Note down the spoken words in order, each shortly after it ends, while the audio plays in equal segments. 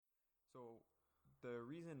the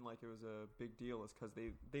reason like it was a big deal is because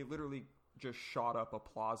they literally just shot up a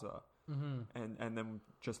plaza and then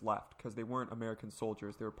just left because they weren't American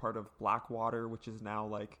soldiers. They were part of Blackwater, which is now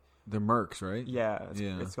like the Mercs, right? Yeah,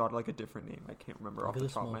 it's got like a different name. I can't remember off the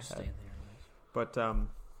top of my head. But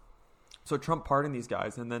so Trump pardoned these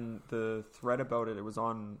guys, and then the thread about it was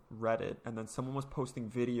on Reddit, and then someone was posting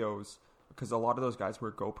videos because a lot of those guys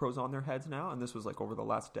wear GoPros on their heads now, and this was like over the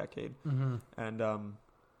last decade, and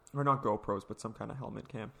or not GoPros, but some kind of helmet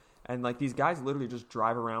cam. And like these guys literally just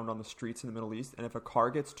drive around on the streets in the Middle East, and if a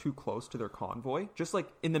car gets too close to their convoy, just like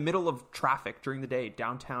in the middle of traffic during the day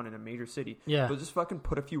downtown in a major city, they'll just fucking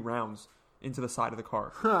put a few rounds into the side of the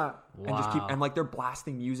car and just keep, and like they're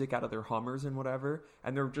blasting music out of their Hummers and whatever,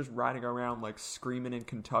 and they're just riding around like screaming in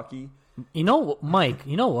Kentucky. You know, Mike,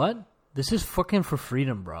 you know what? This is fucking for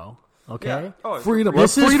freedom, bro. Okay? Yeah. Oh, freedom.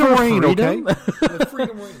 This is freedom for reign, freedom. okay?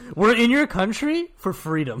 freedom reign. We're in your country for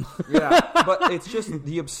freedom. Yeah, but it's just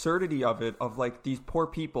the absurdity of it, of like these poor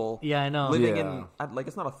people Yeah, I know. living in, like,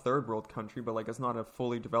 it's not a third world country, but like it's not a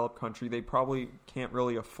fully developed country. They probably can't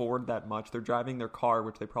really afford that much. They're driving their car,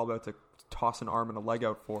 which they probably have to toss an arm and a leg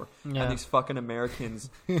out for. Yeah. And these fucking Americans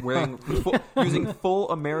wearing using full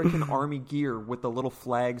American Army gear with the little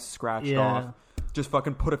flags scratched off. Just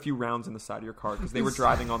fucking put a few rounds in the side of your car because they were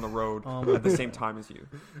driving on the road at the same time as you.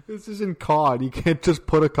 This isn't COD. You can't just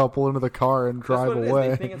put a couple into the car and drive away.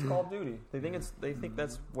 They think it's Call of Duty. They think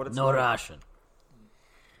that's what it's No like. Russian.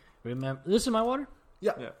 Remember, this is my water?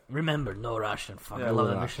 Yeah. Remember, no Russian. Fuck, Yeah, I love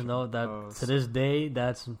no that mission though. That to so- this day,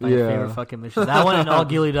 that's my favorite fucking mission. That one and all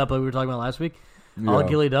gillied up, like we were talking about last week. All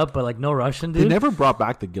gillied up, but like no Russian, dude. They never brought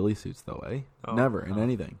back the ghillie suits though, eh? Oh, Never in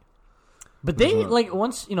anything. But they like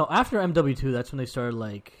once after MW2, that's when they started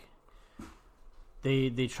like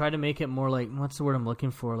they try to make it more like, what's the word I'm looking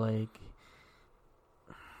for, like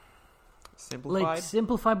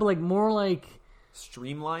simplified, but like more like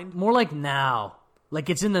streamlined, more like now, like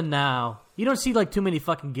it's in the now. You don't see like too many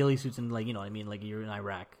fucking ghillie suits in, like, you know what I mean, like you're in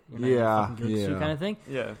Iraq, you're not in a fucking ghillie suit kind of thing.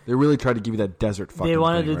 Yeah, they really tried to give you that desert fucking. They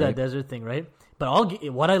want to thing, do right? that desert thing, right? But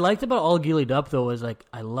what I liked about all gillied up though was like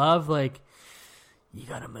I love like. You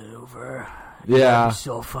gotta maneuver. You gotta be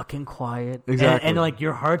so fucking quiet. Exactly. And like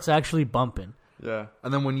your heart's actually bumping. yeah.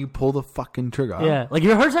 And then when you pull the fucking trigger, Yeah, like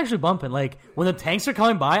your heart's actually bumping. Like when the tanks are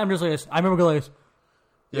coming by, I'm just like, I remember going like this.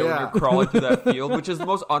 Yeah, when you're crawling through that field, which is the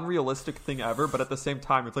most unrealistic thing ever, but at the same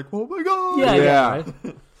time, it's like, oh my god. Yeah.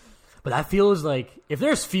 Right? But that field is like, if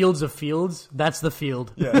there's fields of fields, that's the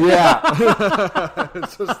field. Yeah.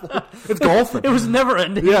 It's just like, it's golfing. It was never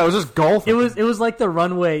ending. Yeah, it was just golfing. It was like the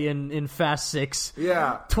runway in Fast 6.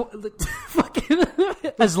 Yeah. Fucking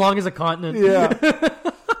as long as a continent. Yeah.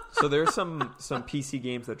 So there's some PC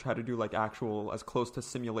games that try to do like actual, as close to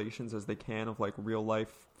simulations as they can of like real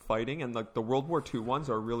life fighting, and like the World War II ones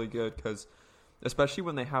are really good because, especially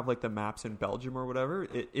when they have like the maps in Belgium or whatever,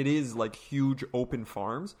 it is like huge open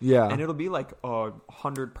farms. Yeah. And it'll be like a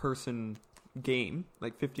 100-person game,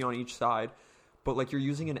 like 50 on each side. But like you're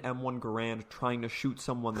using an M1 Garand trying to shoot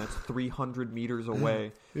someone that's 300 meters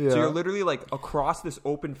away. Yeah. So you're literally like across this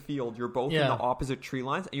open field. You're both in the opposite tree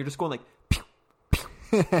lines, and you're just going like, pew, pew,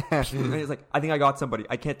 pew. And it's like, I think I got somebody.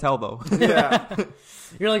 I can't tell though. Yeah.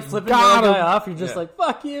 You're like flipping the other guy off. You're just like,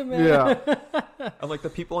 fuck you, man. Yeah. And like the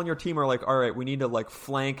people on your team are like, all right, we need to like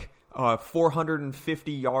flank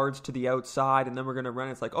 450 yards to the outside, and then we're gonna run.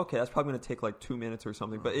 It's like, okay, that's probably gonna take like 2 minutes or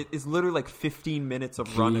something, but it's literally like 15 minutes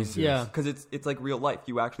of running. Yeah, because it's like real life.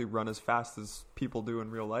 You actually run as fast as people do in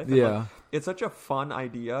real life. And Yeah. like, it's such a fun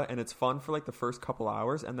idea, and it's fun for like the first couple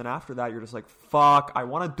hours, and then after that, you're just like, fuck, I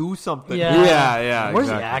want to do something. Yeah. Where's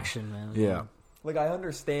the exactly. action, man? Yeah. Like, I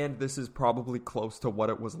understand this is probably close to what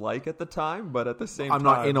it was like at the time, but at the same time, I'm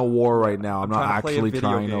not in a war right now. I'm not trying to play a actually video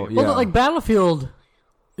trying game. to. Well, like Battlefield,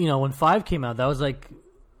 when 5 came out, that was like,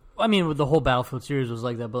 I mean, with the whole Battlefield series was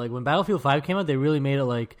like that, but like when Battlefield 5 came out, they really made it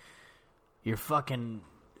like you're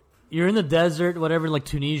in the desert, whatever, like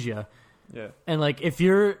Tunisia. Yeah. And like if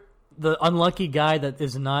you're the unlucky guy that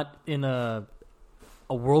is not in a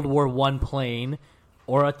World War I plane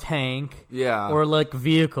or a tank or like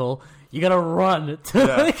vehicle, you gotta run to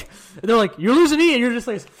like, they're like, you're losing E, and you're just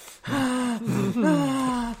like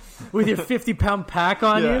with your 50-pound pack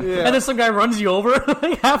on you, and then some guy runs you over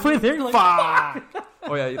like halfway there. You're like, fuck.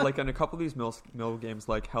 Oh yeah, like in a couple of these mill games,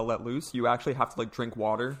 like Hell Let Loose, you actually have to like drink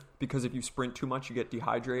water because if you sprint too much, you get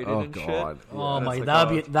dehydrated and shit. Oh And my, it's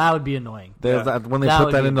like, that would be annoying. When they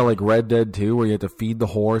put that into like Red Dead 2, where you had to feed the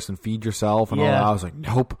horse and feed yourself and all that, I was like,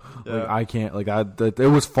 nope, like I can't. Like it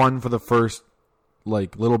was fun for the first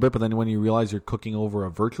like little bit, but then when you realize you're cooking over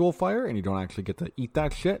a virtual fire and you don't actually get to eat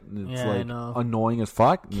that shit, and it's like annoying as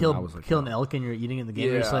fuck. Kill an elk and you're eating in the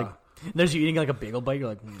game. You're just like, There's you eating like a bagel bite. You're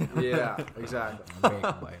like, yeah, exactly.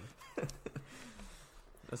 Bagel bite.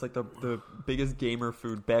 It's like the biggest gamer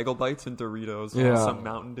food: bagel bites and Doritos. Yeah. Some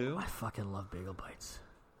Mountain Dew. I fucking love bagel bites.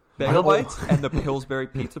 Bagel bites and the Pillsbury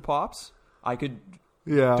pizza pops. I could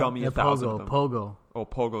dummy 1,000 of them. Pogo. Oh,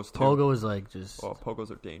 Pogo's too. Pogo is like just. Oh, Pogos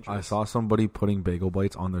are dangerous. I saw somebody putting bagel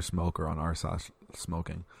bites on their smoker on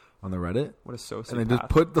r/smoking on the Reddit. What a sociopath. And they just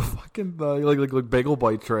put the fucking like bagel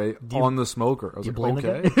bite tray on the smoker. I was like,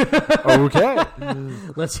 okay.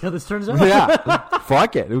 Let's see how this turns out. Yeah,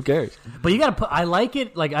 fuck it. Who cares? But you gotta put. I like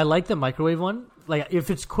it. Like I like the microwave one. Like if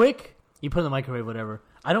it's quick, you put in the microwave, whatever.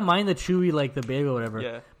 I don't mind the chewy, like the bagel, whatever.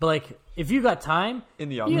 Yeah. But like, if you got time in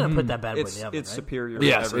the oven, you're gonna put that bad boy in the oven. It's right? superior.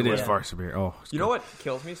 Yes, it is far superior. Oh, you know what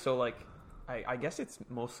kills me? So like, I guess it's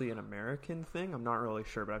mostly an American thing. I'm not really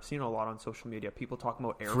sure, but I've seen a lot on social media. People talking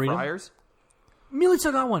about air fryers.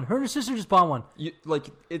 Melissa got one. Her and her sister just bought one.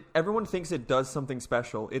 Everyone thinks it does something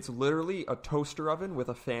special. It's literally a toaster oven with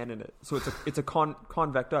a fan in it. So it's a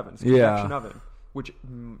convect oven. It's a convection oven, which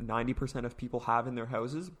 90% of people have in their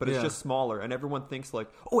houses, but it's just smaller. And everyone thinks like,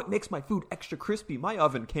 oh, it makes my food extra crispy. My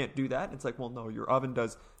oven can't do that. And it's like, well, no, your oven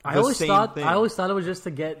does the same thing. I always thought it was just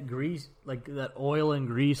to get grease, like that oil and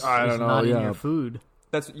grease is not in your food.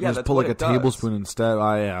 Just put like a tablespoon instead.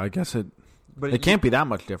 I guess it. But it can't be that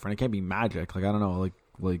much different. It can't be magic. Like I don't know.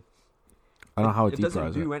 Like I don't know how it deep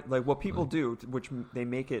fries it. Like what people do, which they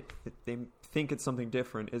make it. They think it's something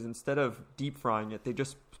different. Is instead of deep frying it, they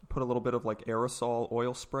just put a little bit of like aerosol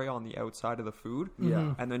oil spray on the outside of the food.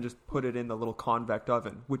 Yeah. And then just put it in the little convect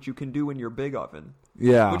oven, which you can do in your big oven.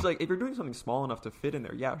 Yeah. Which like if you're doing something small enough to fit in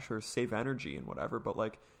there, yeah, sure, save energy and whatever. But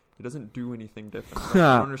like. It doesn't do anything different. Like,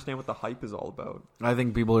 I don't understand what the hype is all about. I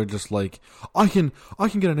think people are just like, I can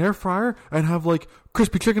get an air fryer and have like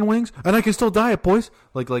crispy chicken wings, and I can still diet, boys.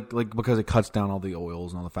 Like because it cuts down all the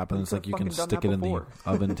oils and all the fat, but it's like you can stick it in the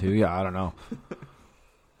oven too. Yeah, I don't know.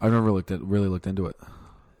 I've never really looked into it.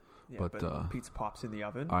 Yeah, but pizza pops in the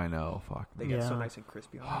oven. I know. Fuck. They get so nice and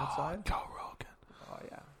crispy on the outside. Joe Rogan. Oh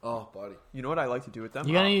yeah. Oh, buddy. You know what I like to do with them?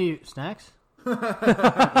 You got any snacks?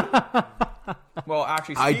 Well,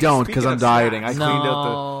 actually, I don't because I'm dieting. I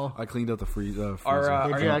cleaned out the freezer.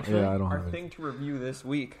 Our thing to review this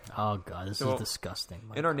week. Oh god, this is disgusting.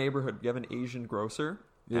 In our neighborhood, we have an Asian grocer.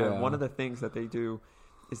 Yeah. And one of the things that they do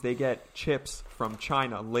is they get chips from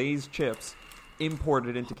China, Lay's chips,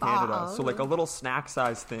 imported into Canada. So like a little snack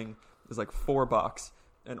size thing is like $4,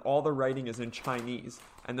 and all the writing is in Chinese.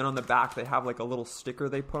 And then on the back, they have like a little sticker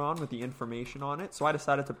they put on with the information on it. So I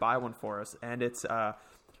decided to buy one for us, and it's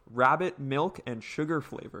rabbit milk and sugar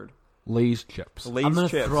flavored. Lay's chips. I'm gonna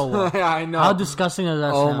throw up. Yeah, I know. How disgusting is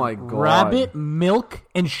that? Oh my god! Rabbit milk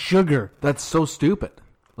and sugar. That's so stupid.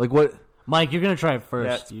 Like what? Mike, you're gonna try it first.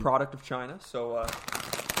 Yeah, it's a product of China, so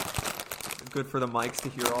good for the mics to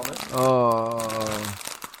hear all this.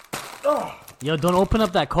 Yo, don't open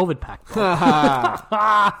up that COVID pack, bro.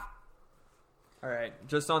 All right,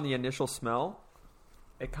 just on the initial smell,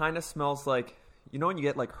 it kind of smells like, you know when you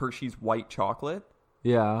get like Hershey's white chocolate?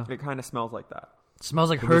 Yeah. It kind of smells like that. It smells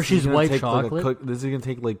like Hershey's white chocolate. Like this is going to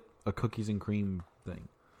take like a cookies and cream thing.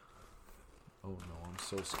 Oh no, I'm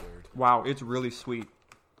so scared. Wow, it's really sweet.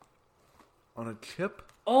 On a chip?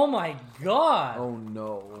 Oh my god. Oh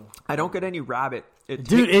no. I don't get any rabbit.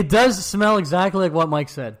 Dude, it does smell exactly like what Mike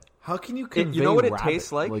said. How can you convey you know what rabbit? It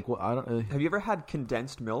tastes like? Like what? I don't. Have you ever had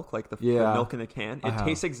condensed milk, like the milk in the can? It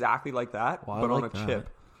tastes exactly like that, but on a chip.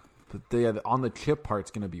 But on the chip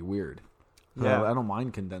part's gonna be weird. Yeah, I don't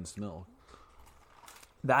mind condensed milk.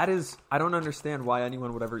 That is, I don't understand why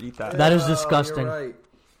anyone would ever eat that. That is disgusting. You're right.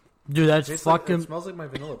 Dude, that's fucking. It smells like my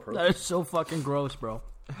vanilla protein. That is so fucking gross, bro.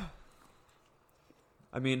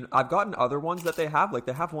 I mean, I've gotten other ones that they have. Like,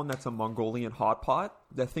 they have one that's a Mongolian hot pot.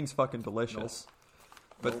 That thing's fucking delicious.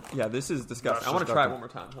 Nope. But, yeah, this is disgusting. I want to try it one more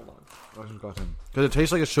time. Hold on. That's disgusting. Because it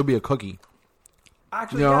tastes like it should be a cookie.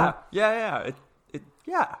 Actually, yeah.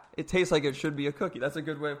 It tastes like it should be a cookie. That's a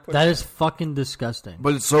good way of putting it. That is fucking disgusting.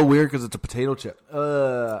 But it's so weird because it's a potato chip.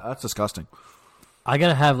 That's disgusting. I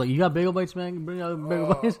gotta have, like, you got bagel bites, man? Bring out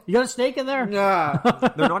bagel bites. You got a steak in there? Yeah.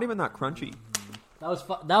 They're not even that crunchy. That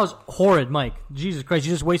was horrid, Mike. Jesus Christ,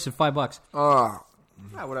 you just wasted $5.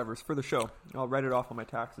 Yeah, whatever. It's for the show. I'll write it off on my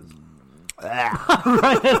taxes.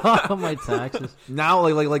 Write it off on my taxes. Now,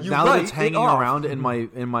 like now that it's hanging around in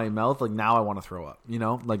my mouth, like now I want to throw up. You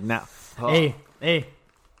know, like now. Hey.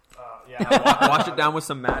 Wash it down with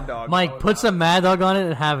some Mad Dog. Mike, put some Mad Dog on it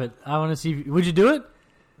and have it. I want to see. Would you do it?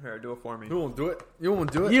 Here, do it for me. You won't do it. You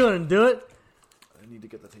won't do it. You wouldn't do it. I need to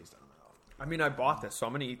get the taste out of my mouth. I mean, I bought this, so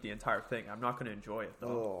I'm going to eat the entire thing. I'm not going to enjoy it, though.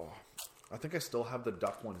 Oh, I think I still have the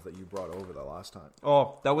duck ones that you brought over the last time.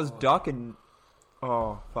 Oh, that was duck and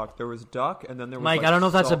Oh fuck! There was duck, and then there was Mike. I don't know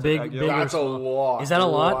if that's a big. That's a lot. Is that a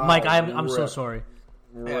lot, wow. Mike? I'm so sorry.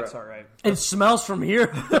 Yeah, it's all right. It smells from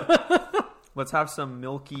here. Let's have some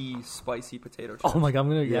milky, spicy potato chips. Oh my god! I'm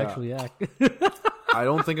gonna actually yak. I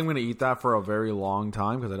don't think I'm gonna eat that for a very long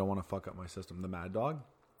time because I don't want to fuck up my system. The Mad Dog.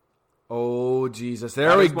 Oh Jesus!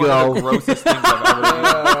 There we go. One of the grossest things I've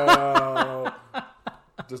ever eaten.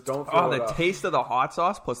 Just don't throw the taste of the hot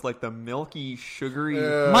sauce plus like the milky, sugary.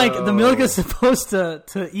 Mike, the milk is supposed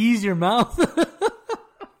to ease your mouth.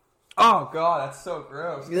 Oh god, that's so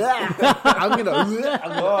gross. Yeah, I'm gonna.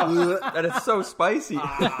 That is so spicy.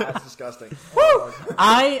 That's disgusting.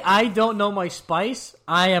 I don't know my spice.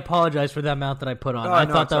 I apologize for the amount that I put on. I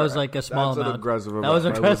thought that was like a small amount. Aggressive that was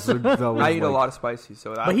aggressive. I eat a lot of spicy,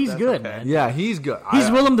 so but he's good, okay. man. Yeah, he's good. He's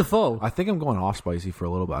Willem Dafoe. I think I'm going off spicy for a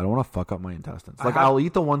little bit. I don't want to fuck up my intestines. Like I'll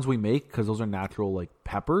eat the ones we make because those are natural like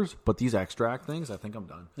peppers. But these extract things, I think I'm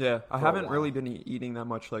done. Yeah, I haven't really been eating that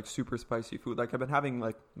much like super spicy food. Like I've been having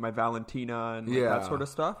like my Valentina and like, that sort of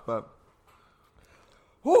stuff. But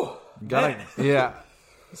yeah,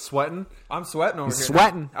 sweating. I'm sweating over here.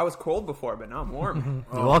 Sweating. I was cold before, but now I'm warm.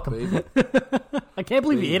 You're welcome. I can't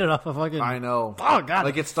believe you ate it off a fucking. I know. Oh god,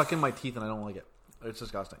 like it's stuck in my teeth and I don't like it. It's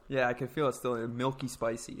disgusting. Yeah, I can feel it still milky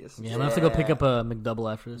spicy. Yeah, I'm gonna have to go pick up a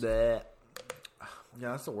McDouble after this.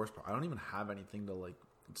 Yeah, that's the worst part. I don't even have anything to like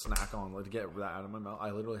snack on, like to get that out of my mouth.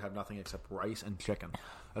 I literally have nothing except rice and chicken.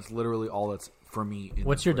 That's literally all that's for me.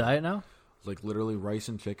 What's your diet now? Like literally rice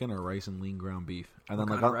and chicken or rice and lean ground beef, and then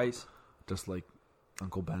like rice, just like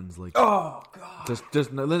Uncle Ben's like. Oh god! Just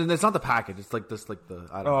it's not the package. It's like this like the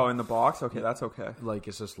I don't know. In the box. Okay, that's okay. Like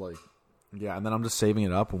it's just like. Yeah, and then I'm just saving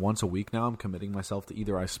it up. Once a week now, I'm committing myself to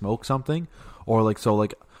either I smoke something, or like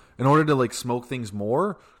in order to like smoke things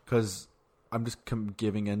more, because I'm just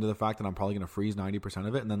giving in to the fact that I'm probably gonna freeze 90%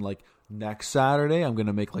 of it, and then like next Saturday I'm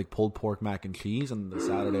gonna make like pulled pork mac and cheese, and the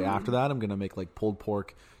Saturday after that I'm gonna make like pulled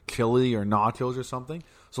pork chili or nachos or something.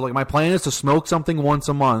 So like my plan is to smoke something once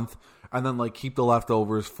a month, and then like keep the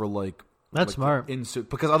leftovers for like that's smart.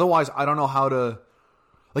 Because otherwise I don't know how to.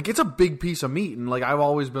 Like, it's a big piece of meat, and, like, I've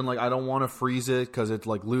always been, like, I don't want to freeze it because it,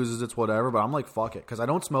 like, loses its whatever, but I'm like, fuck it, because I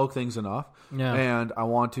don't smoke things enough, and I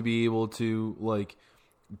want to be able to, like,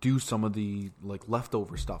 do some of the, like,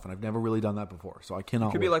 leftover stuff, and I've never really done that before, so I cannot.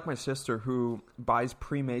 You could be like my sister who buys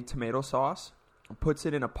pre-made tomato sauce, puts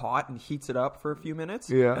it in a pot and heats it up for a few minutes,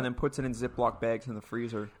 and then puts it in Ziploc bags in the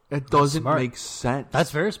freezer. It doesn't make sense.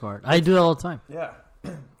 That's very smart. I do that all the time. Yeah.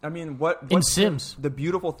 I mean, in Sims, the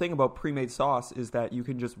beautiful thing about pre-made sauce is that you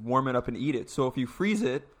can just warm it up and eat it. So if you freeze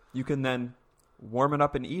it, you can then warm it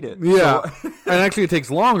up and eat it. Yeah, and actually it takes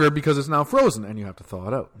longer because it's now frozen and you have to thaw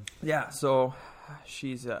it out. Yeah, so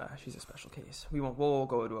she's a special case. We'll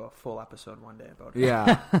go to a full episode one day about it.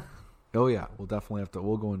 Yeah. Oh yeah, we'll definitely have to.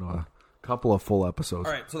 We'll go into a couple of full episodes.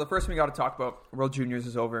 All right, so the first thing we got to talk about, World Juniors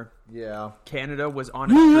is over. Yeah. Canada was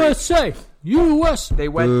on USA. They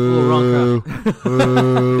went wrong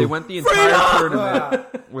crowd. They went the entire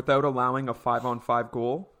tournament without allowing a 5-on-5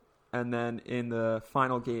 goal, and then in the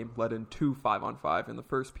final game let in 2 5-on-5 in the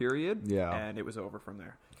first period. Yeah. And it was over from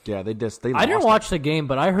there. Yeah, they I didn't watch the game,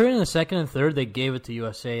 but I heard in the second and third they gave it to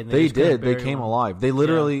USA. And they did. They came alive. They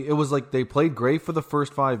literally, it was like they played great for the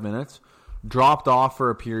first 5 minutes, dropped off for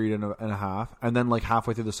a period and a half, and then like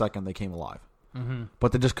halfway through the second they came alive. Mm-hmm.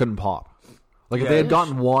 But they just couldn't pop. Like if they had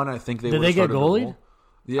gotten one, I think they would have started. Did they get goalied?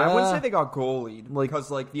 Yeah, I wouldn't say they got goalied because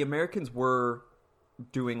like the Americans were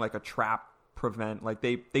doing like a trap prevent. Like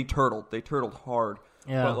they turtled hard.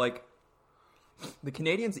 Yeah. But like the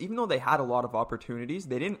Canadians, even though they had a lot of opportunities,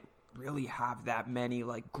 they didn't really have that many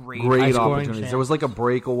like great opportunities. There was like a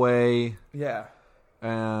breakaway. Yeah.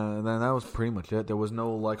 And then that was pretty much it. There was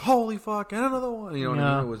no like, holy fuck, and another one. You know what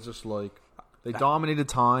I mean? It was just like they dominated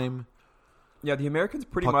time. Yeah, the Americans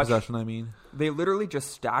pretty much possession. I mean, they literally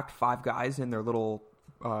just stacked 5 guys in their little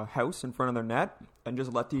house in front of their net and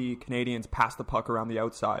just let the Canadians pass the puck around the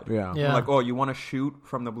outside. Yeah. Like, oh, you want to shoot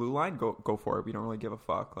from the blue line? Go for it. We don't really give a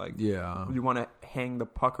fuck. Like, you want to hang the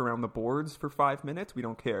puck around the boards for 5 minutes? We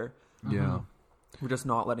don't care. Yeah. We're just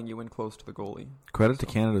not letting you in close to the goalie. Credit to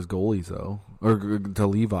Canada's goalies, though. Or to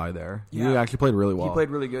Levi there. He actually played really well. He played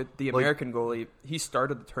really good. The American goalie, he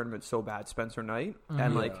started the tournament so bad, Spencer Knight.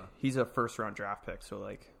 And, like, he's a first-round draft pick. So,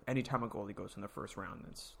 like, anytime a goalie goes in the first round,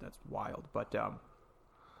 that's wild. But,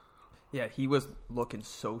 yeah, he was looking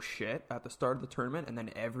so shit at the start of the tournament. And then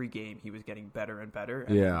every game, he was getting better and better.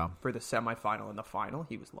 And for the semifinal and the final,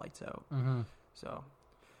 he was lights out. Mm-hmm. So,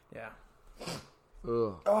 yeah.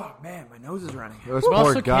 Ugh. Oh man, my nose is running.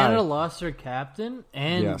 Also, Canada lost their captain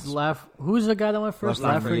and who's the guy that went first?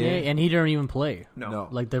 Lafreniere, and he didn't even play. No,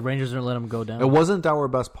 like the Rangers didn't let him go down. It wasn't our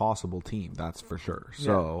best possible team, that's for sure.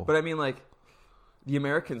 So, but I mean, like the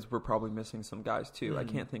Americans were probably missing some guys too. I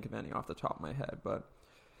can't think of any off the top of my head, but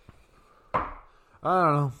I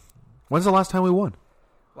don't know. When's the last time we won?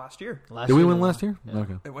 Last year. Did we win last year? Yeah.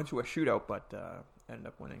 Okay. It went to a shootout, but ended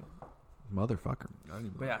up winning. Motherfucker.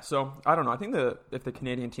 But yeah, so I don't know. I think if the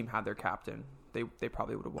Canadian team had their captain, they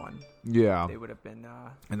probably would have won. Yeah. They would have been.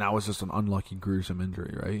 And that was just an unlucky, gruesome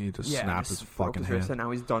injury, right? He just snapped his fucking hand. And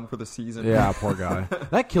now he's done for the season. Yeah, poor guy.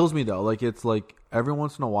 That kills me, though. Like, it's like every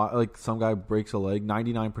once in a while, like some guy breaks a leg,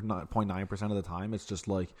 99.9% of the time, it's just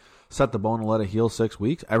like set the bone and let it heal 6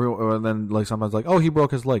 weeks. And then like sometimes like, oh, he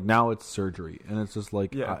broke his leg. Now it's surgery. And it's just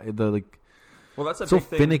like, well, that's so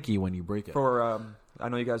finicky when you break it. For, I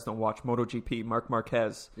know you guys don't watch MotoGP. Marc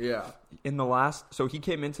Marquez. Yeah. So he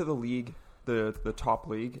came into the league, the top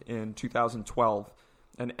league, in 2012,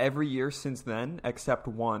 and every year since then, except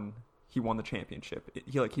one, he won the championship.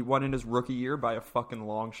 He won in his rookie year by a fucking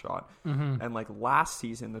long shot. Mm-hmm. And like last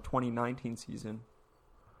season, the 2019 season,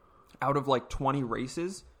 out of like 20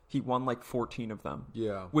 races, he won like 14 of them.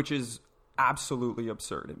 Yeah. Which is absolutely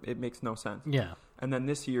absurd. It makes no sense. Yeah. And then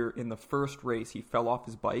this year, in the first race, he fell off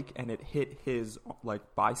his bike and it hit his like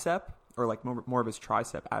bicep or like more of his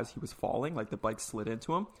tricep as he was falling. Like the bike slid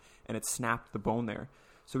into him and it snapped the bone there.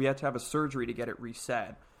 So he had to have a surgery to get it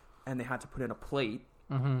reset, and they had to put in a plate.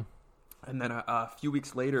 Mm-hmm. And then a few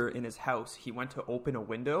weeks later, in his house, he went to open a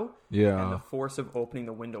window. Yeah. And the force of opening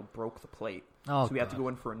the window broke the plate. Oh, so he had to go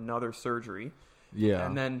in for another surgery. Yeah.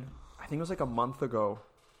 And then I think it was like a month ago.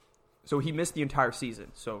 So he missed the entire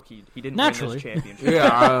season. So he didn't win this championship.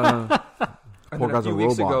 Yeah. And then a few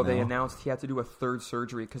weeks ago, they announced he had to do a third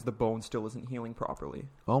surgery because the bone still isn't healing properly.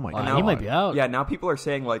 Oh, my God. Now, he might be out. Yeah, now people are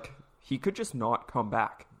saying, like, he could just not come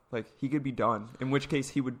back. Like, he could be done. In which case,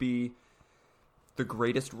 he would be the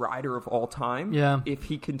greatest rider of all time if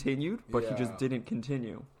he continued, but he just didn't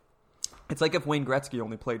continue. It's like if Wayne Gretzky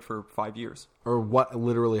only played for 5 years. Or what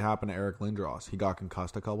literally happened to Eric Lindros. He got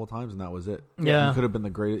concussed a couple of times, and that was it. Yeah. He could have been the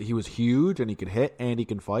greatest. He was huge, and he could hit, and he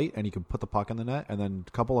can fight, and he can put the puck in the net, and then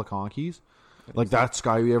a couple of conkies. Like that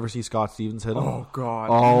guy, you ever see Scott Stevens hit him? Oh, God.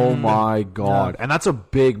 Oh, my God. Yeah. And that's a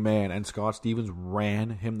big man, and Scott Stevens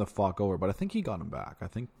ran him the fuck over. But I think he got him back. I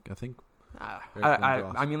think.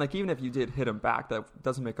 I mean, like, even if you did hit him back, that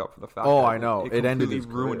doesn't make up for the fact that I know. It ended his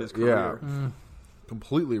career. Ruined his career. Yeah.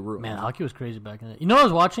 Completely ruined. Man, hockey was crazy back in the day. You know what I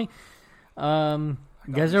was watching?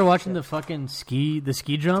 You guys ever watching the fucking ski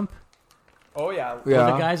jump? Oh, yeah.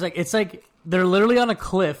 Where the guys, like, it's like they're literally on a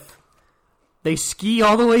cliff. They ski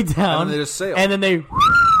all the way down. And then they just sail. And then they...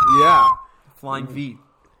 Yeah. Flying feet.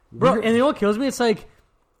 Bro, and you know what kills me? It's like,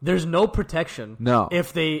 there's no protection. No.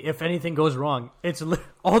 If anything goes wrong. It's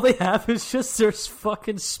all they have is just their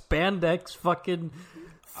fucking spandex fucking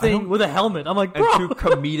thing with a helmet. I'm like, bro. And 2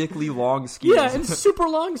 comedically long skis. Yeah, and super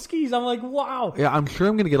long skis. I'm like, wow. Yeah, I'm sure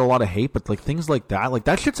I'm going to get a lot of hate, but like things like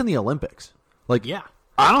that shit's in the Olympics. Like, yeah.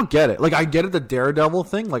 I don't get it. Like, I get it, the Daredevil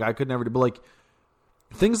thing. Like, I could never do, but like,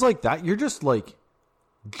 things like that, you're just like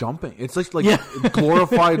jumping. It's like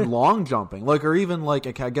glorified long jumping. Like, or even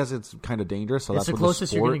like, I guess it's kind of dangerous. So it's that's the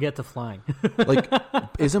closest you're going to get to flying. Like,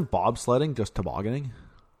 isn't bobsledding just tobogganing?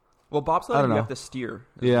 Well, bobsledding, you have to steer.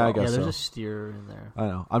 Yeah, I guess there's so. a steer in there. I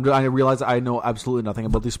know. I realize I know absolutely nothing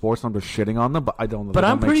about these sports, and I'm just shitting on them, but I don't know. But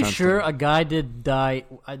I'm pretty sure a guy did die.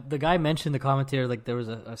 The guy mentioned in the commentator, like, there was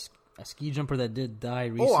a ski jumper that did die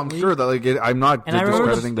recently. Oh, I'm sure that, like, I'm not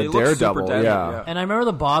discrediting the Daredevil. Yeah. And I remember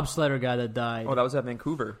the bobsledder guy that died. Oh, that was at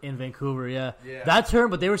Vancouver. In Vancouver, yeah. That turn,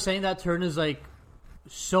 but they were saying that turn is, like,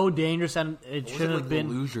 so dangerous, and it shouldn't have been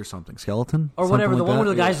luge or something, skeleton or whatever. The one where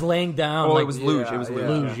the guy's laying down. Oh, like, it was luge. It was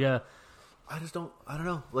luge. Yeah. I don't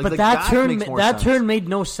know. Like, but that turn made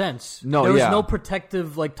no sense. No, there was no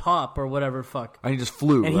protective like top or whatever. Fuck. And he just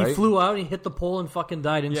flew. And he flew out. And he hit the pole and fucking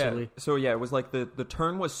died instantly. Yeah. So it was like the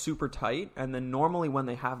turn was super tight, and then normally when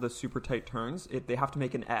they have the super tight turns, they have to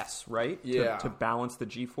make an S, right? Yeah. To balance the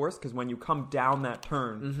G-force, because when you come down that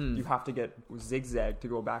turn, you have to get zigzag to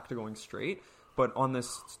go back to going straight. But on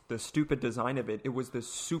the stupid design of it was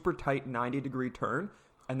this super tight 90-degree turn,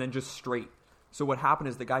 and then just straight. So what happened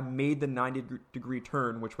is the guy made the 90-degree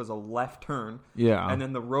turn, which was a left turn. Yeah. And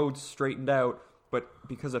then the road straightened out, but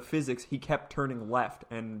because of physics, he kept turning left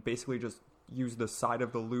and basically just used the side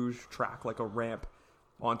of the luge track like a ramp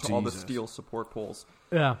onto all the steel support poles.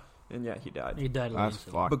 Yeah. And he died. He died. That's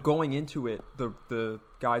fucked. But going into it, the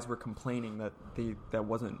guys were complaining that that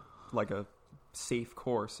wasn't like a safe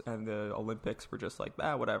course, and the Olympics were just like,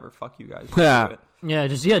 whatever, fuck you guys.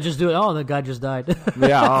 Just do it. Oh, the guy just died.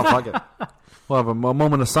 Fuck it. We'll have a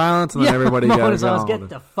moment of silence, and then everybody get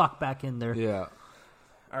the fuck back in there. Yeah.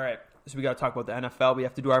 All right. So we got to talk about the NFL. We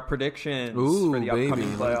have to do our predictions for the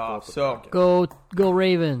upcoming playoffs. So go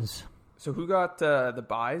Ravens. So who got the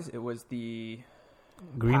buys? It was the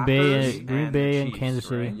Green Bay and Kansas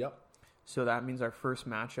City. Right? Yep. So that means our first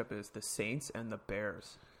matchup is the Saints and the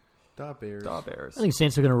Bears. The Bears. I think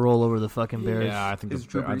Saints are going to roll over the fucking Bears. Yeah, I think. Is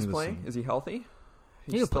Drew Brees playing? Is he healthy?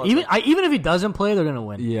 Even if he doesn't play, they're going to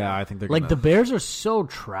win. Yeah, I think they're the Bears are so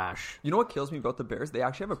trash. You know what kills me about the Bears? They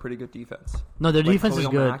actually have a pretty good defense. No, their defense is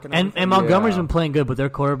good. And Montgomery's been playing good, but their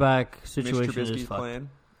quarterback situation is fucked. Playing.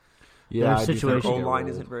 Yeah, their situation. Their goal line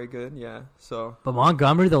isn't very good. Yeah, so. But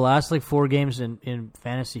Montgomery, the last 4 games in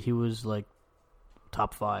fantasy, he was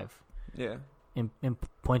top 5. Yeah. In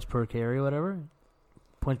points per carry or whatever,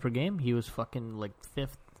 points per game, he was fucking 5th.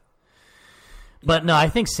 But no, I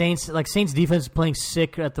think Saints defense is playing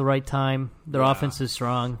sick at the right time. Their offense is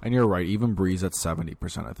strong. And you're right. Even Breeze at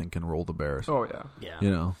 70%, I think, can roll the Bears. Oh yeah. Yeah. You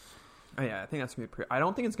know. Oh, yeah, I think that's gonna be. I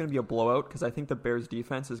don't think it's gonna be a blowout because I think the Bears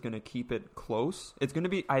defense is gonna keep it close. It's gonna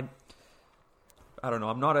be. I don't know.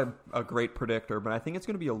 I'm not a great predictor, but I think it's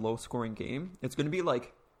gonna be a low scoring game. It's gonna be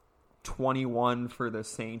 21 for the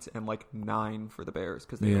Saints and 9 for the Bears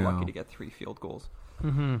because they were lucky to get 3 field goals.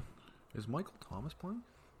 Mm-hmm. Is Michael Thomas playing?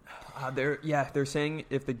 They're saying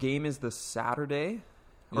if the game is the Saturday,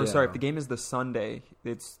 if the game is the Sunday,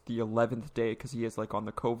 it's the 11th day because he is on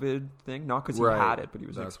the COVID thing. Not because he had it, but he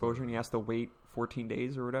was an exposure and he has to wait 14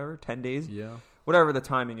 days or whatever, 10 days. Yeah. Whatever the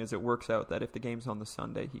timing is, it works out that if the game's on the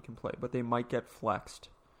Sunday, he can play. But they might get flexed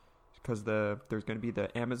because there's going to be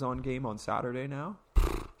the Amazon game on Saturday now.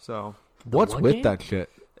 So what's with that shit?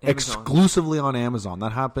 Amazon. Exclusively on Amazon.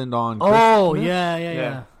 That happened on Christmas?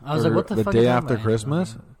 Yeah. I was what the fuck day after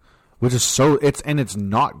Christmas? Which is it's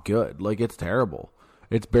not good. It's terrible.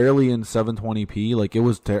 It's barely in 720p. It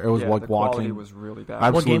was it was the watching. Quality was really bad.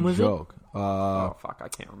 Absolute what game was joke. it? Oh fuck, I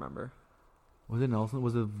can't remember. Was it Nelson?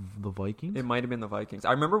 Was it the Vikings? It might have been the Vikings.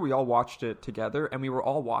 I remember we all watched it together, and we were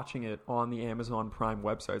all watching it on the Amazon Prime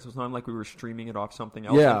website. So it's not like we were streaming it off something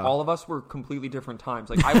else. Yeah. And all of us were completely different times.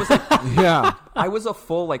 I was I was a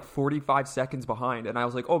full 45 seconds behind, and I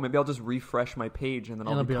was like, oh, maybe I'll just refresh my page, and then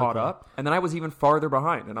I'll be caught up. And then I was even farther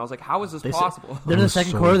behind, and I was like, how is this possible? Then in the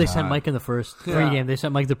second quarter, they sent Mike in the first pregame. They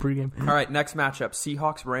sent Mike the pregame. All right, next matchup: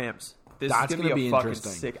 Seahawks-Rams. That's going to be fucking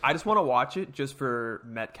sick. I just want to watch it just for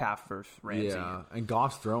Metcalf versus Ramsey. Yeah, and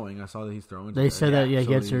Goff's throwing. I saw that he's throwing. They said that, he had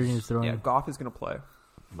surgery and he's throwing. Yeah, Goff is going to play.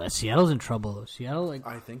 But Seattle's in trouble, though. Seattle,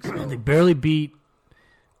 I think so. They barely beat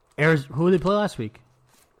Arizona. Who did they play last week?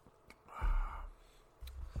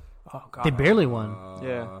 Oh, God. They barely won.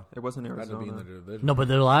 Yeah, it wasn't Arizona. No, but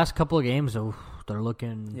their last couple of games, they're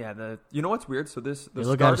looking... Yeah, you know what's weird? So the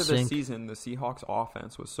start of the season, the Seahawks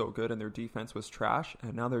offense was so good and their defense was trash,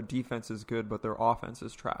 and now their defense is good, but their offense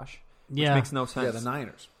is trash. Which makes no sense. Yeah, the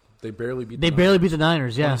Niners. They barely beat the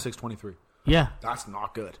Niners, yeah. 26-23. Yeah. That's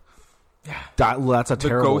not good. Yeah. That's a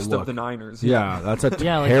terrible ghost look. Of the Niners. Yeah, that's a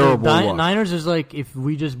terrible look. Niners is if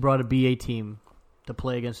we just brought a BA team to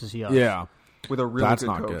play against the Seahawks. Yeah. With a really good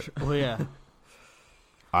coach. Good. Oh, yeah.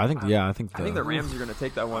 I think the Rams are going to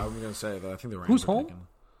take that one. I'm going to say that. I think the Rams. Who's home?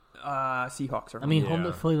 Seahawks are home. I mean,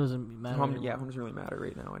 home Philly doesn't matter. Home doesn't really matter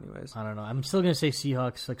right now, anyways. I don't know. I'm still going to say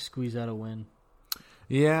Seahawks squeeze out a win.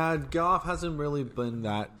 Yeah, Goff hasn't really been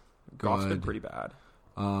that good. Goff's been pretty bad.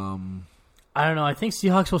 I don't know. I think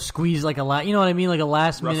Seahawks will squeeze you know what I mean? A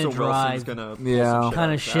last minute drive. Kind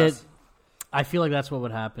of shit. I feel like that's what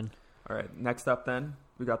would happen. All right, next up then,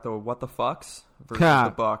 we got the what the fucks versus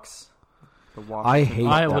the Bucks.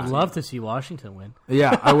 I would love to see Washington win.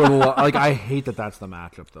 Yeah, I would. I hate that that's the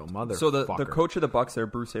matchup though, motherfucker. So the coach of the Bucks there,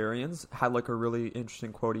 Bruce Arians, had a really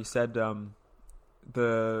interesting quote. He said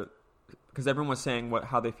because everyone was saying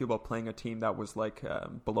how they feel about playing a team that was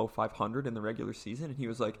below 500 in the regular season, and he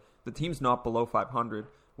was like, the team's not below 500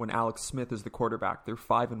 when Alex Smith is the quarterback. They're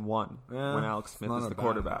 5-1 when Alex Smith is the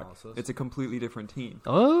quarterback. It's a completely different team.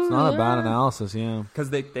 Oh, it's not a bad analysis, yeah. Because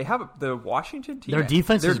they have the Washington team. Their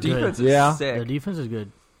defense is good. Sick. Their defense is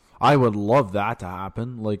good. I would love that to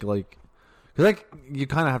happen. Because you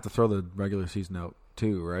kind of have to throw the regular season out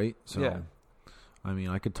too, right? So, yeah. I mean,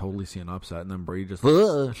 I could totally see an upset, and then Brady just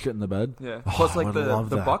shit in the bed. Yeah. Plus,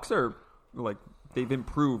 the Bucks are they've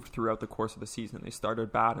improved throughout the course of the season. They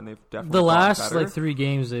started bad, and they've definitely the last better. 3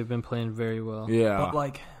 games they've been playing very well. Yeah,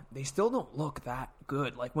 but they still don't look that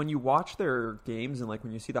good. Like when you watch their games and like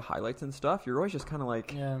when you see the highlights and stuff, you're always just kind of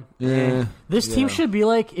like, This team should be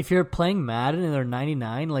like, if you're playing Madden and they're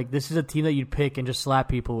 99, like this is a team that you'd pick and just slap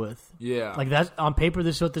people with. Yeah, like that's on paper.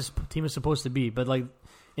 This is what this team is supposed to be, but like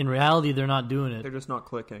in reality, they're not doing it. They're just not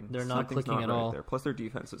clicking. They're not clicking at all. There. Plus, their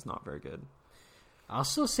defense is not very good. I'll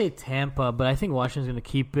still say Tampa, but I think Washington's going to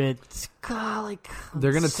keep it. Like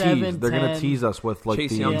they're going to tease. They're going to tease us with like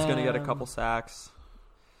Chase Young's going to get a couple sacks.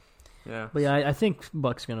 Yeah, but yeah, I think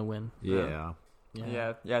Bucks going to win. Yeah.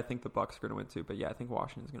 I think the Bucks are going to win too. But yeah, I think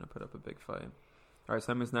Washington's going to put up a big fight. All right,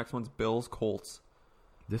 Simon's next one's Bills Colts.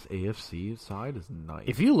 This AFC side is nice.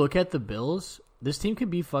 If you look at the Bills, this team could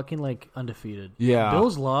be fucking like undefeated. Yeah,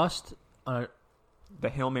 Bills lost the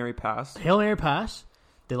Hail Mary pass.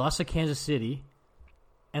 They lost to Kansas City.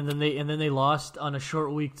 And then they lost on a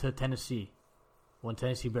short week to Tennessee when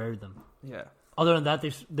Tennessee buried them. Yeah. Other than that,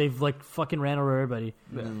 they've like fucking ran over everybody.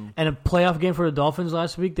 Yeah. And a playoff game for the Dolphins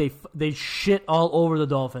last week, they shit all over the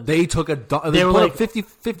Dolphins. They took they were like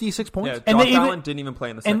 56 points. Yeah, Josh Allen didn't even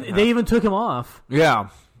play in the second half. They even took him off. Yeah.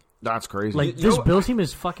 That's crazy. Like this Bills team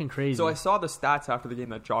is fucking crazy. So I saw the stats after the game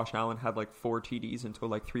that Josh Allen had like 4 TDs into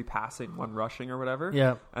like 3 passing, 1 rushing or whatever.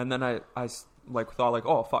 Yeah. And then I like thought like,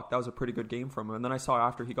 oh fuck, that was a pretty good game from him. And then I saw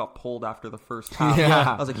after he got pulled after the first half.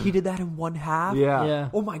 Yeah. I was like, he did that in 1 half? Yeah.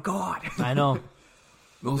 Oh my god. I know.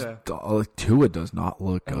 Tua does not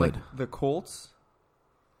look good. Like the Colts,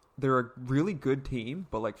 they're a really good team,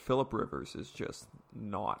 but like Phillip Rivers is just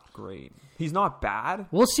not great. He's not bad.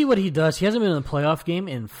 We'll see what he does. He hasn't been in the playoff game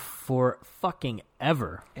in for fucking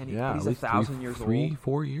ever. And he's 1,000 years old.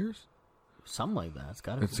 3-4 years? Something like that. It's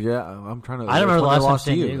got to be. Yeah, I'm trying to... I don't remember the last time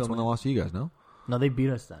San Diego. That's when they lost to you guys, no? No, they beat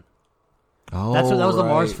us then. Oh, that was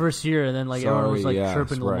Lamar's first year, and then like everyone was like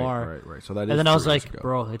chirping Lamar. Right. So that is and then I was like,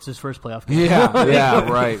 bro, it's his first playoff game. Yeah,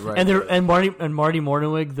 right. And Marty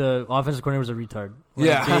Mornhinweg, the offensive coordinator, was a retard.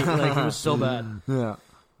 It was so bad. Yeah.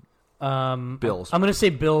 Bills. I'm gonna say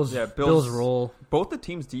Bills. Yeah, Bills roll. Both the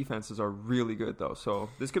teams' defenses are really good though, so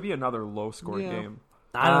this could be another low-scoring game.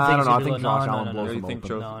 I don't think. I think Josh Allen blows them open.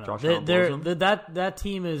 Josh Allen blows them? That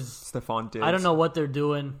team is Stephon Diggs. I don't know what they're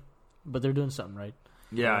doing, but they're doing something right.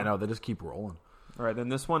 Yeah, I know. They just keep rolling. All right, then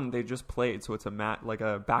this one they just played, so it's a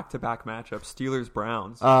back-to-back matchup.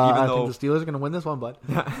 Steelers-Browns. I think the Steelers are going to win this one, but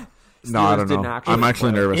no, I don't know. I'm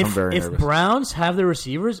actually nervous. I'm very nervous. If Browns have the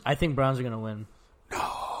receivers, I think Browns are going to win.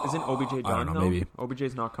 No. Isn't OBJ done? I don't know, maybe.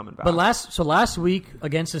 OBJ's not coming back. But last week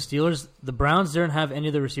against the Steelers, the Browns didn't have any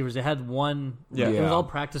of the receivers. They had one. Yeah. It was all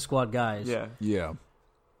practice squad guys. Yeah.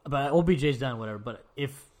 But OBJ's done, whatever. But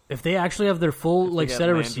if they actually have their full set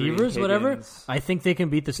of receivers, Higgins, whatever, I think they can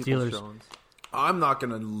beat the Steelers. I'm not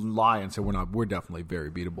gonna lie and say we're definitely very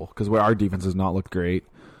beatable because our defense does not look great.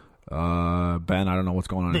 Ben, I don't know what's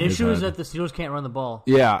going on. The issue is that the Steelers can't run the ball.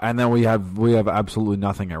 Yeah, and then we have absolutely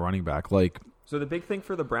nothing at running back. So the big thing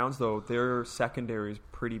for the Browns though, their secondary is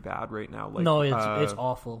pretty bad right now. No, it's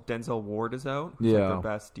awful. Denzel Ward is out. He's their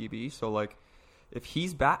best DB. So if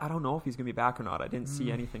he's back, I don't know if he's gonna be back or not. I didn't see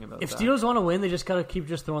anything about that. If Steelers want to win, they just gotta keep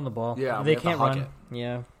throwing the ball. Yeah, they can't run.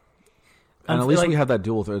 Yeah. And at least we have that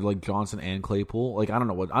duel with Johnson and Claypool. I don't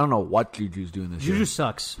know what Juju's doing this year. Juju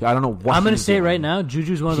sucks. I don't know what I'm going to say it right now.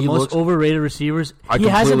 Juju's one of the most overrated receivers. He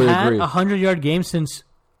hasn't had a 100-yard game since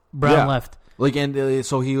Brown left.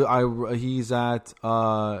 So he's at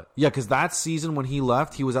because that season when he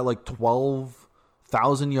left, he was at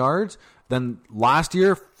 12,000 yards. Then last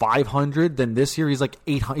year 500. Then this year he's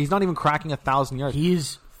 800. He's not even cracking 1,000 yards.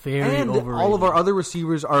 He's very overrated. All of our other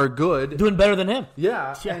receivers are good, doing better than him.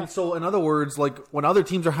 Yeah. And so in other words, when other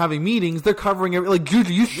teams are having meetings, they're covering everything.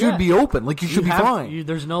 Juju, you should be open. You should be fine.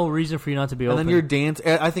 There's no reason for you not to be open. And then you're dancing.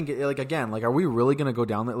 I think again, are we really going to go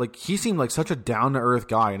down there? He seemed like such a down to earth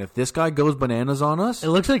guy, and if this guy goes bananas on us, it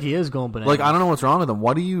looks like he is going bananas. I don't know what's wrong with him.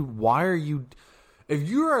 Why are you? If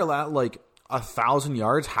you are at 1,000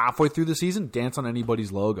 yards halfway through the season, dance on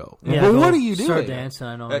anybody's logo. Yeah, well, what are you doing? Start dancing.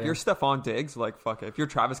 I know. If you're Stephon Diggs, fuck it. If you're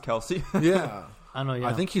Travis Kelce, yeah, I know. Yeah,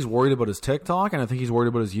 I think he's worried about his TikTok, and I think he's worried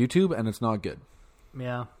about his YouTube, and it's not good.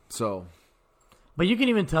 Yeah. So, but you can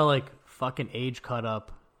even tell fucking age cut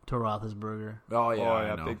up to Roethlisberger. Oh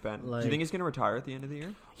yeah, Big Ben. Do you think he's gonna retire at the end of the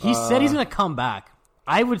year? He said he's gonna come back.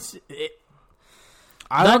 I would.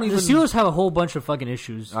 The Steelers have a whole bunch of fucking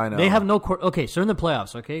issues. I know. They have no okay, so they're in the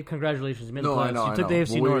playoffs, okay? Congratulations. You made the playoffs. You took the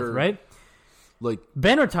AFC North, right?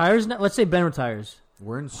 Ben retires. Let's say Ben retires.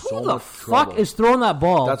 We're in so Who the much trouble. fuck is throwing that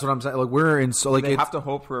ball? That's what I'm saying. We're in they have to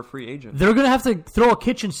hope for a free agent. They're going to have to throw a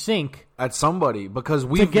kitchen sink at somebody because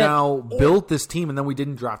we've now built this team and then we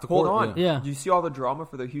didn't draft a quarterback. Hold on. Yeah. Do you see all the drama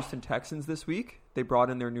for the Houston Texans this week? They brought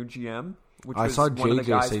in their new GM. which was one of the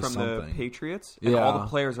guys from the Patriots. And all the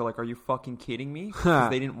players are like, "Are you fucking kidding me?" Because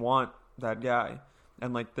they didn't want that guy.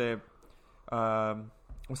 And like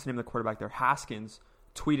what's the name of the quarterback there? Haskins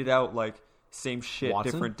tweeted out like, "Same shit,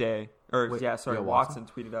 Watson? different day." Or Watson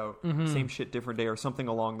tweeted out, "Same shit, different day," or something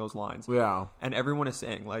along those lines. Yeah. And everyone is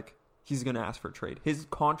saying like he's gonna ask for a trade. His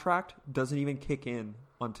contract doesn't even kick in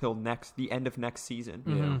until the end of next season.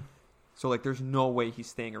 Mm-hmm. So like, there's no way he's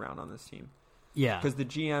staying around on this team. Yeah, because the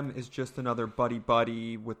GM is just another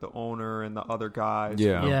buddy with the owner and the other guys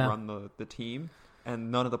who run the team,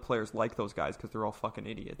 and none of the players like those guys because they're all fucking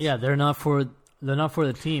idiots. Yeah, they're not for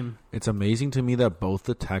the team. It's amazing to me that both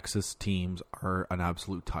the Texas teams are an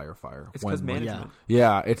absolute tire fire. It's because management.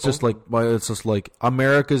 Yeah, it's just like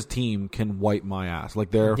America's team can wipe my ass.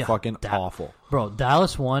 Like they're fucking awful, bro.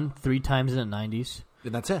 Dallas won 3 times in the 90s,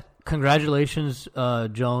 and that's it. Congratulations,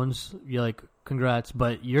 Jones. You're like. Congrats,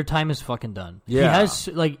 but your time is fucking done. Yeah.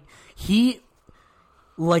 He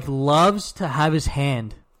loves to have his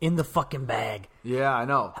hand in the fucking bag. Yeah, I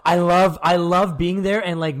know. I love being there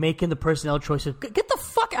and like making the personnel choices. Get the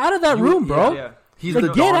fuck out of that room, bro. Yeah. He's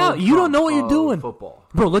like, get out. You don't know what you're doing. Football.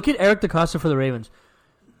 Bro, look at Eric DeCosta for the Ravens.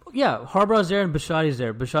 Yeah, Harbaugh's there and Bisciotti's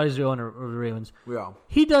there. Bisciotti's the owner of the Ravens. Yeah.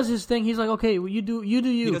 He does his thing. He's like, okay, well, you do you.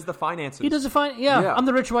 He does the finances. He does the yeah, I'm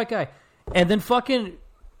the rich white guy. And then fucking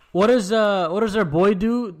what does our boy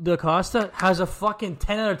do? DaCosta has a fucking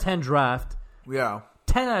 10 out of 10 draft. Yeah.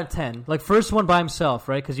 10 out of 10. Like, first one by himself,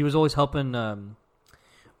 right? Because he was always helping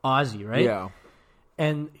Ozzy, right? Yeah.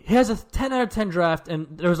 And he has a 10 out of 10 draft, and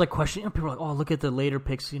there was, like, questioning. People were like, oh, look at the later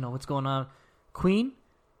picks. What's going on? Queen,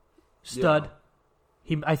 stud.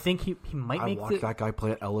 Yeah. I think he might make watched that guy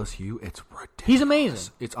play at LSU. It's ridiculous. He's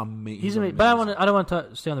amazing. It's amazing. He's amazing. But I don't want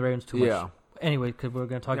to stay on theRavens too much. Yeah. Anyway, because we're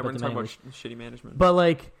going to talk about shitty management. But,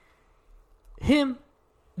 like... Him,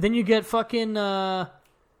 then you get fucking what's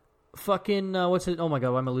it? Oh my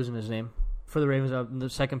god, why am I losing his name for the Ravens?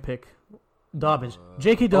 The second pick, Dobbins,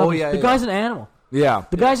 J.K. Dobbins. The guy's an animal. Yeah,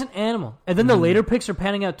 the guy's an animal. And then the later picks are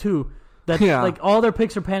panning out too. Like all their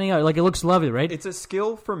picks are panning out. Like it looks lovely, right? It's a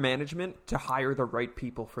skill for management to hire the right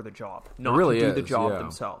people for the job, not really to do the job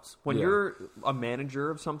themselves. When you're a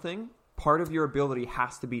manager of something, part of your ability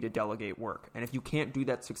has to be to delegate work, and if you can't do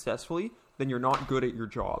that successfully, then you're not good at your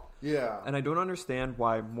job. Yeah. And I don't understand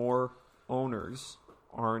why more owners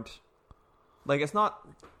aren't... Like, it's not...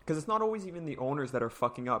 Because it's not always even the owners that are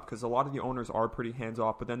fucking up, because a lot of the owners are pretty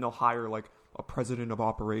hands-off, but then they'll hire, like, a president of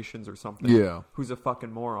operations or something who's a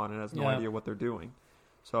fucking moron and has no idea what they're doing.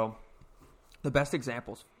 So, the best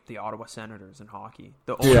example's the Ottawa Senators in hockey.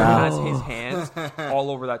 The owner has his hands all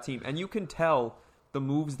over that team. And you can tell... the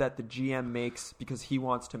moves that the GM makes because he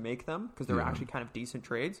wants to make them because they're actually kind of decent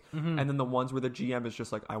trades. Mm-hmm. And then the ones where the GM is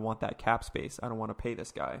just like, I want that cap space. I don't want to pay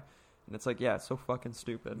this guy. And it's like, yeah, it's so fucking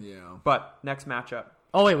stupid. Yeah. But next matchup.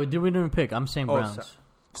 Oh, wait, we didn't pick. I'm saying Browns.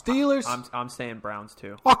 Steelers. I'm saying Browns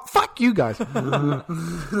too. Oh, fuck you guys. I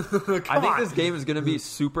think this game is going to be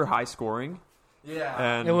super high scoring. Yeah.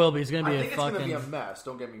 And it will be. It's going to be it's going to be a mess.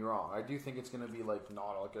 Don't get me wrong. I do think it's going to be like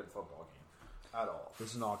not a good football game. At all.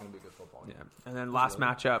 This is not going to be a good football game. Yeah. And then last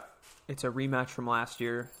matchup, it's a rematch from last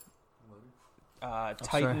year.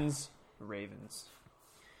 Titans, Ravens.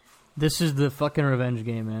 This is the fucking revenge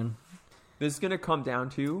game, man. This is going to come down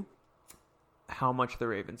to how much the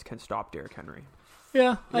Ravens can stop Derrick Henry.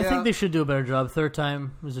 Yeah, I think they should do a better job. Third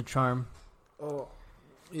time is a charm. Oh,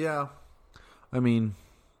 yeah. I mean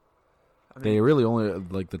they really only,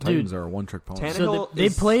 like, the Titans are a one-trick pony. So they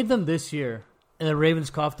played them this year. And the Ravens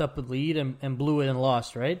coughed up a lead and blew it and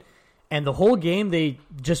lost, right? And the whole game, they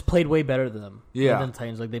just played way better than them. Yeah. Than the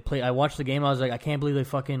Titans. Like, they play. I watched the game. I was like, I can't believe they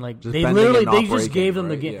fucking, like... They just gave them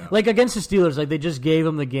the game. Yeah. Like, against the Steelers, like, they just gave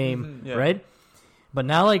them the game, right? But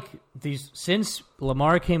now, like, since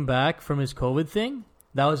Lamar came back from his COVID thing,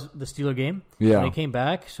 that was the Steeler game. Yeah. When he came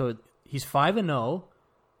back, so he's 5-0.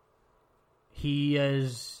 He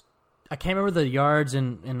is... I can't remember the yards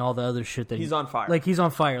and all the other shit that he's on fire. Like, he's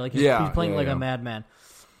on fire. Like, he's playing like a madman.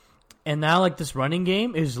 And now, like, this running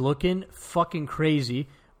game is looking fucking crazy.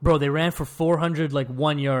 Bro, they ran for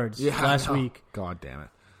 401 yards last week. God damn it.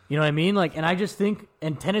 You know what I mean? Like, and I just think,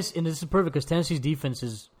 and this is perfect because Tennessee's defense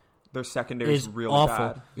is... Their secondary is really awful.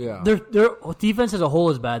 bad. Yeah. Their defense as a whole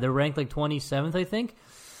is bad. They're ranked like 27th, I think.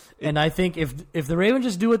 And I think if the Ravens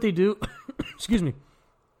just do what they do, excuse me,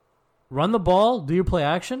 run the ball, do your play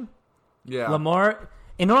action... Yeah. Lamar,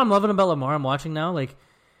 you know what I'm loving about Lamar? I'm watching now. Like,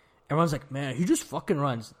 everyone's like, man, he just fucking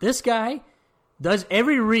runs. This guy does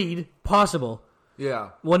every read possible. Yeah.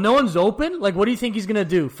 When no one's open, like, what do you think he's going to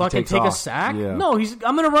do? Fucking take a sack? Yeah. No,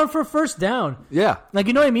 I'm going to run for a first down. Yeah. Like,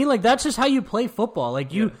 you know what I mean? Like, that's just how you play football.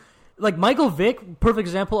 Like, Like Michael Vick, perfect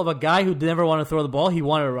example of a guy who never wanted to throw the ball. He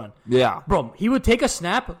wanted to run. Yeah. Bro, he would take a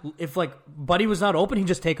snap. If, like, Buddy was not open, he'd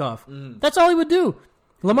just take off. That's all he would do.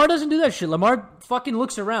 Lamar doesn't do that shit. Lamar fucking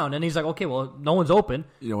looks around, and he's like, okay, well, no one's open.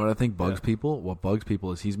 You know what I think bugs people? What bugs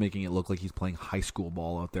people is he's making it look like he's playing high school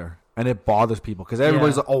ball out there. And it bothers people because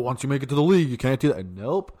everybody's like, oh, once you make it to the league, you can't do that.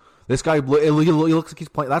 Nope. This guy, he looks like he's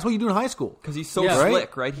playing. That's what you do in high school. Because he's so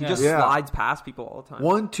slick, right? He just slides past people all the time.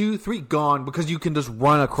 1, 2, 3, gone. Because you can just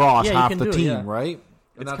run across half the team, right?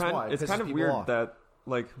 And it's kind of weird that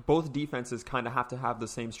like both defenses kind of have to have the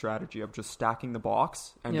same strategy of just stacking the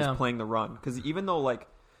box and just playing the run. Because even though, like,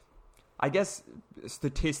 I guess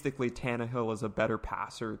statistically Tannehill is a better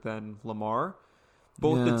passer than Lamar,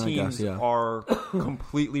 both the teams are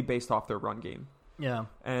completely based off their run game. Yeah.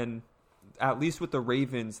 And at least with the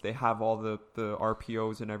Ravens, they have all the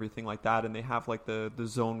RPOs and everything like that, and they have like the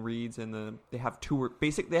zone reads, and they have two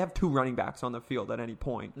running backs on the field at any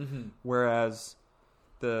point, whereas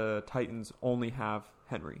the Titans only have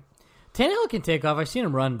Henry. Tannehill can take off. I've seen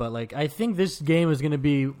him run, but like I think this game is going to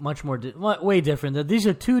be much more way different. That these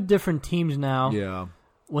are two different teams now. Yeah.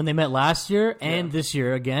 When they met last year and this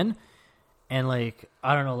year again, and like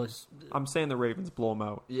I don't know. I'm saying the Ravens blow them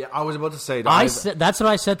out. Yeah, I was about to say that. That's what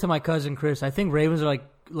I said to my cousin Chris. I think Ravens are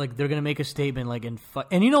like they're gonna make a statement. Like and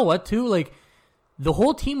you know what too? Like the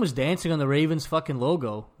whole team was dancing on the Ravens fucking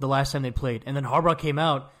logo the last time they played, and then Harbaugh came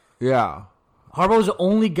out. Yeah, Harbaugh was the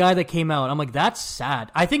only guy that came out. I'm like, that's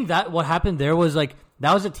sad. I think that what happened there was like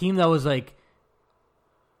that was a team that was like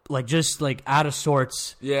just like out of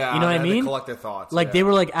sorts. Yeah, you know what I mean? Collect their thoughts. Like they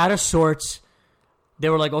were like out of sorts. They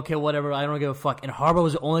were like, okay, whatever, I don't give a fuck. And Harbaugh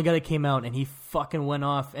was the only guy that came out, and he fucking went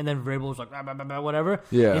off. And then Vrabel was like, blah, blah, blah, blah, whatever.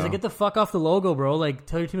 Yeah. He's like, get the fuck off the logo, bro. Like,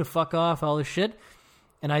 tell your team to fuck off, all this shit.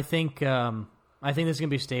 And I think this is going to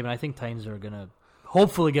be a statement. I think Titans are going to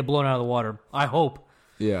hopefully get blown out of the water. I hope.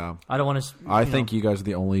 Yeah. I don't want to. I think you guys are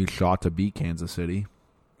the only shot to beat Kansas City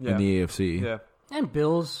in the AFC. Yeah. And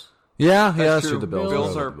Bills. Yeah, that's true. The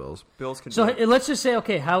Bills are. Bills can so let's just say,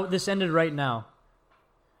 okay, how this ended right now.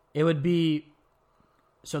 It would be.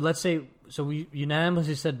 So let's say, we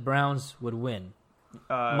unanimously said Browns would win.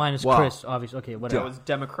 Minus Chris, obviously. Okay, whatever. That was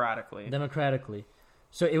democratically. Democratically.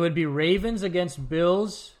 So it would be Ravens against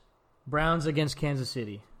Bills, Browns against Kansas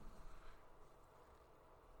City.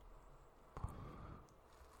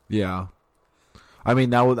 Yeah. I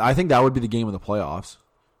mean, I think that would be the game of the playoffs.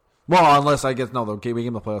 Well, unless I guess, the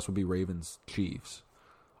game of the playoffs would be Ravens-Chiefs,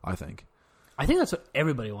 I think. I think that's what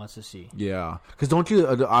everybody wants to see. Yeah, because don't you?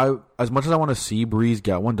 As much as I want to see Breeze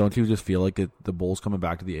get one, don't you just feel like the Bulls coming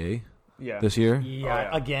back to the A? This year.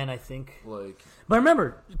 Yeah, again, I think. But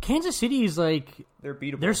remember, Kansas City is like they're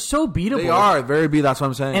beatable. They're so beatable. They are very beatable. That's what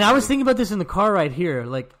I'm saying. And I was thinking about this in the car right here.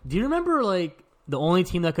 Like, do you remember like the only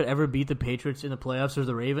team that could ever beat the Patriots in the playoffs was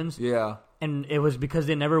the Ravens? Yeah. And it was because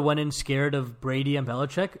they never went in scared of Brady and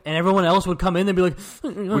Belichick, and everyone else would come in and be like,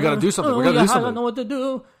 "We got to do something. We got to do something." I don't know what to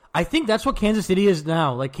do. I think that's what Kansas City is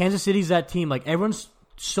now. Like, Kansas City's that team. Like, everyone's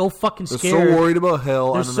so fucking scared. They're so worried about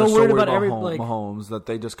Hill. They're so worried about Mahomes that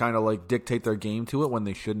they just kind of, like, dictate their game to it when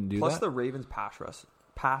they shouldn't do that. Plus, the Ravens'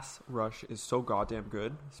 pass rush is so goddamn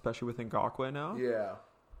good, especially with Ngakoue now. Yeah.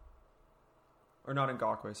 Or not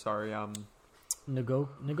Ngakoue, sorry. Nago?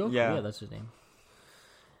 Yeah, that's his name.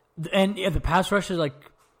 And, the pass rush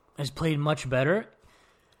has played much better.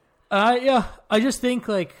 I just think,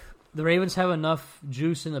 like, the Ravens have enough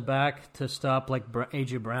juice in the back to stop like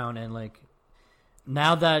AJ Brown, and like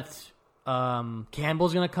now that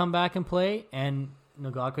Campbell's gonna come back and play, and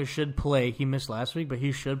Ngakoue should play. He missed last week, but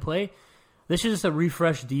he should play. This is just a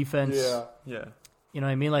refreshed defense. Yeah. You know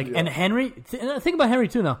what I mean? Like, and Henry. Think about Henry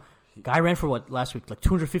too now. Guy ran for what last week? Like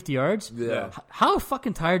 250 yards. Yeah. How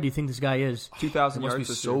fucking tired do you think this guy is? 2,000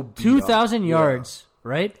 yards. So 2,000 yards,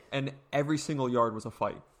 right? And every single yard was a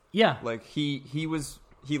fight. Yeah. Like he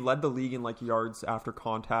led the league in like yards after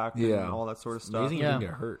contact and all that sort of stuff. Amazing he didn't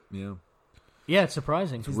get hurt. Yeah. Yeah, it's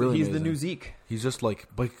surprising. He's the new Zeke. He's just like,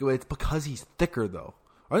 but it's because he's thicker though.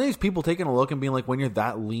 Are these people taking a look and being like, when you're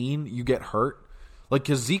that lean, you get hurt? Like,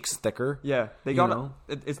 because Zeke's thicker. Yeah, they got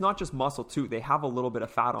it's not just muscle too. They have a little bit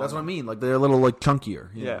of fat on. That's what I mean. Like they're a little like chunkier.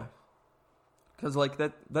 Yeah. Because like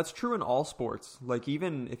that's true in all sports. Like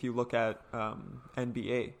even if you look at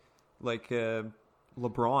NBA, like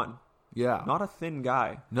LeBron. Yeah. Not a thin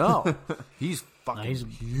guy. No. He's fucking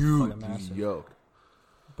huge. Fucking massive. Yoked.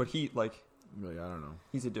 But he, like, Really, I don't know.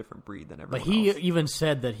 He's a different breed than everyone But he else. even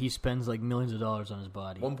said that he spends like millions of dollars on his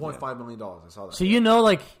body. $1.5 million. I saw that. So you know,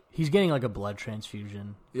 like he's getting like a blood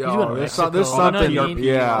transfusion. Yeah, there's something.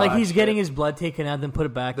 Yeah, like he's getting his blood taken out, then put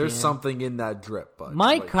it back. There's something in that drip. But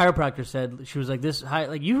my chiropractor said she was like this high.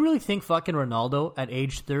 Like you really think fucking Ronaldo at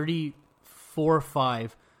age 34 or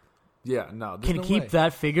 5? Yeah, no, can keep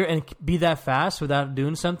that figure and be that fast without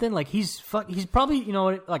doing something. Like he's probably, you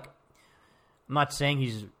know, like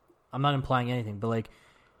I'm not implying anything, but like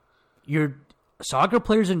your soccer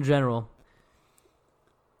players in general,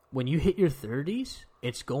 when you hit your 30s,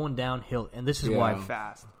 it's going downhill, and this is why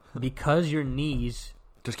fast because your knees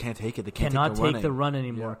just can't take it. They cannot take the run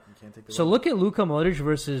anymore. So look at Luka Modric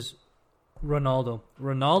versus Ronaldo.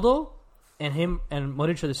 Ronaldo and him and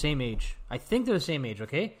Modric are the same age. I think they're the same age.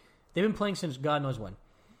 Okay. They've been playing since God knows when.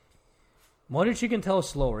 Modric, you can tell, is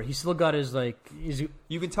slower. He's still got his, like...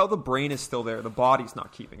 You can tell the brain is still there. The body's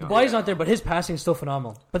not keeping up. The body's not there, but his passing is still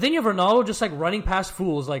phenomenal. But then you have Ronaldo just, like, running past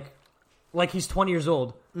fools like he's 20 years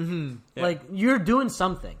old. Mm-hmm. Yeah. Like, you're doing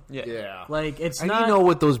something. Yeah. Like, it's and not... you know,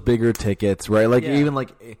 with those bigger tickets, right? Like, even,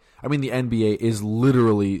 like... I mean, the NBA is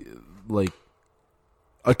literally, like,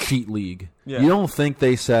 a cheat league. Yeah. You don't think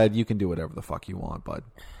they said you can do whatever the fuck you want, bud.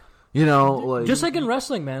 You know, like... Just like in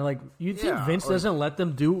wrestling, man. Like, you think Vince doesn't let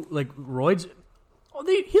them do, like, roids? Oh,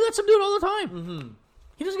 he lets them do it all the time. Mm-hmm.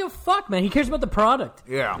 He doesn't give a fuck, man. He cares about the product.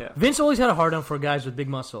 Yeah. Vince always had a hard-on for guys with big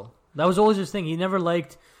muscle. That was always his thing. He never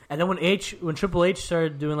liked... And then when Triple H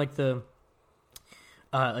started doing, like, the...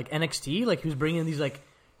 like, NXT, like, he was bringing in these, like,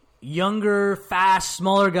 younger, fast,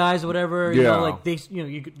 smaller guys or whatever. You know, like, they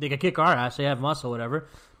could kick our ass. They have muscle, whatever.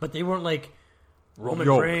 But they weren't, like... Roman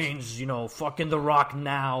Reigns, you know, fucking The Rock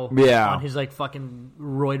now. Yeah. On his, like, fucking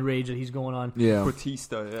roid rage that he's going on. Yeah.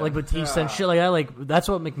 Batista, yeah. Like, Batista and shit like that. Like, that's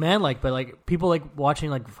what McMahon liked. But, like, people like watching,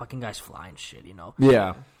 like, fucking guys fly and shit, you know?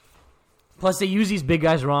 Yeah. Plus, they use these big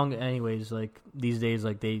guys wrong anyways. Like, these days,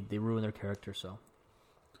 like, they ruin their character, so.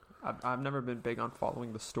 I've never been big on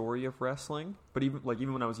following the story of wrestling. But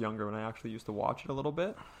even when I was younger, when I actually used to watch it a little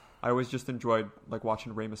bit... I always just enjoyed like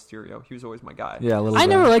watching Rey Mysterio. He was always my guy. Yeah, I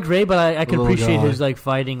never liked Rey, but I could appreciate his like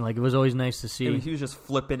fighting. Like it was always nice to see. I mean, he was just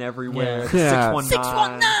flipping everywhere. Yeah.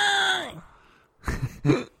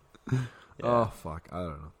 619. Oh fuck! I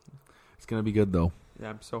don't know. It's gonna be good though.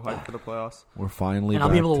 Yeah, I'm so hyped for the playoffs. We're finally. And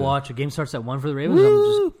I'll be able to watch. A game starts at 1 for the Ravens.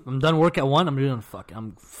 I'm done work at 1. I'm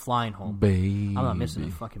flying home. Baby. I'm not missing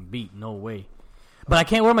a fucking beat. No way. But I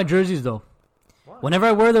can't wear my jerseys though. What? Whenever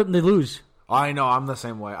I wear them, they lose. I know, I'm the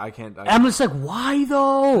same way. I'm just like, why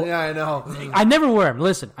though? Yeah, I know. I never wear them.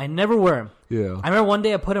 Listen, I never wear them. Yeah. I remember one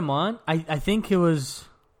day I put them on. I think it was...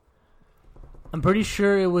 I'm pretty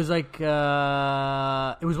sure it was like...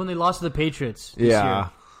 it was when they lost to the Patriots this year.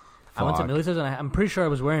 I went to Millie's and I'm pretty sure I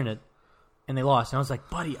was wearing it. And they lost. And I was like,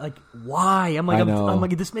 buddy, like, why? I'm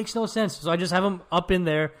like, this makes no sense. So I just have them up in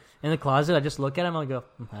there. In the closet, I just look at him and I go,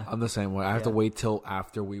 I'm the same way. I have to wait till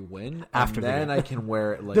after we win. Then I can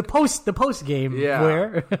wear it like the post game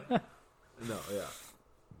wear. No, yeah.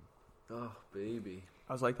 Oh, baby.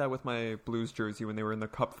 I was like that with my Blues jersey when they were in the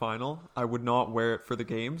Cup final. I would not wear it for the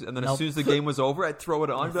games, and then as soon as the game was over, I'd throw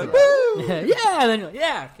it on and be like, woo! Yeah, then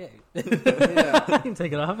okay. Yeah. I can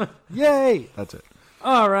take it off. Yay! That's it.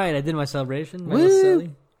 All right, I did my celebration.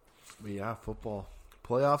 Woo! Yeah, football.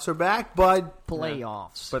 Playoffs are back, bud.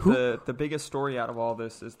 Playoffs. But the biggest story out of all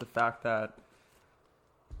this is the fact that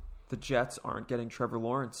the Jets aren't getting Trevor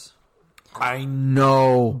Lawrence. I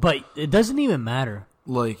know. But it doesn't even matter.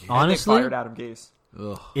 Like, honestly, they fired Adam Gase.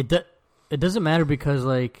 Ugh. It doesn't matter because,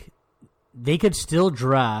 like, they could still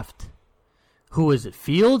draft... Who is it?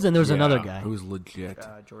 Fields, and there's another guy. Who's legit?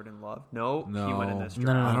 Jordan Love. No, he went in this draft.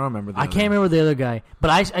 No. I don't remember. I can't remember the other guy, but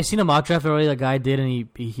I seen a mock draft already. That guy did, and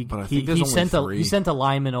he sent a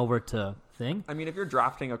lineman over to thing. I mean, if you're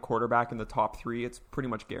drafting a quarterback in the top 3, it's pretty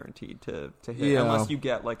much guaranteed to hit, unless you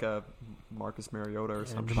get like a Marcus Mariota or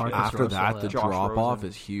something. After that, the drop off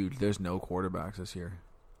is huge. There's no quarterbacks this year.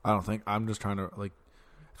 I don't think. I'm just trying to like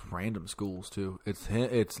it's random schools too.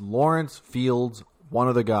 It's Lawrence, Fields. One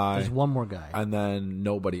other guy. There's one more guy. And then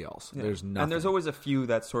nobody else. Yeah. There's nothing. And there's always a few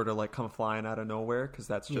that sort of like come flying out of nowhere because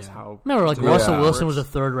that's just how... Remember, like Russell Wilson was a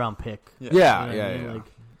 3rd-round pick. Yeah.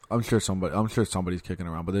 I'm sure somebody's kicking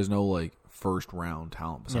around, but there's no like first-round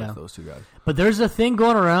talent besides those two guys. But there's a thing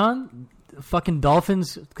going around, fucking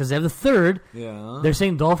Dolphins, because they have the 3rd. Yeah. They're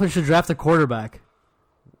saying Dolphins should draft a quarterback.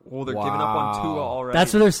 Well, they're giving up on Tua already.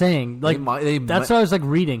 That's what they're saying. Like that's what I was like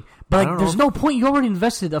reading. But like, there's no point. You already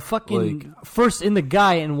invested a fucking first in the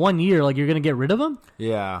guy in 1 year. Like you're gonna get rid of him?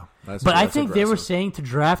 Yeah. But I think aggressive. They were saying to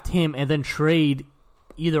draft him and then trade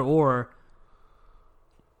either or.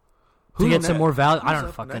 to get some more value. I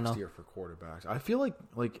don't fucking know. Next year for quarterbacks, I feel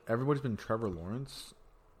like everybody's been Trevor Lawrence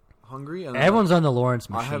hungry. And everyone's on the Lawrence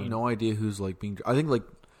machine. I have no idea who's like being. I think like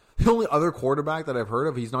the only other quarterback that I've heard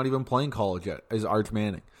of, he's not even playing college yet, is Arch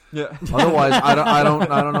Manning. Yeah. Otherwise, I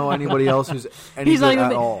don't know anybody else who's any good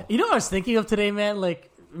at all. You know what I was thinking of today, man?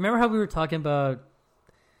 Like, remember how we were talking about,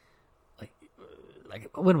 like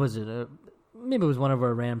when was it? Maybe it was one of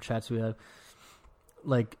our random chats we had,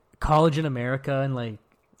 like college in America, and like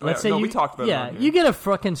let's say we talked about it you get a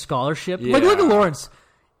fucking scholarship. Yeah. Like look at Lawrence,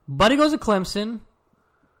 buddy goes to Clemson,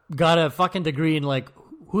 got a fucking degree in like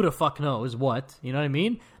who the fuck knows what. You know what I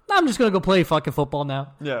mean? I'm just gonna go play fucking football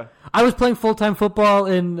now. Yeah, I was playing full-time football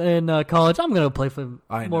in college. I'm gonna play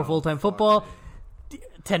more full-time football,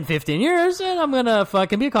 10, 15 years, and I'm gonna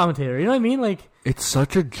fucking be a commentator. You know what I mean? Like, it's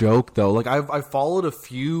such a joke though. Like I've followed a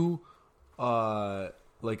few,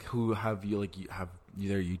 like who have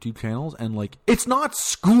their YouTube channels, and like it's not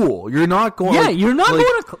school. You're not going. Yeah, you're not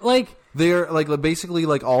going to like. They're like basically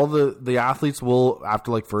like all the athletes will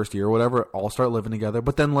after like first year or whatever all start living together,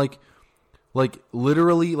 but then like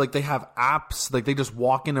literally, like they have apps, like they just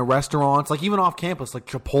walk into restaurants, like even off campus, like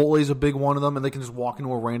Chipotle is a big one of them, and they can just walk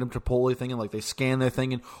into a random Chipotle thing and like they scan their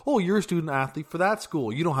thing and you're a student athlete for that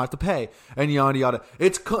school, you don't have to pay, and yada yada.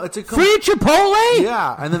 It's a free Chipotle.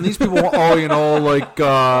 Yeah, and then these people, they're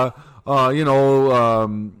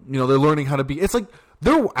learning how to be. It's like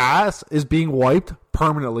their ass is being wiped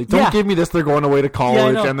permanently. Don't give me this. They're going away to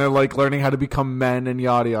college and they're like learning how to become men and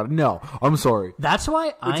yada yada. No, I'm sorry. That's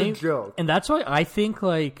why it's a joke, and that's why I think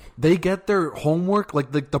like they get their homework.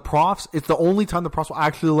 Like the profs, it's the only time the profs will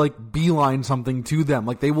actually like beeline something to them.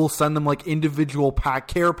 Like they will send them like individual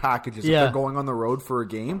care packages if they're going on the road for a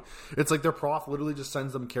game. It's like their prof literally just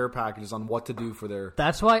sends them care packages on what to do for their.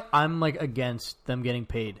 That's why I'm like against them getting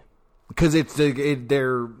paid. Because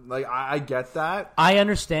they're like I get that. I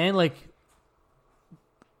understand, like,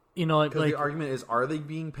 you know, like the argument is, are they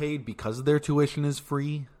being paid because their tuition is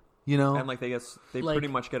free? You know, and like they pretty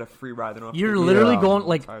much get a free ride. They don't have you're literally going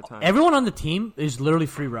like everyone on the team is literally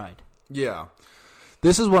free ride. Yeah,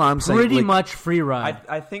 this is what I'm saying. Pretty much free ride.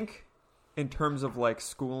 I think in terms of like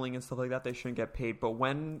schooling and stuff like that, they shouldn't get paid. But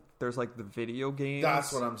when there's like the video games,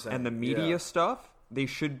 that's what I'm saying, and the media stuff. They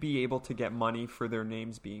should be able to get money for their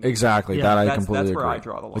names being exactly used. I completely that's agree. Where I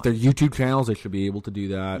draw the line. Like their YouTube channels, they should be able to do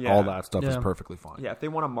that. Yeah. All that stuff is perfectly fine. Yeah, if they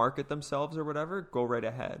want to market themselves or whatever, go right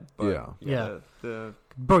ahead. But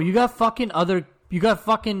bro, you got fucking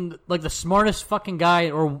like the smartest fucking guy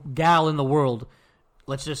or gal in the world.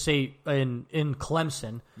 Let's just say in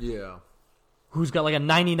Clemson. Yeah, who's got like a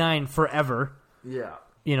 99 forever. Yeah,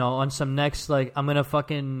 you know, on some next like I'm gonna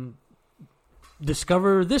fucking.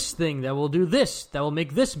 Discover this thing that will do this, that will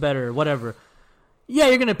make this better, whatever. Yeah,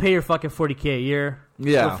 you're going to pay your fucking $40K a year.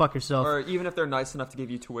 Yeah. Go fuck yourself. Or even if they're nice enough to give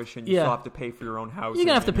you tuition, you still have to pay for your own house. You're going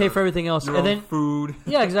to have to pay for everything else. Your own food.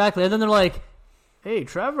 Yeah, exactly. And then they're like, hey,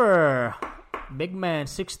 Trevor, big man,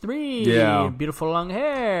 6'3", beautiful long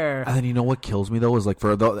hair. And then you know what kills me, though, is like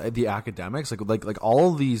for the academics, like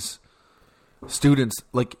all of these students,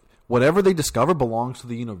 like... Whatever they discover belongs to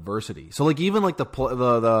the university. So, like, even like the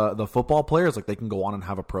football players, like they can go on and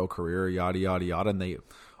have a pro career, yada yada yada, and they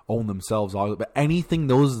own themselves. But anything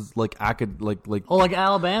those like like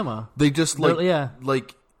Alabama, they just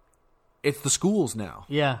like it's the schools now.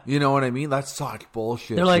 Yeah, you know what I mean. That's such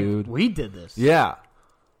bullshit. They're like, dude. We did this. Yeah.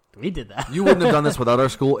 We did that. You wouldn't have done this without our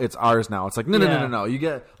school. It's ours now. It's like no. You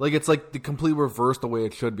get like it's like the complete reverse the way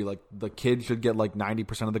it should be. Like the kid should get like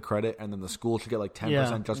 90% of the credit, and then the school should get like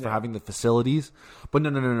 10% just for having the facilities. But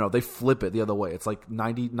no. They flip it the other way. It's like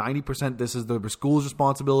 90%. This is the school's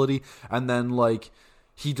responsibility, and then like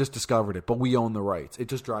he just discovered it, but we own the rights. It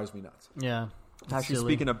just drives me nuts. Yeah. Actually,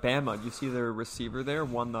 speaking of Bama, you see their receiver there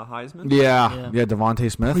won the Heisman? Yeah,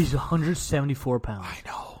 Devontae Smith. He's 174 pounds. I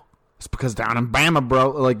know. It's because down in Bama, bro.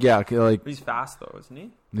 Like, he's fast though, isn't he?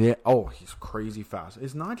 Yeah. Oh, he's crazy fast.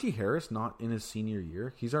 Is Najee Harris not in his senior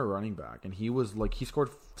year? He's our running back, and he was like he scored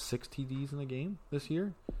 6 TDs in a game this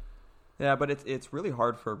year. Yeah, but it's really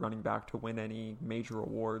hard for a running back to win any major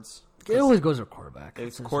awards. It always goes to quarterback.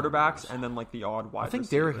 It's quarterbacks and then like the odd wide. I think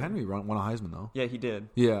receiver. Derrick Henry won a Heisman though. Yeah, he did.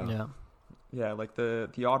 Yeah. Yeah, like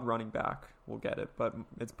the odd running back will get it, but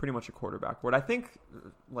it's pretty much a quarterback award. I think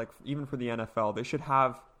like even for the NFL, they should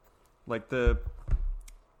have. Like the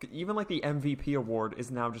MVP award is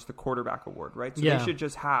now just the quarterback award, right? So they should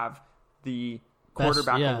just have the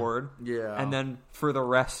quarterback award, and then for the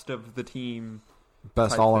rest of the team,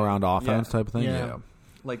 best all around offense type of thing. Yeah,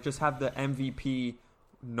 like just have the MVP,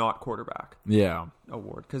 not quarterback,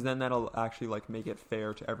 award, because then that'll actually like make it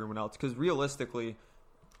fair to everyone else. Because realistically,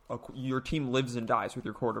 your team lives and dies with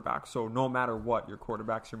your quarterback. So no matter what, your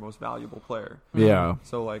quarterback's your most valuable player. Yeah.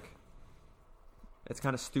 So like, it's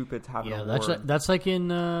kind of stupid to have. Yeah, that's like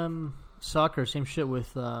in soccer. Same shit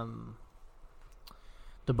with the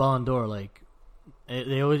Ballon d'Or. Like,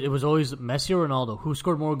 it was always Messi or Ronaldo. Who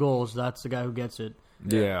scored more goals? That's the guy who gets it.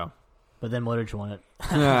 Yeah. But then Modric won it.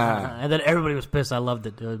 And then everybody was pissed. I loved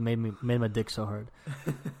it. It made my dick so hard.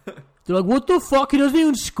 They're like, what the fuck? He doesn't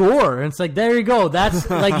even score. And it's like, there you go. That's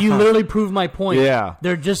like, you literally proved my point. Yeah.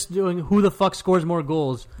 They're just doing who the fuck scores more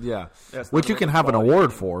goals. Yeah. Which you can have an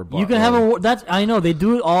award for. But you can have an award. I know. They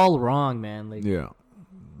do it all wrong, man. Like, yeah.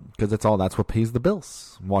 Because that's what pays the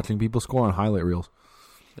bills. Watching people score on highlight reels.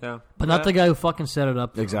 Yeah. But not the guy who fucking set it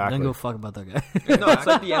up. Exactly. Don't go fuck about that guy. No, it's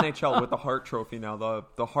like the NHL with the Hart Trophy now.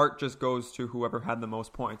 The Hart just goes to whoever had the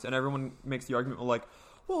most points. And everyone makes the argument like,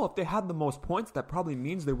 well, if they had the most points, that probably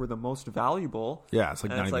means they were the most valuable. Yeah, it's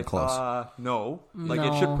like not even close. No. Like,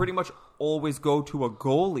 it should pretty much always go to a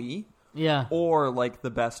goalie. Yeah. Or, like,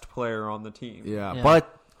 the best player on the team. Yeah.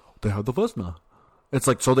 But they have the Vesna. It's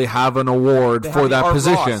like, so they have an award for that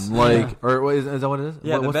position. Like, or is that what it is?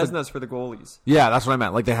 Yeah, the Vesna's for the goalies. Yeah, that's what I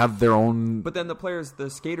meant. Like, they have their own. But then the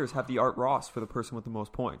skaters have the Art Ross for the person with the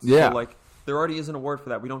most points. Yeah. So, like, there already is an award for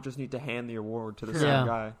that. We don't just need to hand the award to the same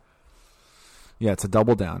guy. Yeah, it's a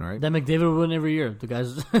double down, right? That McDavid would win every year. The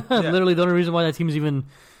guy's literally the only reason why that team's even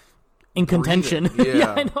in contention.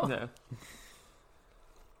 Yeah, I know. Yeah.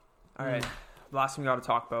 All right, last thing we got to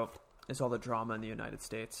talk about is all the drama in the United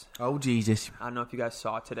States. Oh, Jesus. I don't know if you guys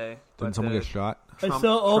saw it today. Didn't someone get shot? I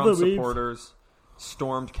saw all Trump the supporters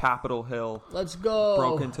stormed Capitol Hill. Let's go.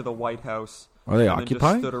 Broke into the White House. Are they and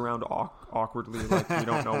occupying? Just stood around awkwardly like we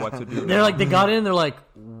don't know what to do. They're like, they got in, they're like,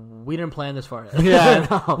 we didn't plan this far.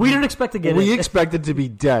 Yeah, we didn't expect to get in. We expected to be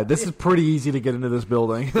dead. This is pretty easy to get into this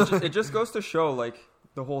building. It just goes to show, like,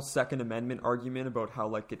 the whole Second Amendment argument about how,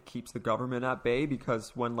 like, it keeps the government at bay,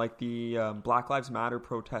 because when, like, the Black Lives Matter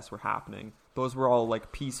protests were happening, those were all,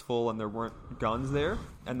 like, peaceful and there weren't guns there,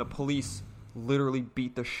 and the police literally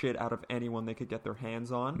beat the shit out of anyone they could get their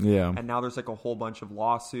hands on. Yeah. And now there's, like, a whole bunch of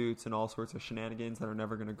lawsuits and all sorts of shenanigans that are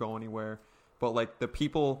never going to go anywhere. But, like, the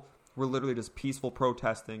people were literally just peaceful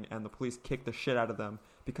protesting, and the police kicked the shit out of them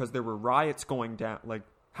because there were riots going down, like,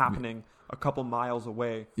 happening a couple miles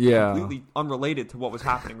away. Yeah. Completely unrelated to what was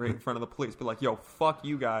happening right in front of the police. But, like, yo, fuck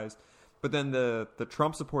you guys. But then the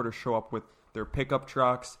Trump supporters show up with their pickup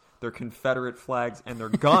trucks, their Confederate flags, and their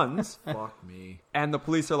guns. Fuck me. And the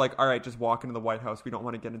police are like, all right, just walk into the White House. We don't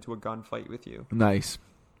want to get into a gunfight with you. Nice.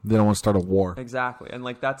 They don't want to start a war. Exactly. And,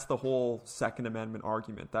 like, that's the whole Second Amendment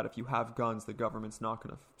argument, that if you have guns, the government's not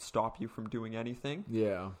going to stop you from doing anything.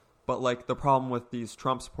 Yeah. But, like, the problem with these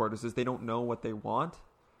Trump supporters is they don't know what they want.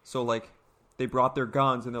 So, like, they brought their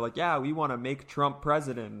guns, and they're like, yeah, we want to make Trump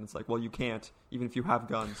president. And it's like, well, you can't, even if you have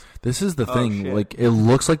guns. This is the thing. Shit. Like, it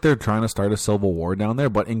looks like they're trying to start a civil war down there,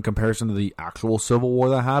 but in comparison to the actual civil war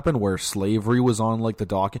that happened, where slavery was on, like, the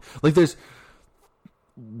docket. Like,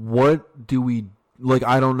 what do we... Like,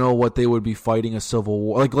 I don't know what they would be fighting a civil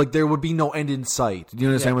war. Like there would be no end in sight. Do you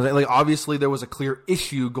understand what I'm saying? Like, obviously, there was a clear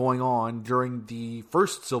issue going on during the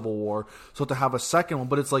first Civil War. So to have a second one,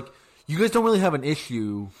 but it's like, you guys don't really have an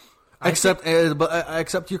issue, except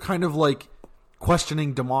you're kind of like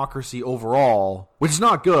questioning democracy overall, which is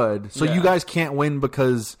not good. So you guys can't win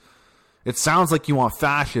because it sounds like you want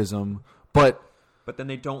fascism, but then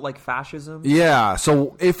they don't like fascism. Yeah.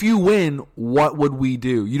 So if you win, what would we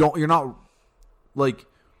do? You're not like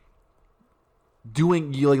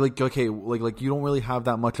doing like you don't really have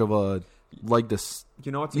that much of a like this.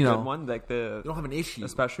 You know, it's a good one. Like you don't have an issue,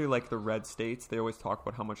 especially like the red states. They always talk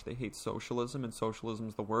about how much they hate socialism, and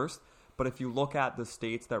socialism's the worst. But if you look at the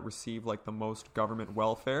states that receive like the most government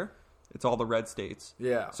welfare, it's all the red states.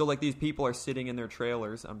 Yeah. So like these people are sitting in their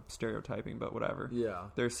trailers. I'm stereotyping, but whatever. Yeah.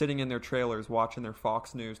 They're sitting in their trailers watching their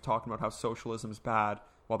Fox News talking about how socialism's bad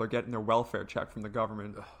while they're getting their welfare check from the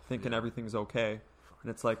government, thinking everything's okay. And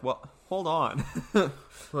it's like, well, hold on.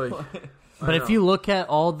 But if you look at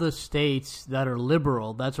all the states that are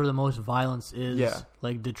liberal, that's where the most violence is. Yeah.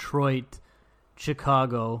 Like Detroit,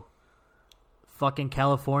 Chicago, fucking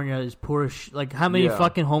California is poor as like, how many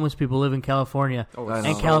fucking homeless people live in California? Oh,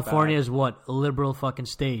 and California is what? A liberal fucking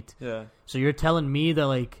state. Yeah. So you're telling me that,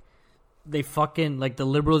 like, they fucking, like, the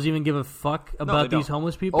liberals even give a fuck about these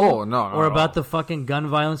homeless people? Oh, no. Or about the fucking gun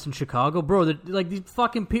violence in Chicago? Bro, like, these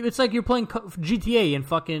fucking people, it's like you're playing GTA in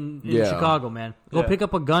fucking Chicago, man. Go pick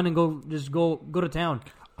up a gun and go to town.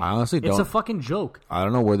 I honestly don't. It's a fucking joke. I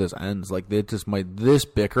don't know where this ends. Like, this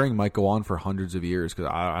bickering might go on for hundreds of years, because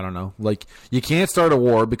I don't know. Like, you can't start a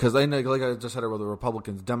war because, like I just said, with the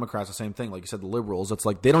Republicans, Democrats, the same thing. Like you said, the liberals, it's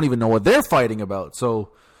like they don't even know what they're fighting about. So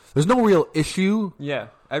There's no real issue. Yeah,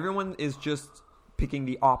 everyone is just picking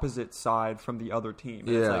the opposite side from the other team.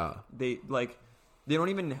 And it's they don't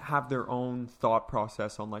even have their own thought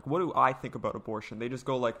process on like, what do I think about abortion? They just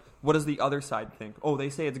go like, what does the other side think? Oh,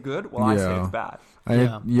 they say it's good. Well, I say it's bad.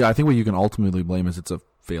 I think what you can ultimately blame is it's a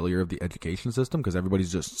failure of the education system because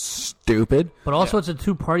everybody's just stupid. But also, it's a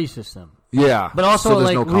two-party system. Yeah, but also so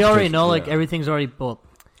like we already know like everything's already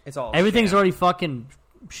everything's already fucking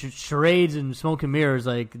charades and smoke and mirrors.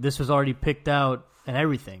 Like this was already picked out and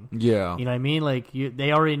everything. Yeah, you know what I mean? Like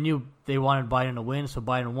they already knew they wanted Biden to win, so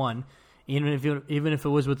Biden won. Even if it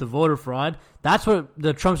was with the voter fraud, that's what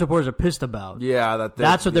the Trump supporters are pissed about. Yeah,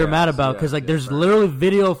 that's what they're mad about because there's literally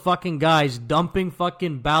video of fucking guys dumping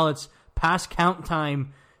fucking ballots past count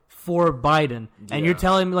time for Biden, and you're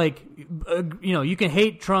telling me like, you can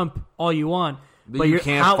hate Trump all you want, but you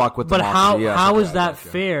can't fuck with. But how is that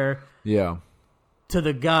fair? Yeah, to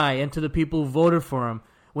the guy and to the people who voted for him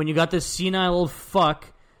when you got this senile old fuck.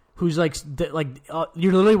 Who's like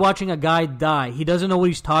you're literally watching a guy die. He doesn't know what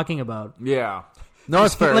he's talking about. Yeah, no,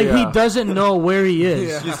 it's fair. He doesn't know where he is.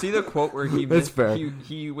 Yeah. You see the quote where he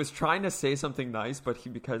was trying to say something nice, but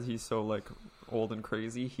because he's so like old and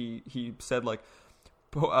crazy, he said like,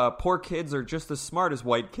 poor kids are just as smart as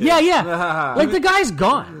white kids. Yeah. Like the guy's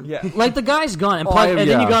gone. Yeah, like the guy's gone. And,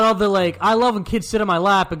 then you got all the like, I love when kids sit on my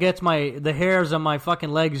lap. It gets the hairs on my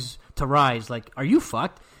fucking legs to rise. Like, are you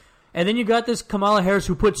fucked? And then you got this Kamala Harris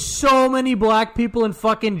who put so many black people in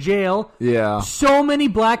fucking jail. Yeah. So many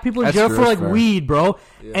black people in jail for like weed, bro.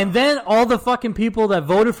 Yeah. And then all the fucking people that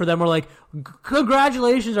voted for them were like,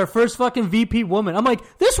 congratulations, our first fucking VP woman. I'm like,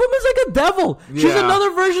 this woman's like a devil. Yeah. She's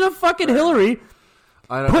another version of fucking Hillary.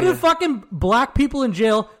 Putting fucking black people in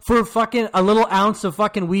jail for fucking a little ounce of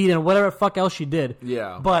fucking weed and whatever the fuck else she did.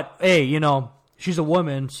 Yeah. But, hey, she's a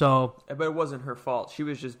woman, so... But it wasn't her fault. She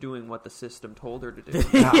was just doing what the system told her to do.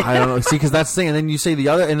 I don't know. See, because that's the thing. And then you say the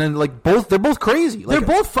other... And then, like, they're both crazy. Like,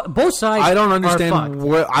 they're both sides I don't understand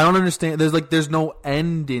I don't understand... There's no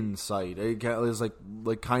end in sight. It's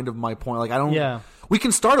like kind of my point. Like, I don't... Yeah. We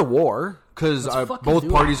can start a war... Because both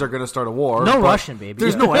parties are going to start a war. No Russian, baby.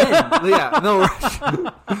 There's no end. Yeah, no Russian.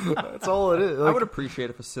 That's all it is. Like, I would appreciate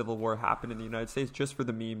if a civil war happened in the United States just for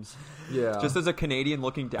the memes. Yeah. Just as a Canadian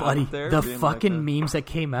looking down up there. The fucking memes that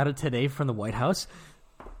came out of today from the White House.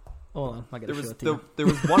 Hold on, I gotta show it to you. There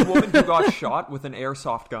was one woman who got shot with an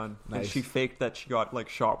airsoft gun. Nice. And she faked that she got like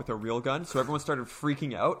shot with a real gun. So everyone started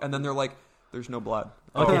freaking out. And then they're like, there's no blood.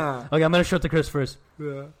 Okay, I'm going to show it to Chris first.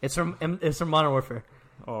 Yeah. It's from Modern Warfare.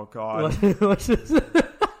 Oh God! What's this?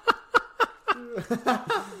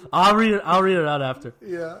 I'll read it out after.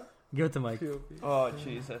 Yeah. Give it to Mike. Oh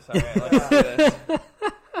Jesus! All right, let's do this.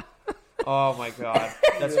 Oh my God!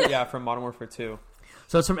 That's from Modern Warfare 2.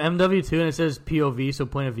 So it's from MW2 and it says POV, so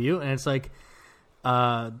point of view, and it's like,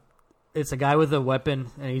 it's a guy with a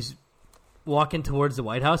weapon and he's walking towards the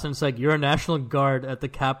White House and it's like you're a National Guard at the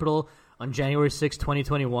Capitol on January 6,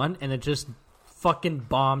 2021, and it just fucking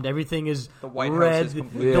bombed. Everything is the White red. House is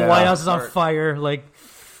the White House is on fire. Like,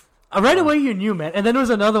 right away you knew, man. And then there was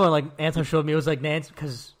another one, like Anton showed me. It was like Nancy,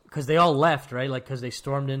 because they all left, right? Like, because they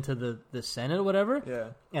stormed into the Senate or whatever. Yeah.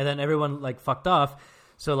 And then everyone like fucked off.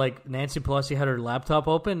 So like Nancy Pelosi had her laptop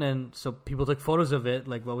open, and so people took photos of it,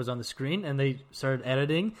 like what was on the screen, and they started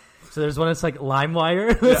editing. So there's one that's like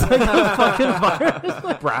LimeWire. It's like a fucking virus.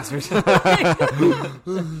 Like, Brassers.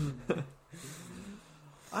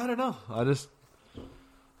 I don't know.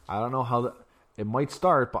 I don't know how it might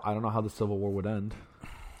start, but I don't know how the Civil War would end.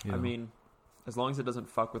 I mean, as long as it doesn't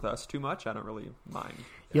fuck with us too much, I don't really mind.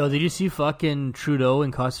 Yo, did you see fucking Trudeau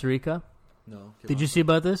in Costa Rica? No. Did you see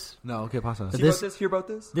about this? No. Okay, pasa. Hear about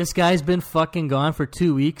this? This guy's been fucking gone for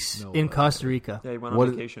 2 weeks in Costa Rica. Yeah, he went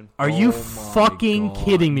on vacation. Are you fucking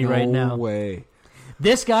kidding me right now? No way.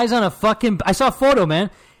 This guy's on a fucking... I saw a photo, man.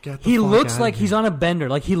 He looks like he's on a bender.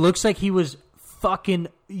 Like, he looks like he was... fucking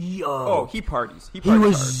he parties. He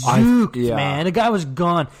was zuked, man. The guy was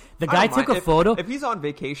gone. The guy took a photo. If he's on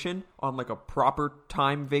vacation, on like a proper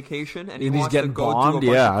time vacation, and he's wants getting to go bombed,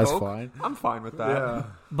 do a bunch of that's coke, fine. I'm fine with that. Yeah.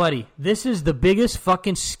 Buddy, this is the biggest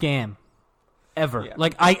fucking scam ever. Yeah.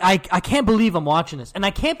 Like I can't believe I'm watching this, and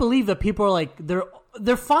I can't believe that people are like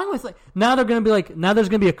they're fine with like now they're gonna be like now there's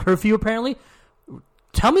gonna be a curfew apparently.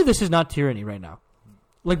 Tell me this is not tyranny right now.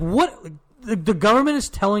 Like what the government is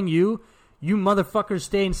telling you. You motherfuckers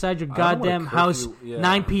stay inside your goddamn house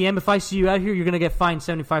 9 p.m. If I see you out here, you're going to get fined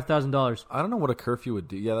 $75,000. I don't know what a curfew would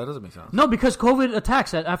do. Yeah, that doesn't make sense. No, because COVID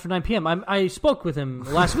attacks after 9 p.m. I spoke with him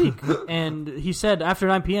last week, and he said after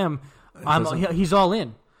 9 p.m., he's all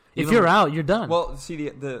in. If you're out, you're done. Well, see,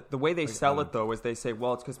 the way they sell it, though, is they say,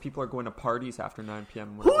 well, it's because people are going to parties after 9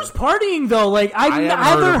 p.m. Who's partying, though? Like, I've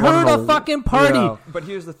never heard a fucking party. Yeah. But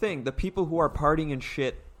here's the thing. The people who are partying and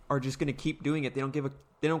shit are just going to keep doing it. They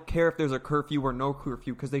don't care if there's a curfew or no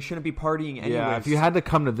curfew because they shouldn't be partying anyways. Yeah, if you had to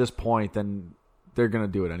come to this point, then they're going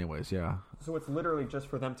to do it anyways, yeah. So it's literally just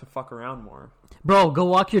for them to fuck around more. Bro, go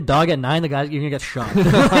walk your dog at 9. The guy's you're gonna get shot.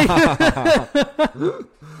 I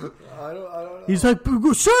don't know. He's like,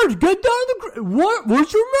 sir, get down what?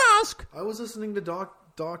 Where's your mask? I was listening to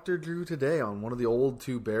Dr. Drew today on one of the old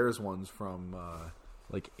Two Bears ones from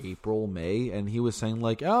like April, May, and he was saying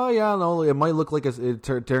like, oh yeah, no, it might look like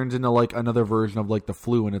it turns into like another version of like the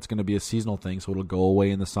flu, and it's going to be a seasonal thing, so it'll go away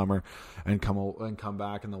in the summer and come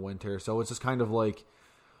back in the winter. So it's just kind of like,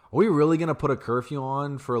 are we really going to put a curfew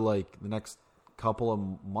on for like the next couple of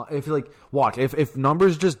months? If like, watch, if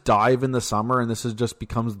numbers just dive in the summer and this just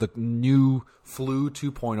becomes the new flu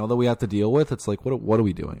 2.0 that we have to deal with, it's like, what are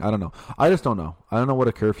we doing? I don't know. I just don't know. I don't know what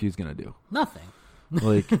a curfew is going to do. Nothing.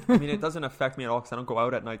 Like, I mean, it doesn't affect me at all because I don't go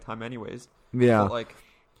out at nighttime anyways. Yeah. But like,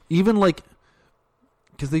 even like,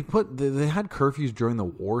 because they had curfews during the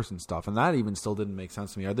wars and stuff, and that even still didn't make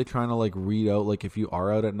sense to me. Are they trying to like read out like if you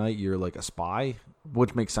are out at night, you're like a spy,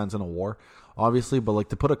 which makes sense in a war, obviously, but like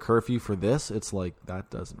to put a curfew for this, it's like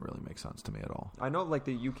that doesn't really make sense to me at all. I know like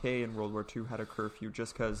the UK in World War II had a curfew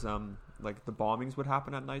just because like the bombings would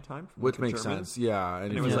happen at nighttime, which makes sense, yeah.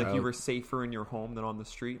 And it was like you were safer in your home than on the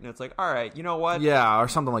street, and it's like, all right, you know what? Yeah, or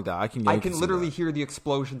something like that. I can literally hear the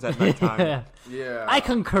explosions at nighttime. Yeah, I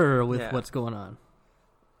concur with what's going on.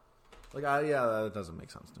 Like, that doesn't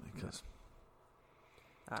make sense to me because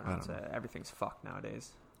I don't know. Everything's fucked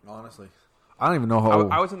nowadays. Honestly, I don't even know how.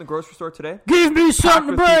 I was in the grocery store today. Give me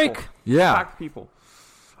something to break. People. Yeah, packed people.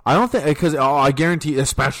 I don't think because I guarantee,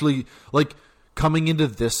 especially like coming into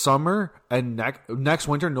this summer and next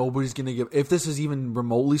winter, nobody's gonna give. If this is even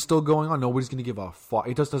remotely still going on, nobody's gonna give a fuck.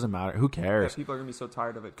 It just doesn't matter. Who cares? Yeah, people are gonna be so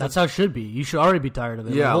tired of it. That's how it should be. You should already be tired of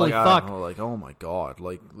it. Yeah, like, holy fuck. Like, oh my god,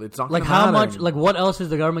 like it's not like gonna how matter. much. Like what else is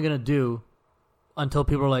the government gonna do until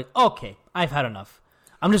people are like, okay, I've had enough.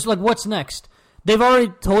 I'm just like, what's next? They've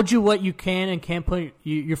already told you what you can and can't put.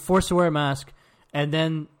 You're forced to wear a mask, and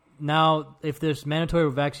then now if this mandatory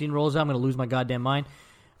vaccine rolls out, I'm gonna lose my goddamn mind.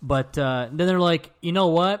 But then they're like, you know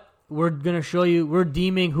what? We're going to show you. We're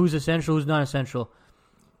deeming who's essential, who's not essential.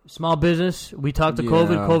 Small business. We talked to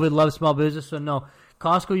COVID. COVID loves small business. So, no.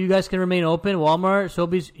 Costco, you guys can remain open. Walmart,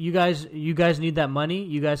 Sobeys, you guys need that money.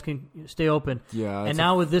 You guys can stay open. Yeah. And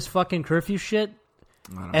now with this fucking curfew shit,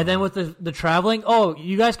 and then with the traveling, oh,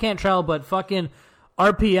 you guys can't travel, but fucking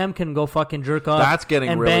RPM can go fucking jerk off. That's getting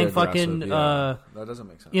and really bang aggressive. Fucking. Yeah. That doesn't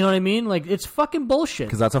make sense. You know what I mean? Like it's fucking bullshit.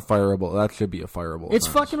 Because that's a fireable. That should be a fireable. It's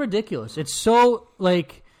fucking ridiculous. It's so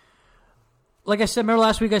like I said. Remember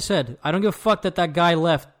last week I said I don't give a fuck that guy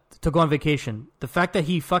left to go on vacation. The fact that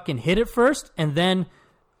he fucking hit it first, and then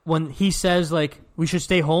when he says like we should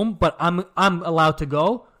stay home, but I'm allowed to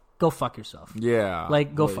go fuck yourself. Yeah.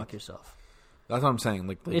 Like go fuck yourself. That's what I'm saying.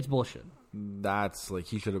 Like it's bullshit. That's like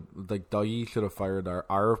he should have like Dougie should have fired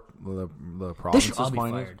the province's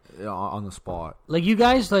finest on the spot. Like you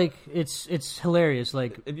guys, like it's hilarious.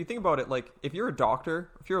 Like if you think about it, like if you're a doctor,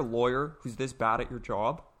 if you're a lawyer who's this bad at your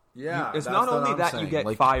job, it's not only that you get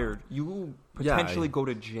fired, you potentially go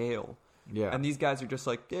to jail. Yeah, and these guys are just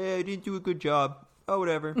like, yeah, I didn't do a good job. Oh,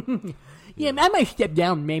 whatever. Yeah, I might step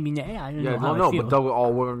down maybe now. I don't know how I feel.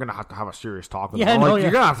 But we're gonna have to have a serious talk with him.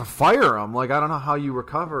 You're gonna have to fire him. Like I don't know how you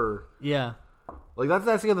recover. Yeah, like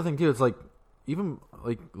that's the other thing too. It's like even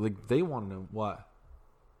like they want to know what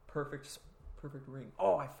perfect ring.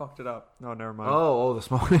 Oh, I fucked it up. No, never mind. Oh, the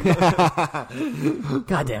smoke.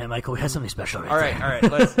 God damn it, Michael, we had something special. All right.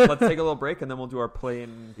 Let's take a little break and then we'll do our play.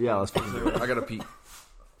 Yeah, let's. I gotta pee.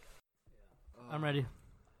 I'm ready.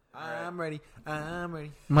 I'm ready.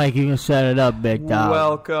 Mike, you can set it up, big dog.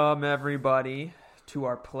 Welcome, everybody, to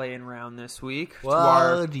our playing round this week. Whoa, to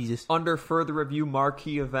our Jesus. Under Further Review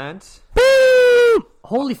marquee event. Boom!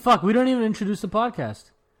 Holy fuck, we don't even introduce the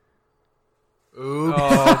podcast. Oops.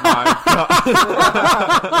 Oh, my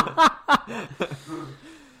God.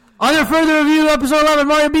 Under Further Review, episode 11,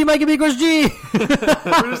 Mario B, Mike B, Chris G. We're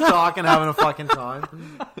just talking, having a fucking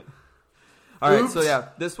time. All right, so yeah,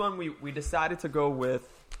 this one we decided to go with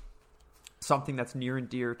something that's near and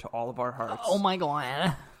dear to all of our hearts. Oh my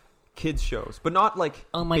God. Kids shows, but not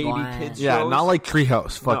like baby kids shows. Yeah, not like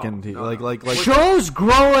Treehouse fucking no. like shows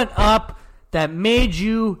growing up that made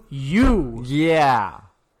you. Yeah.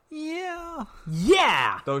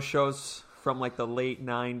 Those shows from like the late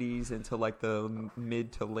 90s into like the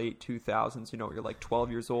mid to late 2000s, you know, you're like 12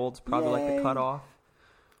 years old, it's probably like the cutoff.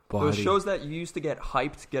 Those shows that you used to get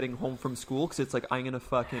hyped getting home from school because it's like, I'm going to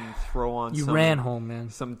fucking throw on ran home, man.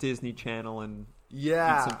 Some Disney Channel and eat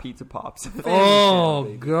some Pizza Pops.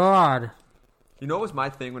 Oh, God. You know what was my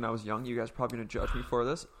thing when I was young? You guys are probably going to judge me for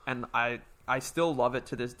this. And I still love it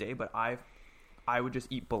to this day, but I would just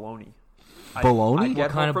eat bologna. Bologna?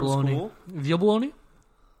 What kind of bologna? School. Veal bologna?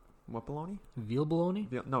 What bologna? Veal bologna?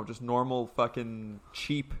 No, just normal fucking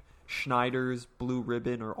cheap Schneider's Blue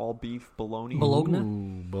Ribbon or all beef bologna. Bologna?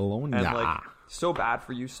 Bologna. And like, so bad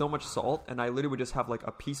for you, so much salt. And I literally would just have like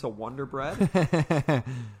a piece of Wonder Bread,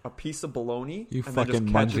 a piece of bologna, and then just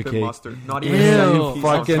ketchup and mustard. Not even a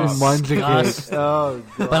fucking munchkin. Oh, God.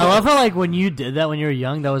 But I love how like when you did that when you were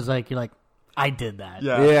young, that was like, you're like, I did that.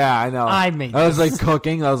 Yeah, I know. I made that was like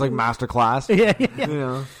cooking. That was like master class. Yeah. You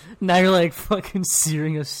know? Now you're like fucking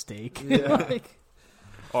searing a steak. Yeah. Like,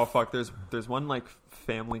 oh fuck! There's one like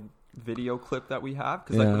family video clip that we have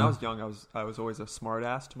because like when I was young, I was always a smart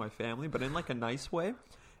ass to my family, but in like a nice way.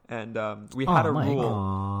 And we had a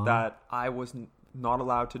rule that I was not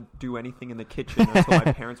allowed to do anything in the kitchen until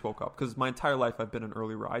my parents woke up. Because my entire life I've been an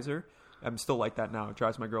early riser. I'm still like that now. It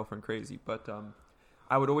drives my girlfriend crazy, but.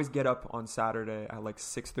 I would always get up on Saturday at like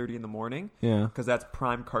 6:30 in the morning. Yeah. Because that's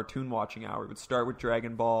prime cartoon watching hour. It would start with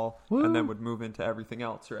Dragon Ball and then would move into everything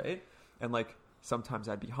else, right? And like sometimes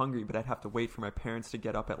I'd be hungry, but I'd have to wait for my parents to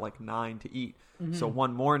get up at like 9 to eat. Mm-hmm. So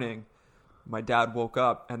one morning, my dad woke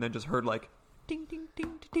up and then just heard like ding, ding,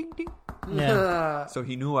 ding, ding, ding. Yeah. So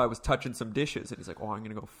he knew I was touching some dishes and he's like, oh, I'm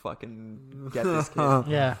going to go fucking get this kid.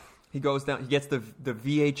 Yeah. He goes down, he gets the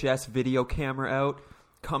VHS video camera out.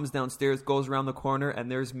 Comes downstairs, goes around the corner,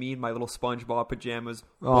 and there's me in my little SpongeBob pajamas,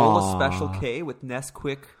 bowl of Special K with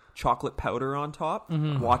Nesquik chocolate powder on top,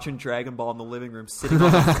 watching Dragon Ball in the living room, sitting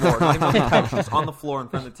on the floor, not even on the couch, just on the floor in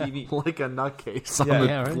front of the TV. Like a nutcase on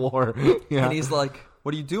the floor. Yeah. And he's like,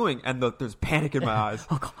 what are you doing? And there's panic in my eyes.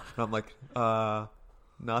 Oh, God. And I'm like,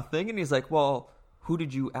 nothing. And he's like, well, who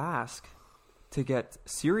did you ask to get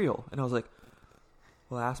cereal? And I was like,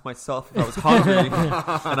 well, I asked myself if I was hungry,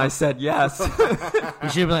 and I said yes. You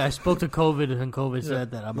should be like, I spoke to COVID, and COVID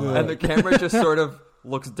said that I'm alive. And the camera just sort of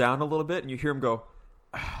looks down a little bit, and you hear him go,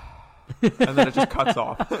 and then it just cuts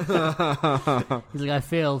off. He's like, I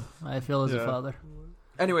failed as a father.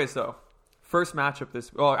 Anyway, so first matchup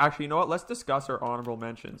this. Oh, actually, you know what? Let's discuss our honorable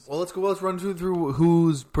mentions. Well, let's run through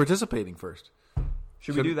who's participating first.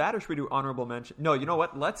 Should we do that, or should we do honorable mention? No, you know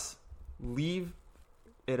what? Let's leave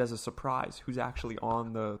it as a surprise who's actually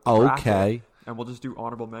on the bracket, and we'll just do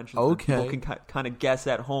honorable mentions. Okay, people can kind of guess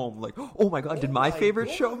at home, like, oh my god, did my favorite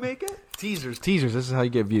show make it? Teasers. This is how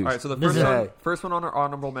you get views. All right, so the first one on our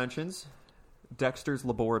honorable mentions, Dexter's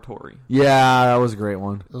Laboratory. Yeah, that was a great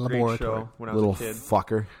one. Great show when I was little a kid.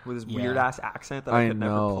 Fucker with his weird ass accent that I could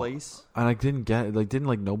never place. And I didn't get it. Like, didn't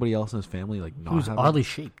like nobody else in his family like not. He was oddly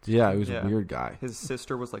shaped. Yeah, he was a weird guy. His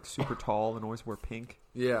sister was like super tall and always wore pink.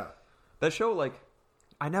 Yeah, that show like.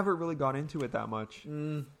 I never really got into it that much.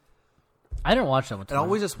 I didn't watch that one.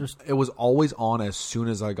 It was always on as soon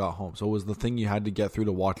as I got home. So it was the thing you had to get through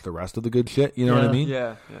to watch the rest of the good shit. You know what I mean?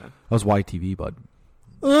 Yeah. That was YTV, bud.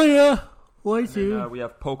 Oh, yeah. YTV. Then, we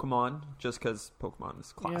have Pokemon, just because Pokemon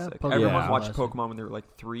is classic. Everyone watched Pokemon when they were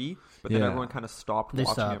like 3, but then everyone kind of stopped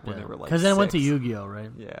watching it when they were like 6. Because then it went to Yu-Gi-Oh,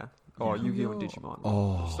 right? Yeah. Oh, Yu-Gi-Oh and Digimon.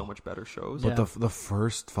 Oh, so much better shows. But the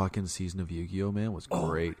first fucking season of Yu-Gi-Oh, man, was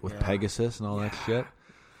great with Pegasus and all that shit.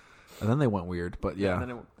 And then they went weird, but and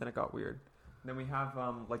then it got weird. And then we have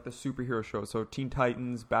like the superhero shows, so Teen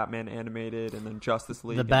Titans, Batman animated, and then Justice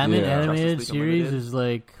League. The Batman animated series is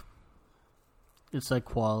like, it's like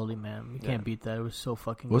quality, man. You can't beat that. It was so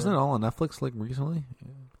fucking. Wasn't good. it all on Netflix like recently?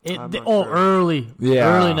 Early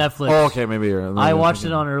Netflix. Oh, okay, maybe. I watched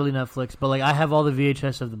it on early Netflix, but like I have all the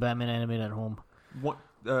VHS of the Batman animated at home.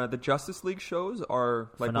 The Justice League shows are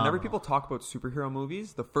like phenomenal. Whenever people talk about superhero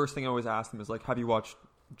movies, the first thing I always ask them is like, "Have you watched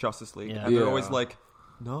Justice League?" And they're always like,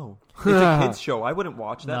 "No, it's a kids show. I wouldn't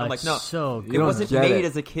watch that." I'm like, "No, so it wasn't made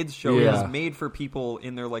as a kids show. It was made for people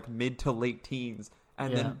in their like mid to late teens."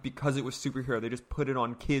 And then because it was superhero, they just put it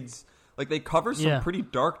on kids. Like they cover some pretty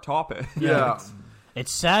dark topics. Yeah.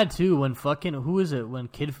 It's sad too when fucking who is it when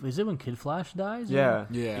Kid Flash dies? Yeah.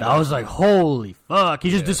 I was like, holy fuck! He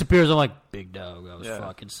just disappears. I'm like, big dog. I was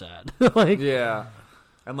fucking sad. Like,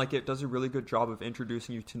 and like it does a really good job of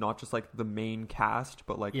introducing you to not just like the main cast,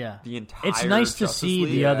 but like the entire. It's nice to see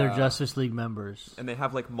League. the other Justice League members, and they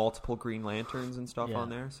have like multiple Green Lanterns and stuff on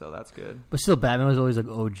there, so that's good. But still, Batman was always like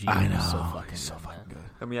OG. I know, so fucking good.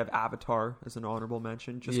 Then we have Avatar as an honorable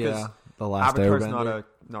mention, just because the last Avatar's Airbender.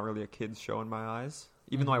 not really a kids show in my eyes.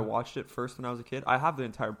 Even though I watched it first when I was a kid, I have the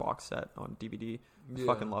entire box set on DVD. I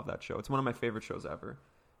fucking love that show. It's one of my favorite shows ever.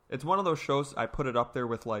 It's one of those shows I put it up there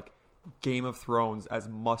with like Game of Thrones as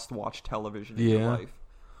must-watch television in your life.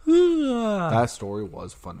 That story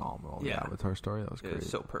was phenomenal. The Avatar story, that was great. It was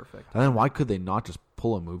so perfect. And then why could they not just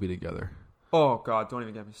pull a movie together? Oh God, don't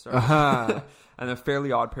even get me started. And then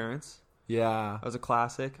Fairly Odd Parents. Yeah, that was a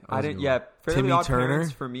classic. Fairly Timmy Odd Turner?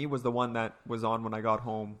 Parents for me was the one that was on when I got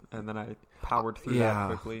home, and then I powered through that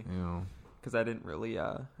quickly. Because I didn't really,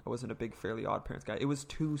 I wasn't a big Fairly Odd Parents guy. It was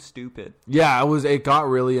too stupid. Yeah, it got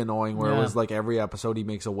really annoying where it was like every episode he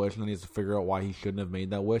makes a wish and then he has to figure out why he shouldn't have made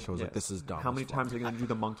that wish. I was like, this is dumb. How many times are they going to do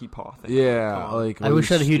the monkey paw thing? Yeah. Like, I wish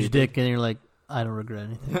I had a huge dick and you're like, I don't regret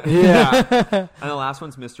anything. Yeah. And the last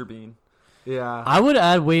one's Mr. Bean. Yeah. I would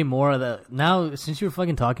add way more of that. Now, since you were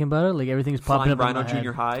fucking talking about it, like everything's popping up Rhino in my head.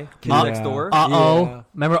 Junior High, Kids Next Door. Uh-oh.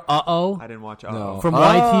 Remember Uh-oh? I didn't watch Uh-oh. From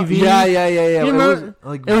YTV? Yeah. You remember?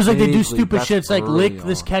 It was like they do stupid shit. It's like lick on.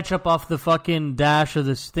 this ketchup off the fucking dash of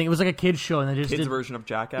this thing. It was like a kid's show. And they just Kids did version of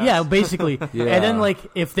Jackass. Yeah, basically. Yeah. And then like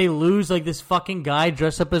if they lose, like this fucking guy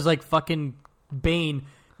dressed up as like fucking Bane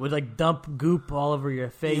would like dump goop all over your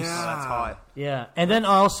face. Yeah. Oh, that's hot. Yeah. And then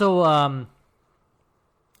also,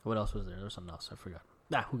 what else was there? There was something else. I forgot.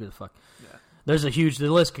 Who gives a fuck? Yeah. There's the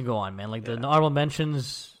list can go on, man. Like the honorable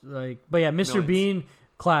mentions, like, but yeah, Mr. Bean,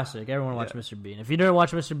 classic. Everyone watch Mr. Bean. If you never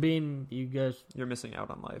watch Mr. Bean, you're missing out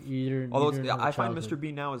on life. Although I find Mr.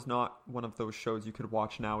 Bean now is not one of those shows you could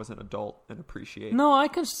watch now as an adult and appreciate. No,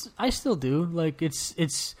 I still do. Like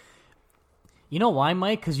it's. You know why,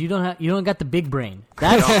 Mike? Because you don't got the big brain.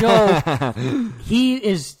 That show, he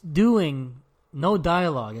is doing. No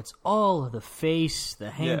dialogue. It's all the face, the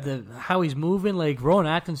hand, how he's moving. Like Rowan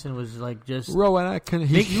Atkinson was like just. Rowan Atkinson,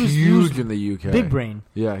 he's huge in the UK. Big brain.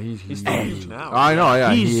 Yeah, he's huge now. I know.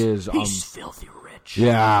 Yeah, he is. He's filthy rich.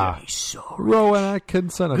 Yeah, he's so rich. Rowan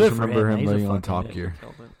Atkinson. I Good just for remember him man. being on Top Gear.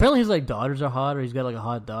 Apparently, his like daughters are hot, or he's got like a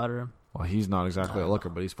hot daughter. Well, he's not exactly a looker,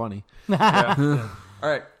 but he's funny. All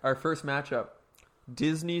right, our first matchup.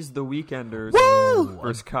 Disney's The Weekenders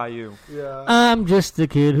versus Caillou. Yeah. I'm just a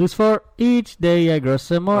kid who's for each day I grow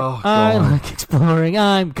some more. I like exploring.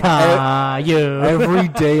 I'm Caillou. Every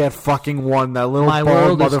day at fucking 1, that little my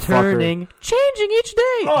bald world is motherfucker. Turning, changing each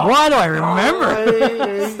day. Why do I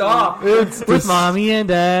remember? Stop. With mommy and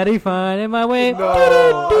daddy finding my way.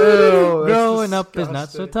 No. Growing up is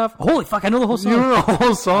not so tough. Holy fuck! I know the whole song. You know the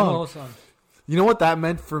whole song. You know what that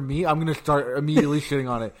meant for me? I'm gonna start immediately shitting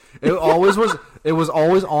on it. It was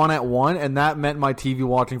always on at 1, and that meant my TV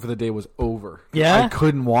watching for the day was over. Yeah, I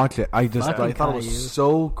couldn't watch it. I thought it was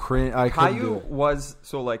so cringe. Caillou was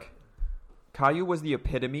Caillou was the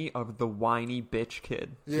epitome of the whiny bitch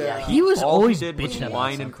kid. Yeah, he was always bitching about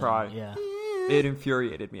whine and cry. Yeah, it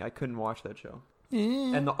infuriated me. I couldn't watch that show.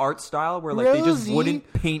 And the art style where like they just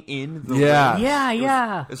wouldn't paint in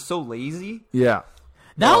the it's so lazy. Yeah.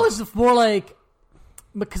 That was more like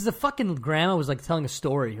because the fucking grandma was like telling a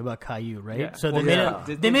story about Caillou, right? Yeah. So they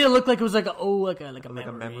made it look like it was like a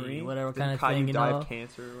memory, whatever kind of Caillou thing. You died know, of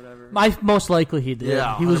cancer or whatever. Most likely he did.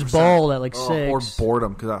 Yeah, he was bald at like 6. Or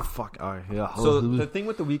boredom because So the thing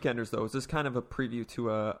with the Weekenders though is this kind of a preview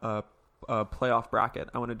to a playoff bracket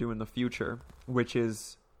I want to do in the future, which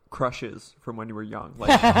is crushes from when you were young,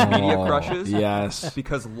 like media crushes. Yes,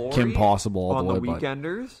 because Lori Kim Possible on the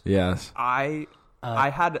Weekenders. Yes,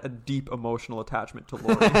 I had a deep emotional attachment to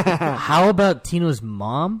Lori. How about Tino's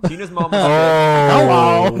mom? Tina's mom was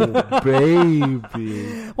hello,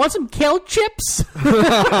 baby. Want some kale chips?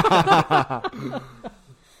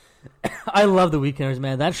 I love the Weekenders,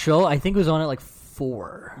 man. That show, I think it was on at like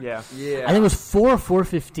 4. Yeah. I think it was 4 or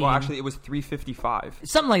 4:15. Well, actually, it was 3:55.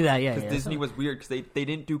 Something like that, yeah. Because Disney was weird because they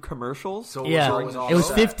didn't do commercials. So it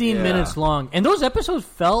was 15 minutes long. And those episodes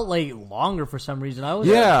felt like longer for some reason.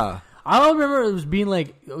 I don't remember it was being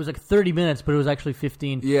like, it was like 30 minutes, but it was actually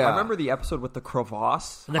 15. Yeah. I remember the episode with the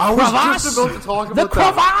crevasse. I was just about to talk about the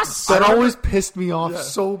crevasse! That always pissed me off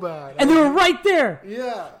so bad. And they were right there.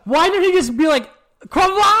 Yeah. Why didn't he just be like,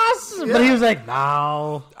 crevasse? Yeah. But he was like,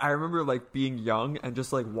 no. I remember like being young and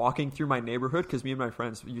just like walking through my neighborhood because me and my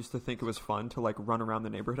friends used to think it was fun to like run around the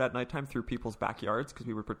neighborhood at nighttime through people's backyards because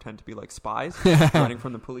we would pretend to be like spies running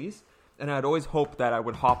from the police. And I'd always hoped that I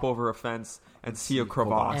would hop over a fence and see a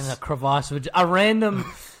crevasse. And a crevasse, a random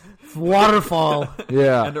waterfall.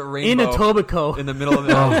 Yeah. And a rainbow. In Etobicoke. In the middle of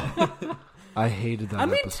the night. I hated that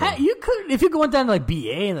episode. You could, if you went down to like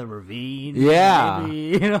BA in the ravine. Yeah.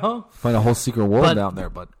 Maybe, you know? Find a whole secret world down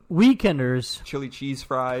there, but. Weekenders. Chili cheese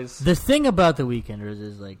fries. The thing about the Weekenders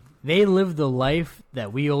is like, they lived the life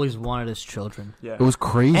that we always wanted as children. Yeah. It was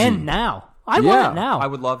crazy. And now. I want it now. I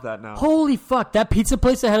would love that now. Holy fuck. That pizza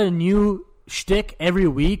place that had a new shtick every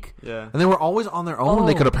week. Yeah. And they were always on their own.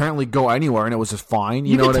 They could apparently go anywhere, and it was just fine.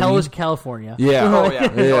 You know could what tell I mean? it was California. Yeah. Oh,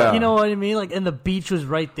 yeah. You know what I mean? Like, and the beach was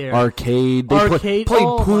right there. Arcade. They played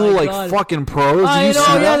pool like fucking pros. I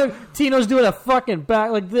know, Tino's doing a fucking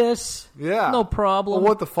back like this. Yeah. No problem. Well,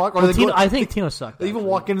 what the fuck? I think Tino sucked. They even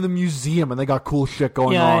walk into the museum, and they got cool shit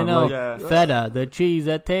going on. Yeah, I know. Like, Feta, the cheese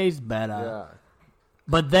that tastes better. Yeah.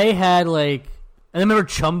 But they had, like... And I remember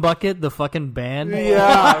Chum Bucket, the fucking band. Yeah.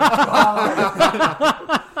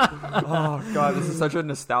 Oh, God. This is such a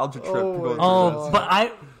nostalgia trip. But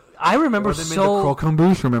I remember they made the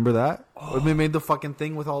Croquembouche, remember that? When they made the fucking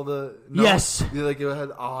thing with all the... No, yes. Like it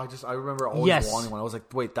had... I remember always wanting one. I was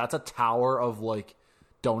like, wait, that's a tower of, like,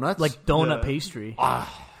 donuts? Like donut pastry. Oh,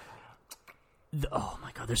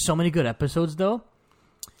 my God. There's so many good episodes, though.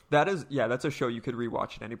 That's a show you could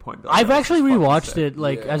rewatch at any point. I've actually rewatched it,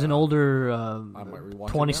 as an older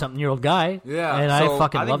 20-something-year-old guy. Yeah. And I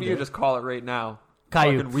fucking loved it. I think you just call it right now.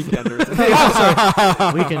 Caillou. Fucking Weekenders.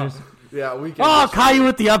 Weekenders. Yeah, Weekenders. Oh, Caillou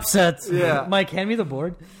with the upsets. Yeah. Mike, hand me the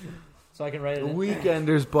board so I can write it in.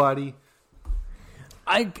 Weekenders, buddy.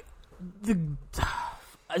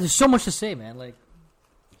 There's so much to say, man. Like,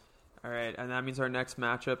 all right, and that means our next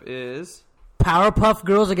matchup is... Powerpuff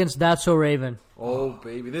Girls against That's So Raven. Oh,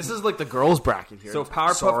 baby. This is like the girls bracket here. So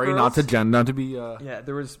Powerpuff Girls... not to be... Yeah,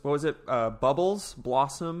 there was... What was it? Bubbles,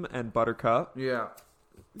 Blossom, and Buttercup. Yeah.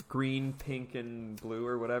 Green, pink, and blue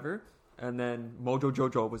or whatever. And then Mojo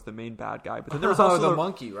Jojo was the main bad guy. But then there was also the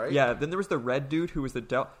monkey, right? Yeah, then there was the red dude who was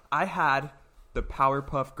the... I had the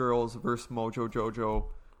Powerpuff Girls versus Mojo Jojo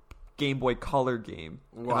Game Boy Color game.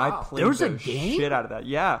 Wow. And I played the shit out of that.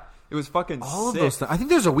 Yeah. It was fucking all sick. Of those things. I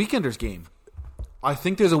think there's a Weekenders game.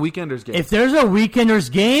 If there's a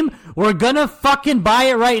Weekenders game, we're gonna fucking buy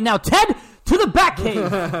it right now. Ted, to the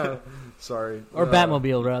Batcave. Sorry. Or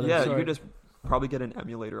Batmobile, rather. Yeah, Sorry. you could just probably get an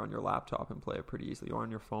emulator on your laptop and play it pretty easily, or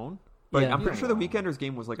on your phone. But I'm pretty sure the Weekenders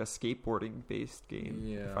game was like a skateboarding-based game,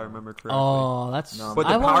 if I remember correctly. Oh, that's... No, but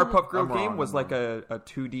the Powerpuff Girl game was like a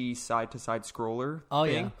 2D side-to-side scroller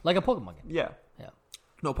thing. Yeah. Like a Pokemon game. Yeah.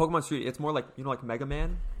 No, Pokemon Street, it's more like, like Mega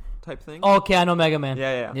Man type thing. Oh, okay, I know Mega Man.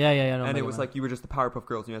 Yeah. I know and Mega it was Man. like you were just the Powerpuff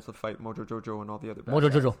Girls and you had to fight Mojo Jojo and all the other bad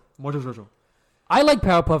Mojo guys. Jojo. I like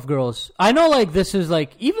Powerpuff Girls. I know, like, this is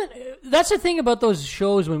like... Even... That's the thing about those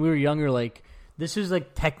shows when we were younger, like... This is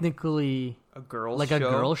like technically... A girl like show? a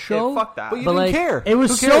girl show. Yeah, fuck that. But you didn't care. It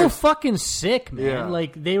was so fucking sick, man. Yeah.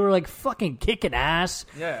 Like, they were like fucking kicking ass.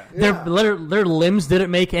 Yeah. Their limbs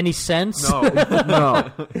didn't make any sense.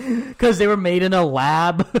 No. Because they were made in a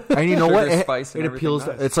lab. And you know what? It appeals.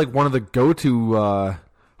 Nice. It's like one of the go-to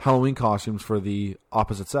Halloween costumes for the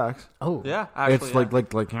opposite sex. Oh. Yeah, actually. It's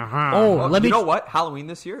like you know what? Halloween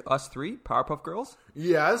this year, us three, Powerpuff Girls.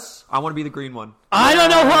 Yes. I want to be the green one. I don't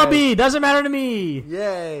know who I'll be. Doesn't matter to me.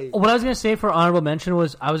 Yay. What I was going to say for honorable mention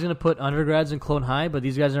was I was going to put Undergrads and Clone High, but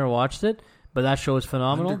these guys never watched it. But that show is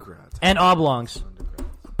phenomenal. Undergrads. And Oblongs.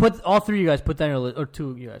 Put all three of you guys, put down your list, or two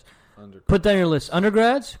of you guys. Put down your list.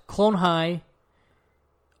 Undergrads, Clone High,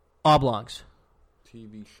 Oblongs.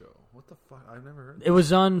 TV show. What the fuck? I've never heard of it.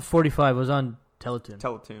 Was on 45. It was on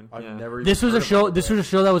Teletoon. I've never. This was a show. This was a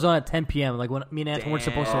show that was on at 10 p.m. Like when me and Anton weren't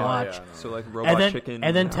supposed to watch. Yeah, so like Robot Chicken.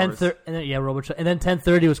 And then 10:30. And then Robot Chicken. And then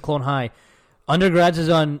 10:30 was Clone High. Undergrads is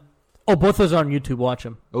on. Oh, both those are on YouTube. Watch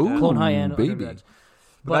them. Ooh, Clone High and baby. Undergrads.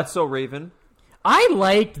 But That's So Raven. I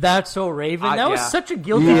liked That's So Raven. That was such a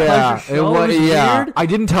guilty pleasure show. It was weird. I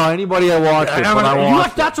didn't tell anybody I watched it, but I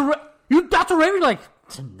watched it. That's So Raven. You're like,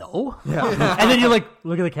 no. Yeah. And then you like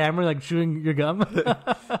look at the camera, like chewing your gum.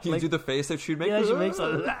 You do the face that she'd make. Yeah, she makes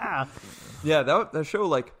like, yeah, that show,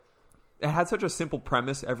 like, it had such a simple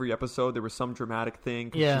premise every episode. There was some dramatic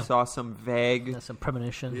thing. She saw some vague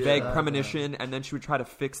premonition. And then she would try to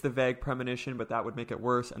fix the vague premonition, but that would make it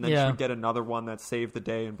worse. And then she would get another one that saved the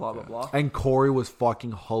day and blah, blah, blah. And Corey was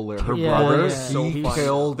fucking hilarious. Her brother, he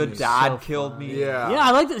killed me. The dad killed me. Yeah,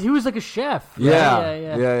 I liked it. He was like a chef. Right?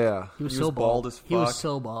 Yeah. He was so bald as fuck. He was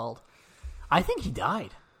so bald. I think he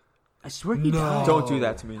died. I swear he died. Don't do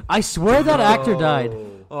that to me. I swear that actor died.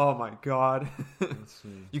 Oh my god.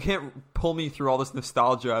 You can't pull me through all this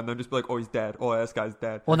nostalgia and then just be like, oh, he's dead. Oh, this guy's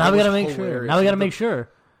dead. Well, now we gotta make sure.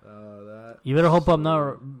 You better hope I'm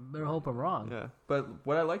wrong. Yeah. But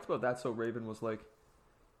what I liked about That's So Raven was like,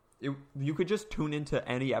 you could just tune into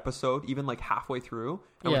any episode, even like halfway through,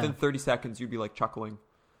 and within 30 seconds you'd be like chuckling.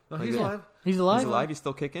 No, he's alive. He's alive? He's alive? He's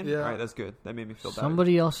still kicking? Yeah. All right, that's good. That made me feel better.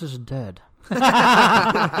 Somebody else is dead.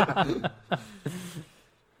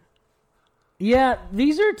 Yeah,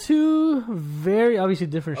 these are two very obviously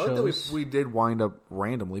different shows. That we did wind up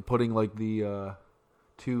randomly putting like the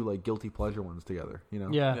two like guilty pleasure ones together, you know?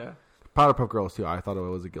 Yeah. Powerpuff Girls too. I thought it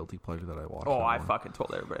was a guilty pleasure that I watched. Oh, I fucking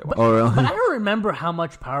told everybody. Oh, really? But I don't remember how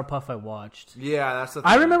much Powerpuff I watched. Yeah, that's the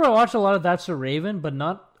thing. I remember I watched a lot of That's So Raven, but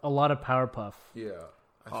not a lot of Powerpuff. Yeah,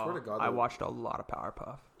 I swear to God, I watched a lot of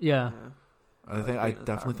Powerpuff. Yeah. I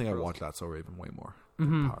definitely think I watched That's So Raven way more.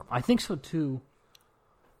 I think so too.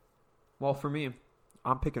 Well, for me,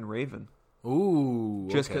 I'm picking Raven. Ooh.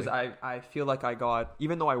 Just because I feel like I got,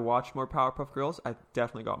 even though I watched more Powerpuff Girls, I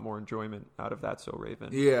definitely got more enjoyment out of That's So Raven.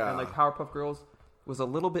 Yeah. And like Powerpuff Girls was a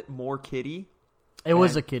little bit more kiddie. It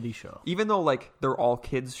was a kiddie show. Even though like they're all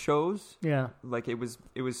kids shows. Yeah. Like it was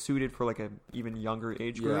suited for like a even younger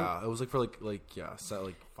age group. Yeah, it was like for like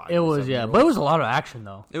 5. It was, yeah. But it was a lot of action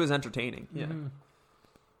though. It was entertaining. Yeah. Mm-hmm.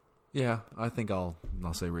 Yeah, I think I'll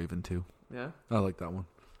say Raven too. Yeah. I like that one.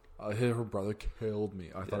 Her brother killed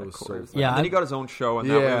me. I thought it was so funny. Yeah. And then he got his own show and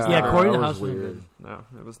that was Corey in the was House was weird. No,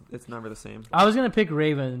 it's never the same. I was gonna pick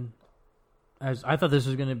Raven. As I thought this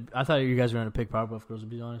was gonna. I thought you guys were gonna pick Powerpuff Girls. To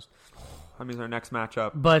be honest. I mean, our next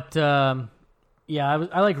matchup. But yeah,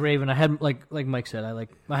 I like Raven. I had like Mike said.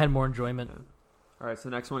 I had more enjoyment. Yeah. All right, so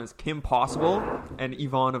the next one is Kim Possible and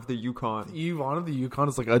Yvonne of the Yukon. Yvonne of the Yukon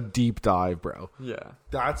is like a deep dive, bro. Yeah,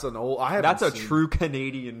 that's an old. That's a true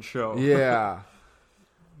Canadian show. Yeah.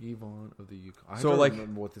 Yvonne of the Yukon. I don't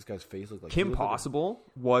remember what this guy's face looked like. Kim Possible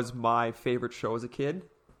was my favorite show as a kid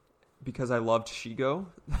because I loved Shigo.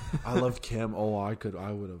 I loved Kim. Oh, I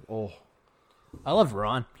would have. Oh, I loved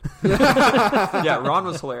Ron. Yeah, Ron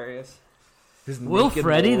was hilarious. Will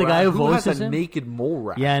Freddy, the guy who voices him, naked mole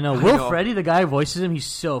rat. Yeah, I know. Will Freddy, the guy who voices him, he's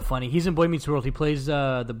so funny. He's in Boy Meets World. He plays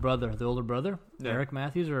the older brother, Eric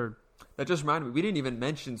Matthews. Or that just reminded me. We didn't even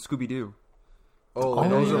mention Scooby Doo. Oh,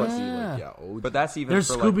 those are but that's even. There's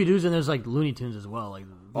Scooby Doo's and there's like Looney Tunes as well. Like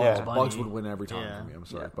Bugs would win every time for me. I'm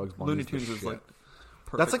sorry, Bugs Bunny. Looney Tunes is like.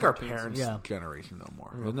 That's like our parents' generation, no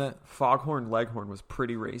more, isn't it? Foghorn Leghorn was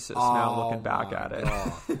pretty racist. Now looking back at it,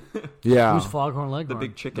 yeah. Who's Foghorn Leghorn? The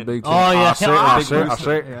big chicken. Oh yeah, I'll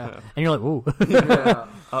say it. Yeah. And you're like, ooh.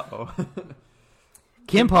 Uh-oh.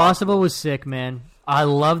 Kim Possible was sick, man. I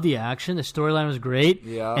loved the action. The storyline was great.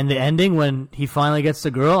 Yeah. And the ending when he finally gets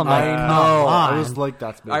the girl, I'm like, I know. I was like,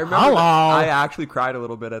 that's big. I remember I actually cried a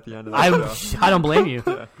little bit at the end of that show. I don't blame you.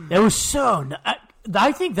 It was so...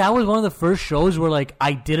 I think that was one of the first shows where like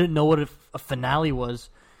I didn't know what a finale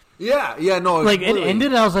was. Yeah, no. Like it ended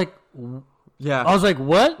and I was like... Yeah. I was like,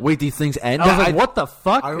 what? Wait, these things end? I was like, what the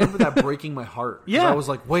fuck? I remember that breaking my heart. Yeah. I was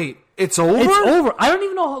like, wait, it's over? It's over. I don't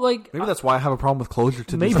even know, like... Maybe that's why I have a problem with closure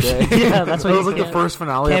to this day. Yeah, that's why it was like the first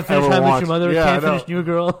finale I've ever watched. Can't finish With Your Mother, can't finish New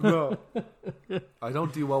Girl. No. I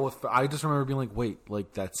don't do well with... I just remember being like, wait,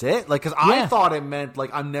 like, that's it? Like, because I thought it meant, like,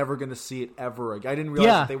 I'm never going to see it ever again. I didn't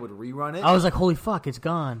realize that they would rerun it. I was like, holy fuck, it's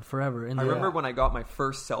gone forever. I remember when I got my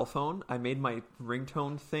first cell phone, I made my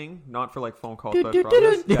ringtone thing, not for, like, phone calls, but for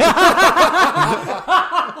others.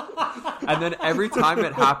 And then every time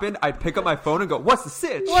it happened, I'd pick up my phone and go, what's the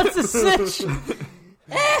sitch? What's the sitch?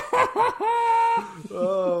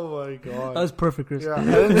 Oh my god. That was perfect, Chris. Yeah.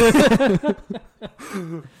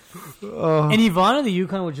 And Yvonne of the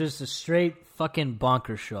Yukon was just a straight fucking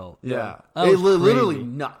bonker show. Yeah. It literally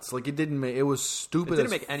nuts. Like it didn't make it was stupid. It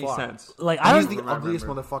didn't make any sense. Like he's the ugliest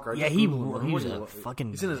motherfucker. Yeah, he was a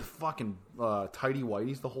fucking... He's in his fucking tidy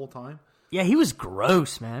whities the whole time. Yeah, he was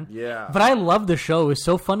gross, man. Yeah. But I loved the show. It was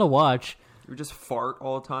so fun to watch. You would just fart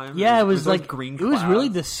all the time. Yeah, it was like green clouds. It was really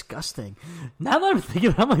disgusting. Now that I'm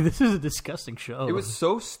thinking, I'm like, this is a disgusting show. It was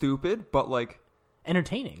so stupid, but like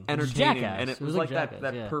entertaining, and it was like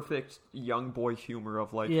that perfect young boy humor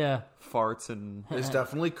of like farts and. This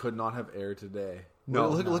definitely could not have aired today. No,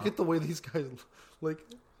 look at the way these guys like.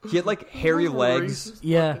 He had like hairy legs.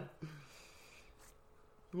 Yeah.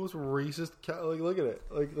 The most racist cat. Like, look at it.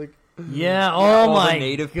 Like. Yeah. Oh my the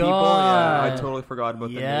native God. people. Yeah, I totally forgot about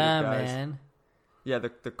the native guys. Man. Yeah,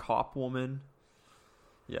 the cop woman.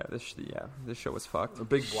 Yeah, this show was fucked. A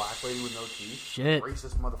big black lady with no teeth. Shit.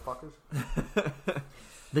 Racist motherfuckers.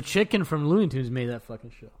 The chicken from Looney Tunes made that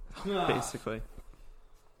fucking show. Basically.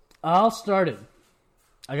 I'll start it.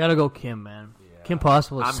 I gotta go Kim, man. Yeah. Kim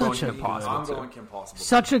Possible is I'm going Kim Possible.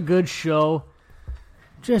 Such a good show.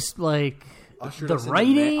 Just like the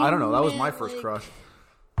writing. I don't know. That was my first crush.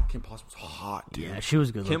 Kim Possible's hot, dude. Yeah, she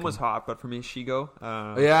was good. Kim was hot, but for me, Shigo.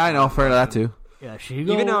 Yeah, I know. Fair to that too. Yeah, Shigo.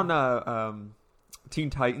 Even on Teen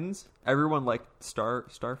Titans, everyone liked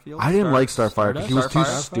Starfield. I didn't like Starfire. He was too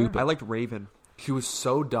stupid. I liked Raven. He was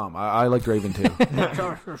so dumb. I liked Raven too.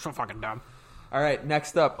 You're so fucking dumb. All right,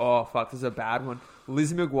 next up. Oh fuck, this is a bad one.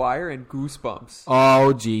 Lizzie McGuire and Goosebumps.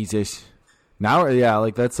 Oh Jesus. Now, yeah,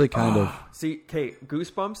 like that's like kind of. See, Kate,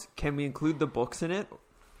 Goosebumps. Can we include the books in it?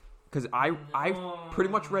 because I pretty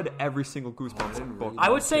much read every single Goosebumps book. I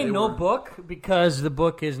would say no book because the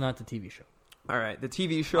book is not the TV show. All right, the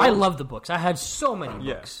TV show. I love the books. I had so many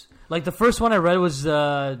books. Like the first one I read was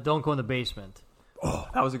Don't Go in the Basement. Oh,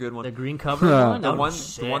 that was a good one. The green cover one. The one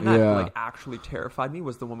that like actually terrified me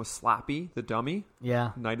was the one with Slappy, the dummy.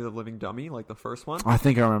 Yeah. Night of the Living Dummy, like the first one. I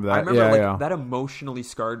think I remember that. I remember that emotionally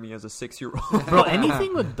scarred me as a 6-year-old. Bro,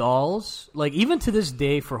 anything with dolls, like even to this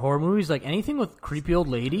day for horror movies, like anything with creepy old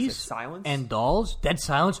ladies and dolls, Dead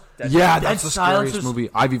Silence. That's the scariest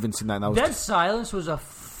movie. I've even seen that. Dead Silence was a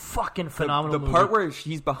fucking phenomenal movie. The part where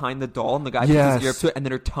she's behind the doll and the guy puts his ear up to it and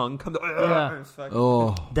then her tongue comes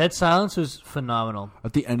Dead Silence was phenomenal.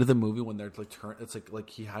 At the end of the movie when they're like it's like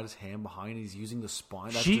he had his hand behind and he's using the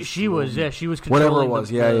spine. She was controlling whatever it was.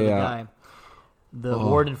 the guy. The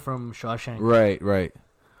warden from Shawshank. Right.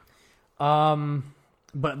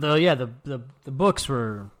 But the books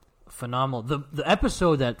were phenomenal. The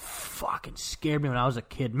episode that fucking scared me when I was a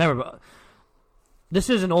kid. Remember, this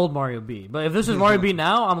is an old Mario B. But if this is Mario B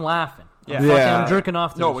now, I'm laughing. I'm jerking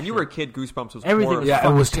off. No, when you were a kid, Goosebumps was everything. Was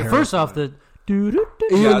it was terrible. First off, the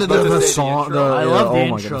the song. I love the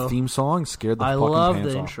intro. God, the theme song scared the fucking pants off. I love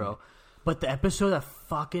the intro. But the episode that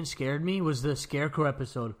fucking scared me was the Scarecrow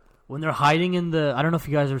episode. When they're hiding in the... I don't know if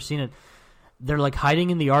you guys have ever seen it. They're like hiding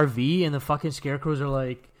in the RV and the fucking scarecrows are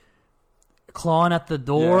like clawing at the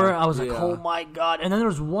door. I was like, oh my God. And then there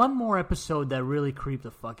was one more episode that really creeped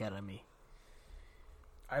the fuck out of me.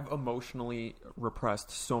 I've emotionally repressed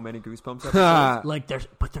so many Goosebumps episodes.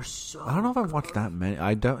 There's so... I don't know if I've watched that many.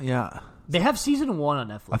 I don't... Yeah. They have season 1 on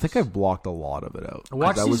Netflix. I think I've blocked a lot of it out.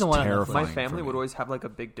 Watch season 1 on Netflix. My family would always have like a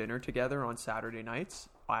big dinner together on Saturday nights.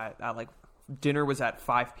 Dinner was at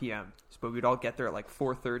 5 p.m. But we'd all get there at like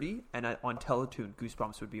 4:30, and on Teletoon,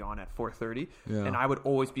 Goosebumps would be on at 4:30. Yeah. And I would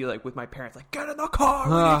always be like with my parents, like, get in the car,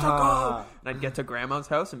 we need to go. And I'd get to Grandma's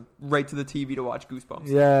house and right to the TV to watch Goosebumps.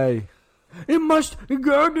 Yay. It must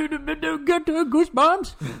go to get to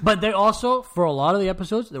Goosebumps. But they also, for a lot of the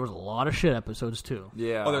episodes, there was a lot of shit episodes too.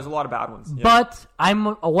 Yeah. Oh, there's a lot of bad ones. Yeah. But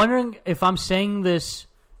I'm wondering if I'm saying this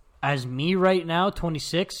as me right now,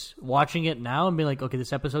 26, watching it now and being like, okay,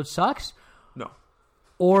 this episode sucks. No.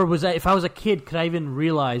 Or was if I was a kid, could I even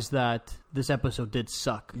realize that this episode did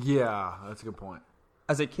suck? Yeah, that's a good point.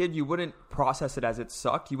 As a kid, you wouldn't process it as it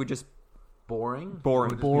sucked. You would just boring. Yeah.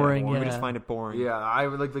 You would just find it boring. Yeah, I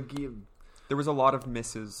would like There was a lot of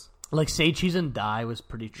misses. Like Say Cheese and Die was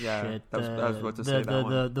pretty shit. I was about to say that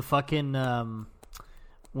one. The fucking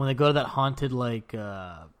when they go to that haunted like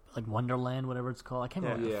Wonderland, whatever it's called. I can't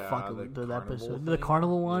remember the episode. The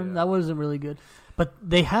carnival one that wasn't really good. But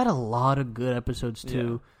they had a lot of good episodes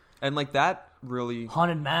too. Yeah. And like that really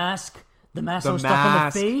Haunted Mask, the mask that was stuck on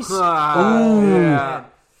the face.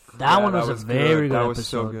 That one was a very good episode. That was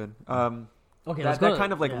so good. Okay, that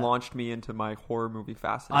kind of launched me into my horror movie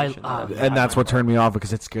fascination. And that's what turned me off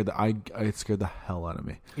because it scared the hell out of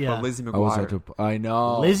me. Yeah, but Lizzie McGuire. I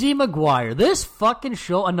know Lizzie McGuire. This fucking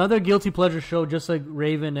show, another guilty pleasure show, just like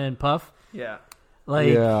Raven and Puff. Yeah,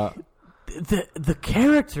 the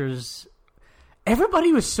characters.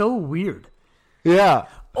 Everybody was so weird. Yeah.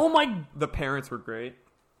 Oh my. The parents were great.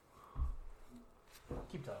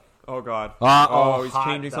 Keep talking. Oh God. He's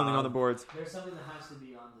changing something on the boards. There's something that has to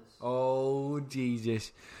be on this. Oh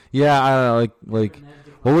Jesus. Yeah, I don't know. Like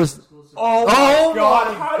what was? Oh my God.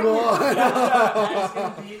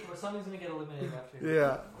 Something's gonna get eliminated after.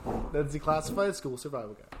 Yeah. That's the classified school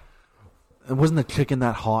survival guy. And wasn't the chicken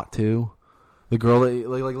that hot too? The girl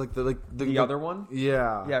that the other one?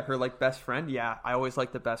 Yeah. Her like best friend. Yeah, I always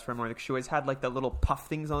liked the best friend more. Like, she always had like the little puff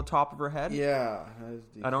things on the top of her head. Yeah.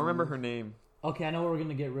 I don't remember her name. Okay, I know what we're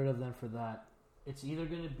gonna get rid of then for that. It's either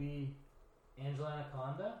gonna be Angela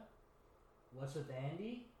Anaconda, What's with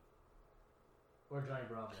Andy, or Johnny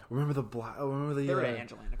Bravo. Remember the They're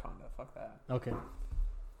Angela Anaconda. Fuck that. Okay.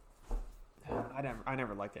 I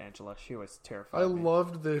never liked Angela. She was terrified. I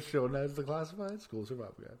loved this show. Now it's the classified school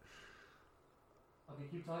survival guide. Okay,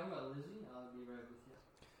 keep talking about Lizzie. I'll be right with you.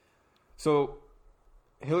 So,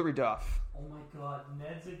 Hilary Duff. Oh my God,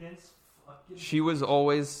 Ned's against fucking... She was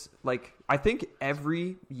always, like, I think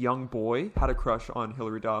every young boy had a crush on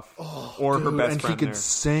Hilary Duff. Her best friend. And she could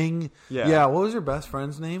sing. Yeah. What was her best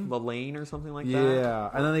friend's name? Lelaine or something like that. Yeah.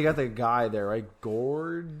 And then they got the guy there, right?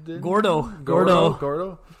 Gordo.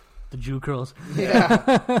 The Jew curls.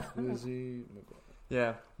 Yeah. Lizzie.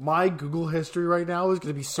 Yeah. My Google history right now is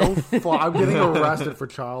going to be so fun. I'm getting arrested for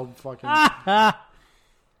child fucking... I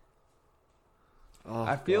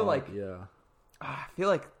feel like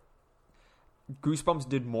Goosebumps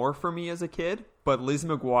did more for me as a kid But Lizzie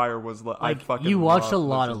McGuire was like I fucking. You watched a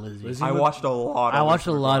lot of Lizzie. I watched a lot. I watched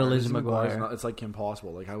a lot of Lizzie McGuire. It's like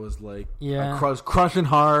impossible. Like I was like, yeah, I was crushing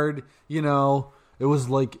hard. You know, it was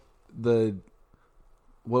like the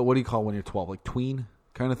what do you call when you're 12? Like tween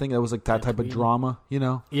kind of thing. It was like that type of drama. You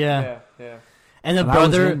know. Yeah. And the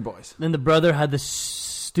brother had the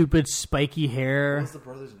stupid spiky hair. What was the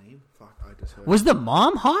brother's name? Fuck, I just heard. Was the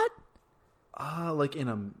mom hot? Like in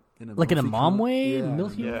a mom way, yeah,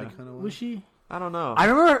 milky way. Was she? I don't know. I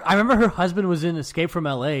remember her husband was in Escape from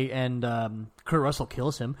L.A. and Kurt Russell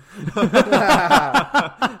kills him. Yeah,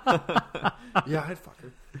 I'd fuck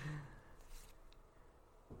her.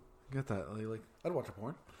 Get that? Like I'd watch a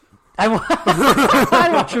porn.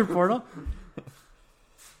 I'd watch her porno.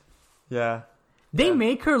 Yeah. They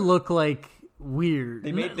make her look like weird.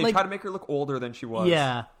 They try to make her look older than she was.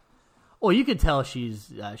 Yeah. Well, you could tell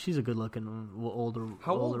she's a good-looking older.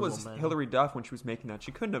 How old was woman. Hilary Duff when she was making that?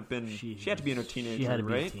 She couldn't have been. She had to be in her teenager, She had to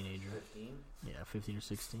be right? a teenager. 15? Yeah, 15 or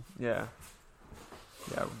 16. Yeah.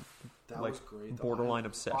 Yeah. That like was great. Borderline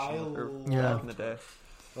obsession. Yeah. Back in the day.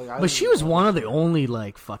 But she was one of the only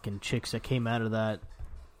like fucking chicks that came out of that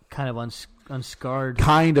kind of unscarred.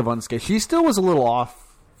 Kind of unscathed. She still was a little off.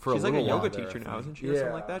 She's like a yoga teacher now, isn't she? Or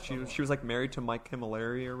something like that. She was like married to Mike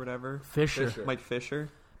Camilleri or whatever. Fisher. Mike Fisher.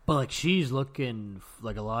 But like she's looking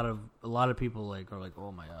like a lot of people like are like,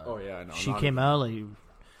 oh my god. Oh yeah, I know. She came out like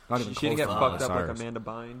she didn't get fucked up like Amanda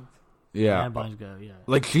Bynes. Yeah, Amanda Bynes go. Yeah,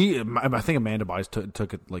 like I think Amanda Bynes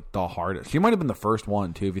took it like the hardest. She might have been the first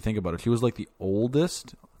one too, if you think about it. She was like the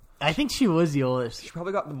oldest. I think she was the oldest. She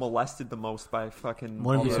probably got molested the most by fucking.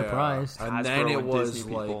 Wouldn't be surprised. And then it was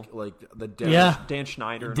like the Dan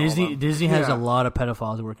Schneider. And Disney has a lot of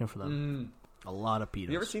pedophiles working for them. A lot of pedos.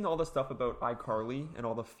 Have you ever seen all the stuff about iCarly and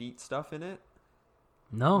all the feet stuff in it?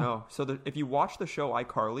 No. So if you watch the show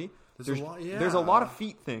iCarly, there's a lot of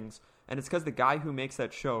feet things, and it's because the guy who makes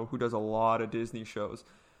that show, who does a lot of Disney shows,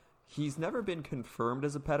 he's never been confirmed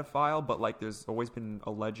as a pedophile, but like there's always been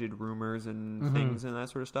alleged rumors and things and that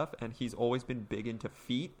sort of stuff, and he's always been big into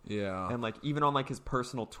feet. Yeah. And like even on like his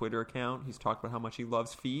personal Twitter account, he's talked about how much he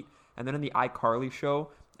loves feet. And then in the iCarly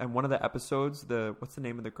show, and one of the episodes, what's the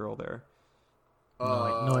name of the girl there?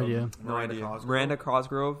 No idea. Miranda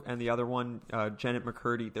Cosgrove and the other one, Janet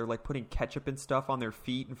McCurdy. They're like putting ketchup and stuff on their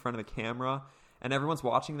feet in front of the camera, and everyone's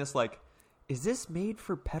watching this like, is this made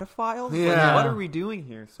for pedophiles? Yeah. Like, what are we doing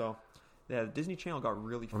here? So, yeah, the Disney Channel got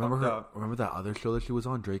really fucked up. Remember that other show that she was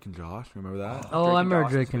on, Drake and Josh? Remember that? Oh, I remember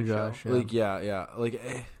Drake and Josh. Yeah. Like,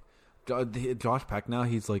 Josh Peck now,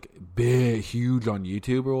 he's like big, huge on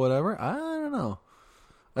YouTube or whatever. I don't know.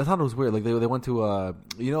 I thought it was weird. Like they went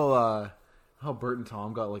to how Bert and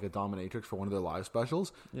Tom got like a dominatrix for one of their live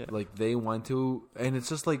specials. Yeah. Like they went to, and it's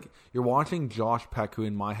just like you're watching Josh Peck, who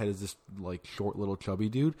in my head is this like short little chubby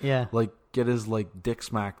dude. Yeah. Like get his like dick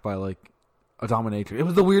smacked by like a dominatrix. It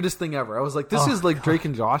was the weirdest thing ever. I was like, this is like God. Drake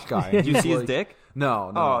and Josh guy. Did you see his dick?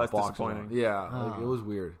 No. Oh, that's disappointing. Yeah. Like, it was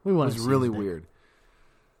weird. It was really weird.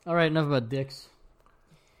 All right, enough about dicks.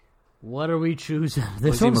 What are we choosing?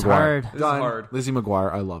 This Lizzie one's McGuire. hard. This is hard. Lizzie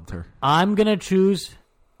McGuire, I loved her. I'm gonna choose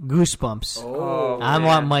Goosebumps. I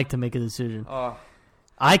want Mike to make a decision.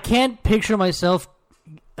 I can't picture myself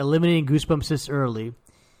eliminating Goosebumps this early.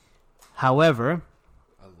 However,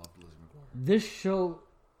 I love Lizzie McGuire. This show,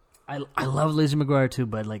 I love Lizzie McGuire too,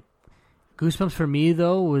 but like Goosebumps for me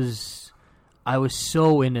though I was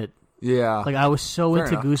so in it. Yeah, like I was so Fair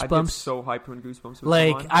into enough. Goosebumps. I get so hyped when Goosebumps was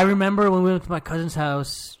like on. I remember when we went to my cousin's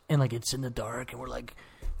house and like it's in the dark and we're like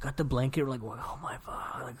got the blanket. We're like, oh my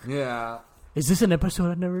god, like, yeah. Is this an episode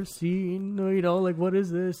I've never seen? You know, like what is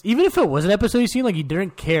this? Even if it was an episode you've seen, like you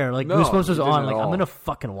didn't care. Like Goosebumps was on. Like I'm gonna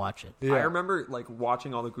fucking watch it. Yeah. I remember like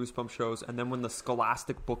watching all the Goosebumps shows, and then when the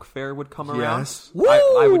Scholastic Book Fair would come around,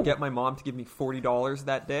 I would get my mom to give me $40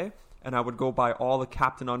 that day. And I would go buy all the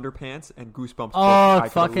Captain Underpants and Goosebumps. Oh,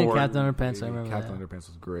 fucking Captain Underpants! I remember Captain Underpants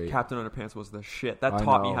was great. Captain Underpants was the shit. That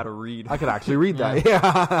taught me how to read. I could actually read that.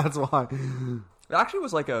 Yeah, that's why. It actually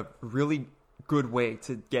was like a really good way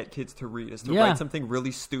to get kids to read, is to write something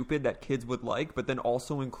really stupid that kids would like, but then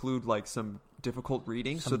also include like some difficult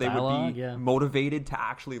reading, so they would be motivated to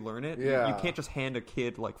actually learn it. Yeah. You can't just hand a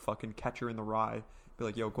kid like fucking Catcher in the Rye. Be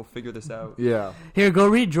like, yo, go figure this out. Yeah. Here, go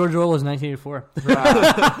read George Orwell's 1984.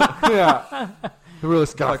 Yeah. Really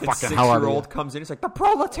got like a fucking 6-year-old comes in, he's like, the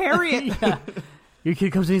proletariat. Yeah. Your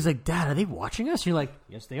kid comes in, he's like, Dad, are they watching us? You're like,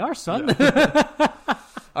 yes, they are, son.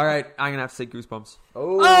 All right, I'm gonna have to say Goosebumps.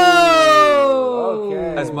 Oh,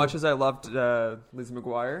 okay. As much as I loved Lizzie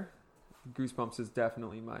McGuire, Goosebumps is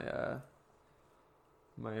definitely my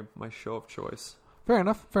my show of choice. Fair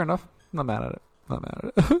enough. I'm not mad at it.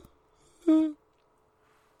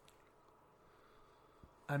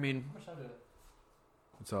 I mean,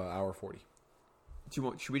 it's an hour 40.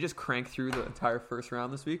 Should we just crank through the entire first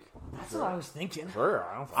round this week? That's what I was thinking. Sure,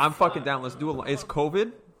 I'm fucking down. Let's do it's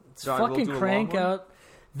COVID. Let's fucking crank out.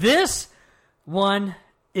 This one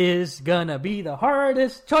is gonna be the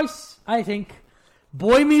hardest choice, I think.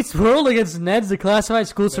 Boy Meets World against Ned's the Classified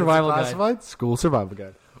School Survival Guide. School Survival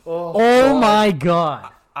Guide. Oh my god!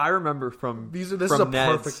 I remember from this from is a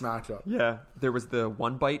Ned's, perfect matchup. Yeah, there was the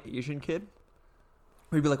one bite Asian kid.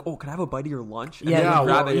 We'd be like, "Oh, can I have a bite of your lunch?" And yeah, then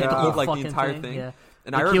grab it and eat like the entire thing. Yeah.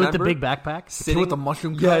 And the I kid remember with the big backpack, sitting with the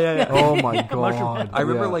mushroom. Yeah. Oh my god! I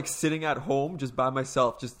remember like sitting at home just by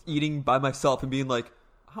myself, just eating by myself, and being like,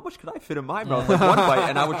 "How much could I fit in my mouth? Like one bite?"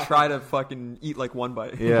 And I would try to fucking eat like one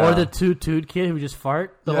bite. Yeah. Or the toot kid who would just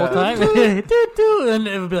fart the whole time, toot toot, and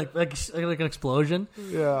it would be like an explosion.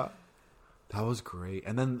 Yeah, that was great.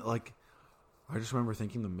 And then like, I just remember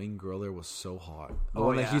thinking the main girl there was so hot. The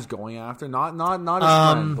one that he's going after, not his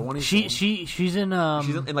friend. The one she's in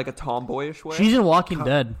like a tomboyish way. She's in Walking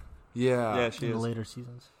Dead. Yeah, she in is. the later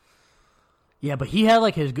seasons. Yeah, but he had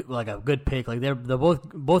like a good pick. Like they're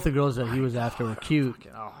both the girls that he was after were cute.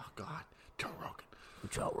 Oh god,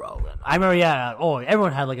 Joe Rogan. I remember. Yeah. Oh,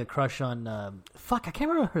 everyone had like a crush on. I can't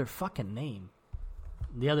remember her fucking name.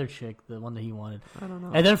 The other chick, the one that he wanted. I don't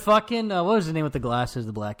know. And then fucking what was his name with the glasses?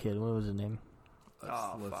 The black kid. What was his name?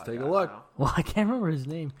 Let's take a look. Well, I can't remember his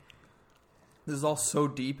name. This is all so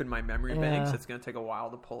deep in my memory banks. It's gonna take a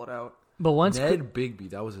while to pull it out. But once Ned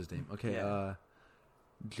Bigby, that was his name. Okay,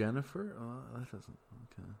 Jennifer. That doesn't.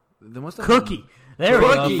 Okay. They must have Cookie. There we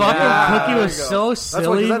go. Fucking Cookie was so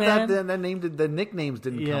silly, man. That name the nicknames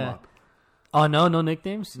didn't come up. Oh no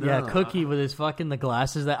nicknames. No. Yeah, Cookie with his fucking the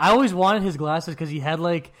glasses. That I always wanted his glasses because he had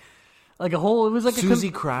like a whole. It was like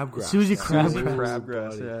Susie Crabgrass. Susie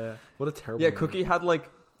Crabgrass. Yeah. What a terrible. Yeah, Cookie had like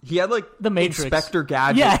the Matrix Inspector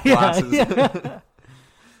Gadget glasses. Yeah.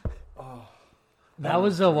 That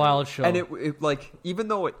was a wild show. And it like, even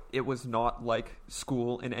though it was not like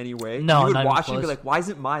school in any way, no, you would watch it and be like, why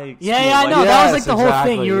isn't my school I know. That was like the whole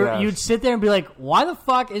thing. You'd sit there and be like, why the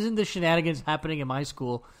fuck isn't this shenanigans happening in my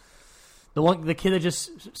school? The kid that just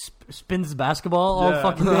spins the basketball all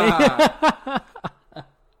fucking day.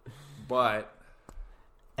 But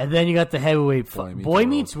and then you got the heavyweight Boy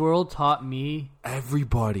Meets World taught me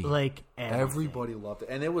everybody everybody loved it,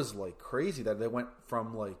 and it was like crazy that they went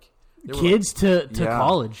from like kids to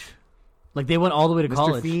college. Like they went all the way to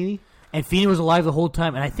college. Feeney? And Feeney was alive the whole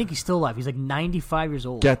time, and I think he's still alive. He's like 95 years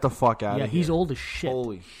old. Get the fuck out of here. Yeah, he's old as shit.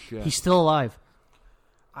 Holy shit. He's still alive.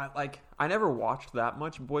 I never watched that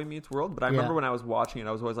much Boy Meets World, but I remember when I was watching it,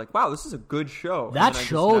 I was always like, wow, this is a good show. That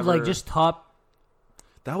show just top.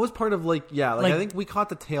 That was part of like I think we caught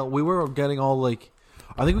the tail. We were getting all like,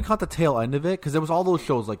 I think we caught the tail end of it because there was all those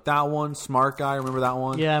shows like that one, Smart Guy. Remember that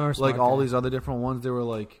one? Yeah, I remember Smart Like all Guy. these other different ones. They were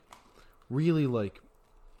like really like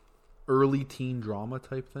early teen drama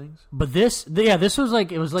type things. But this was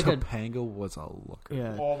like, it was like Topanga was a looker.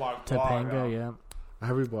 Yeah. Oh my god. Topanga, yeah.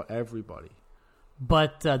 Everybody.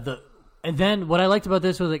 But and then what I liked about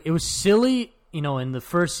this was like it was silly, in the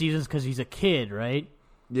first seasons because he's a kid, right?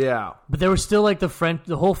 Yeah. But there was still like the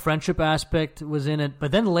whole friendship aspect was in it.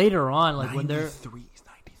 But then later on, like when they're 93,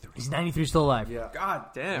 he's 93 still alive. Yeah. God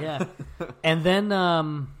damn. Yeah. And then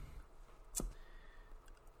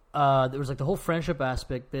there was like the whole friendship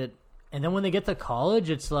aspect bit, and then when they get to college,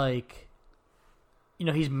 it's like,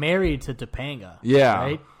 he's married to Topanga. Yeah.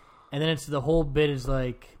 Right. And then it's the whole bit is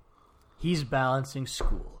like he's balancing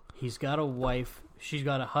school. He's got a wife. She's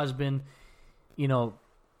got a husband.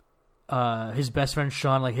 His best friend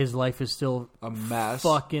Sean, like his life is still a mess.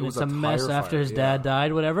 It's a mess after his dad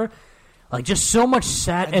died, whatever. Like just so much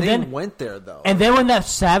sad. And then went there though. And then when that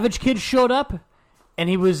Savage kid showed up, and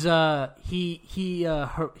he was he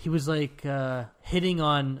was like hitting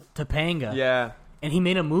on Topanga. Yeah. And he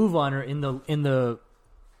made a move on her in the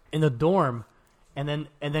dorm, and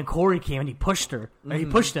then Corey came and he pushed her. Or he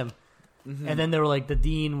pushed him. Mm-hmm. And then they were like the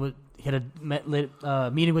dean had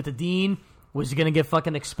a meeting with the dean. Was he gonna get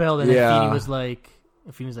fucking expelled? And then Feeney was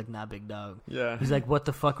like, nah, big dog. Yeah. He's like, what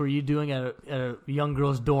the fuck were you doing at a young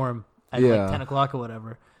girl's dorm at like 10 o'clock or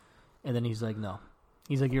whatever? And then he's like, no.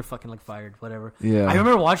 He's like, you're fucking like fired, whatever. Yeah. I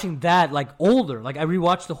remember watching that like older. Like I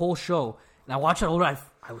rewatched the whole show, and I watched it older. I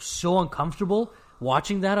was so uncomfortable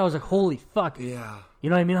watching that. I was like, holy fuck. Yeah. You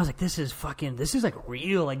know what I mean? I was like, this is like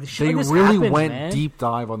real. Like, shit they like this really happens, went man. deep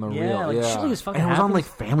dive on the real. Like, yeah. shit like this fucking and it was on like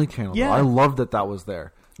Family Channel. Yeah. I loved that was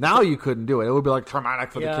there. Now you couldn't do it. It would be like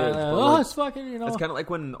traumatic for the kids. It's fucking, It's kind of like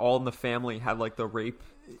when All in the Family had like the rape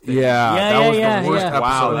thing. That was the worst episode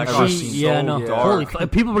Wow, I've that ever got seen. so dark. Holy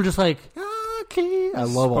people were just like, key. I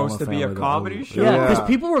love supposed to be a comedy show. Yeah, because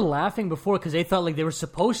people were laughing before because they thought like they were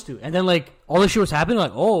supposed to, and then like all this shit was happening.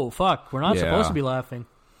 Like, oh fuck, we're not supposed to be laughing.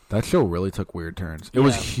 That show really took weird turns. It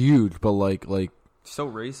was huge, but like so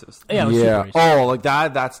racist. Yeah, it was super racist. Oh, like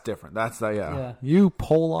that. That's different. That's that. Yeah. You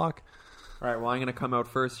Pollock. All right. Well, I'm gonna come out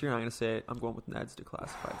first here. And I'm gonna say I'm going with Ned's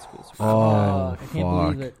Declassified Schools. Oh, I can't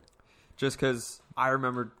believe it. Just because I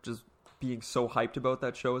remember just being so hyped about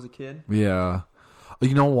that show as a kid. Yeah.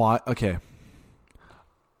 You know what? Okay.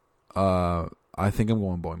 I think I'm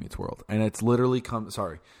going Boy Meets World, and it literally comes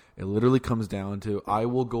down to I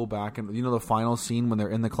will go back and the final scene when they're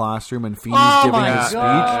in the classroom and Feeney's giving his speech.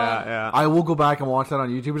 Yeah. I will go back and watch that on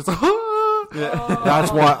YouTube. It's like,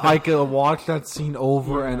 that's why I could watch that scene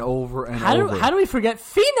over and over and over. How do we forget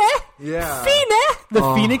Feene? Yeah, Feene, the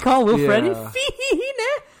Feene call Will Freddy. Feene.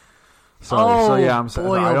 Sorry. I'm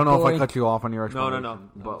sorry. I don't know if I cut you off on your explanation. No.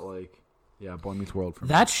 But Boy Meets World for me.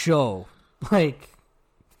 That show, like.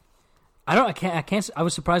 I can't. I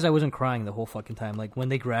was surprised I wasn't crying the whole fucking time. Like when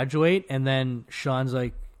they graduate, and then Sean's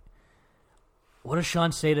like, "What does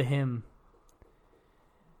Sean say to him?"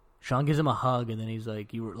 Sean gives him a hug, and then he's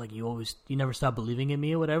like, "You never stop believing in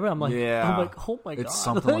me, or whatever." I'm like, oh my god, it's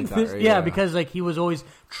something like that. Right? Yeah, because like he was always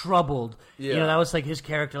troubled. Yeah, that was like his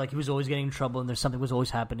character. Like he was always getting in trouble, and there's something was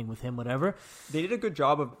always happening with him. Whatever. They did a good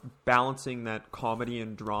job of balancing that comedy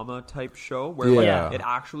and drama type show, where it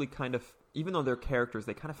actually kind of. Even though they're characters,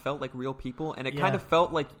 they kind of felt like real people, and it kind of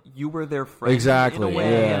felt like you were their friend exactly. in a way.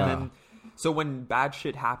 Yeah. And then, so when bad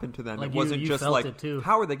shit happened to them, like it wasn't just like,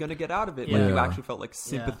 how are they going to get out of it? Yeah. Like you actually felt like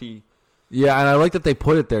sympathy. Yeah, and I like that they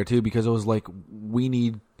put it there too, because it was like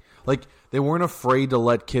they weren't afraid to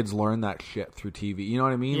let kids learn that shit through TV. You know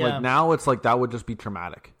what I mean? Yeah. Like now it's like that would just be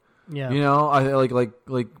traumatic. Yeah. You know, I like,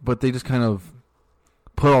 but they just kind of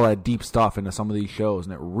put all that deep stuff into some of these shows,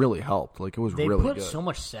 and it really helped. Like it was really good. They put so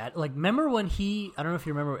much sad. Like remember when I don't know if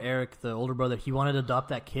you remember Eric, the older brother, he wanted to adopt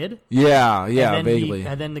that kid. Yeah, vaguely.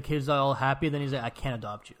 And then the kid's all happy. Then he's like, I can't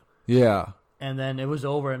adopt you. Yeah. And then it was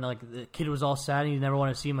over, and like the kid was all sad, and he never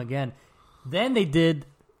wanted to see him again. Then they did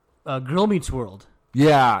Girl Meets World.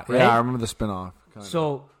 Yeah, right? Yeah, I remember the spinoff.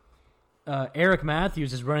 So Eric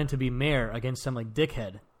Matthews is running to be mayor against some like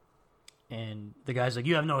dickhead. And the guy's like,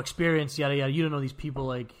 you have no experience, yada, yada. You don't know these people,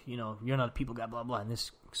 like, you're not a people guy, blah, blah. And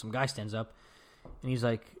some guy stands up, and he's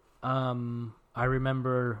like, I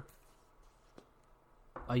remember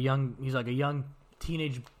a young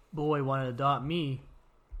teenage boy wanted to adopt me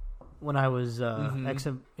when I was, when I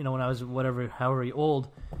was however old.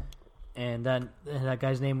 And that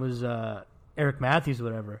guy's name was Eric Matthews or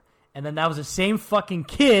whatever. And then that was the same fucking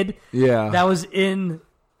kid that was in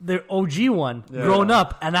the OG one, grown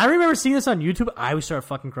up. And I remember seeing this on YouTube. I would start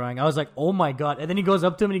fucking crying. I was like, oh my god. And then he goes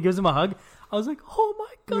up to him and he gives him a hug. I was like, oh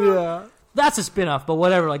my god. Yeah. That's a spin-off, but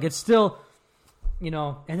whatever. Like, it's still, and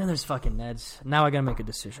then there's fucking Ned's. Now I gotta make a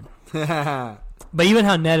decision. But even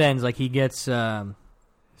how Ned ends, like, he gets,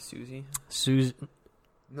 Susie?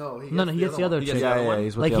 No, he gets the other chick. Yeah,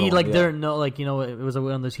 he's with like, the he, other like, one, didn't know, like, it was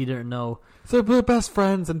one of those he didn't know. So we're best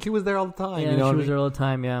friends, and she was there all the time. Yeah, she was there all the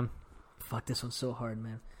time, yeah. Fuck, this one's so hard,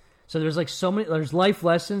 man. So there's like so many. There's life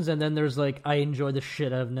lessons, and then there's like I enjoy the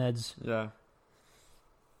shit out of Ned's. Yeah.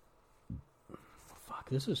 Fuck,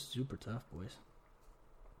 this is super tough, boys.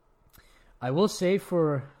 I will say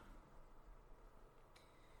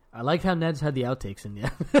I liked how Ned's had the outtakes in the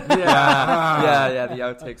end. yeah, the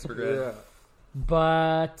outtakes were good. Yeah.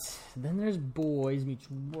 But then there's Boys Meets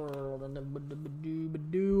World, and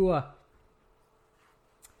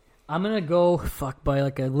I'm gonna go by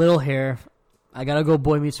like a little hair. I gotta go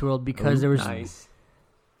Boy Meets World because there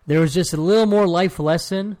was just a little more life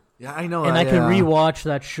lesson. Yeah, I know. And I can rewatch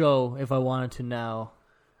that show if I wanted to now.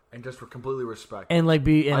 And just for completely respect. And like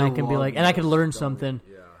I could learn something.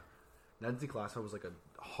 Yeah. Ned's Declassified was like a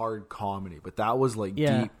hard comedy, but that was like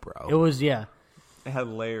deep, bro. It was, It had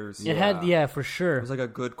layers. It had, for sure. It was like a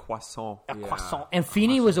good croissant. Croissant. And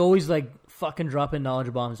Feeney was always like fucking dropping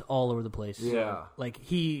knowledge bombs all over the place. Yeah. Like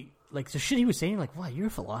the shit he was saying, like, what, you're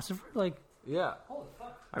a philosopher? Like, yeah. Holy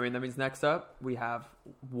fuck. I mean, that means next up we have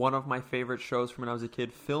one of my favorite shows from when I was a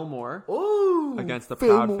kid, Fillmore. Ooh, against the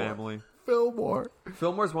Proud Family.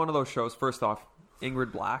 Fillmore's one of those shows. First off,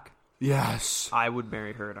 Ingrid Black. Yes. I would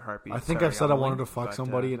marry her in a heartbeat. I think I've said I wanted to fuck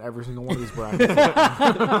somebody in every single one of these brackets.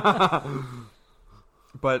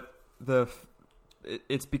 But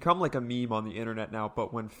it's become like a meme on the internet now.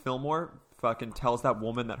 But when Fillmore fucking tells that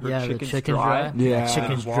woman that her chicken's dry,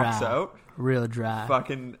 chicken's walks dry, out, real dry.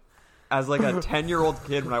 Fucking, as like a 10-year-old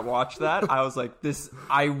kid when I watched that, I was like, this.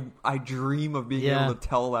 I dream of being able to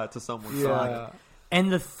tell that to someone. Yeah. And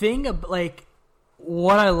the thing, like,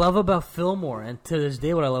 what I love about Fillmore, and to this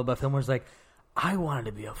day, what I love about Fillmore is like, I wanted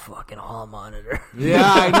to be a fucking hall monitor. Yeah,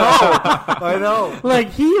 I know. Like,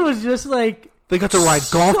 he was just like... They got to ride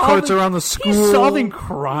golf carts around the school. He's solving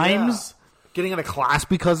crimes. Yeah. Getting out of class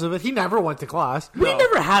because of it. He never went to class. We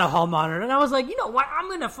never had a hall monitor. And I was like, you know what? I'm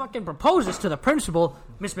going to fucking propose this to the principal,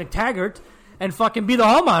 Miss McTaggart, and fucking be the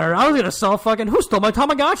hall monitor. I was going to solve fucking who stole my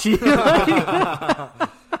Tamagotchi.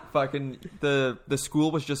 Fucking the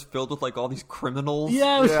school was just filled with like all these criminals.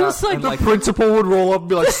 Yeah, it was just like the principal would roll up and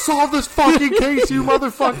be like, "Solve this fucking case, you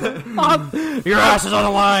motherfucker! Your ass is on the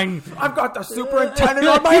line. I've got the superintendent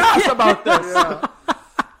on my ass about this." Yeah.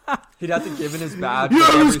 He'd have to give in his badge. You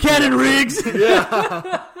loose cannon, Riggs.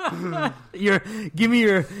 Yeah. Give me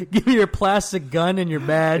your plastic gun and your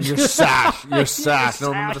badge. And your sash. Your sash. No,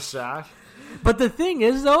 remember the sash? But the thing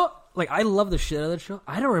is, though, like, I love the shit out of that show.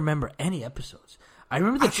 I don't remember any episodes. I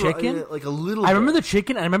remember the chicken. Like a little. I remember the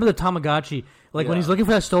chicken. And I remember the Tamagotchi. Like when he's looking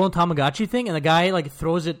for that stolen Tamagotchi thing, and the guy like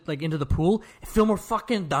throws it like into the pool. And Fillmore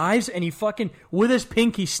fucking dives, and he fucking with his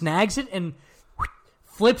pinky snags it and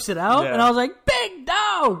flips it out. Yeah. And I was like, "Big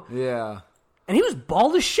dog!" Yeah. And he was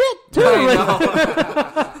bald as shit too. I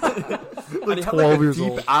know. Like 12 years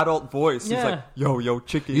old. Adult voice. Yeah. He's like, "Yo,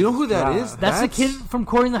 chicken." You know who that is? That's the kid from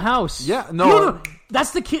Courting the House. Yeah. No.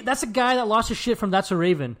 That's the kid. That's the guy that lost his shit from That's a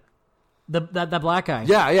Raven. That black guy.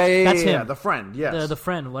 Yeah. That's him. Yeah, the friend, yes. The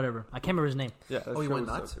friend, whatever. I can't remember his name. Yeah, he went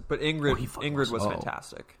nuts? But Ingrid was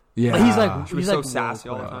fantastic. Yeah. Like, he's like... She was so sassy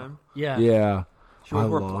all the time. Yeah. Yeah. She was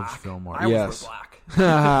black. Fillmore. I was black.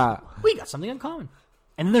 We got something in common.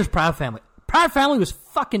 And then there's Proud Family. Proud Family was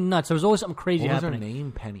fucking nuts. There was always something crazy happening. What was her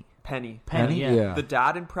name? Penny. Yeah. The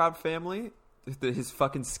dad in Proud Family... his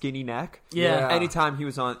fucking skinny neck. Yeah. Anytime he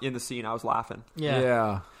was in the scene, I was laughing.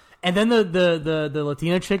 Yeah. And then the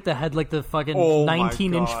Latina chick that had like the fucking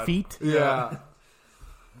 19-inch feet. Yeah.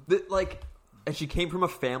 And she came from a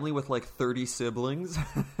family with like 30 siblings.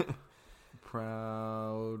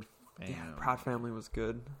 Proud Family. Yeah, Proud Family was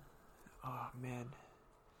good. Oh man.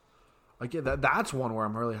 Like that's one where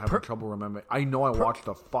I'm really having trouble remembering. I know I watched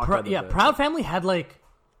the fuck out of it. Yeah, Proud Family had like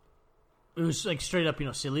it was like straight up,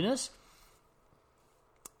 silliness.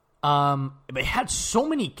 But it had so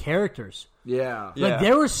many characters. Yeah. Like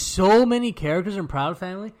there were so many characters in Proud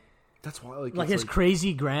Family. That's why like his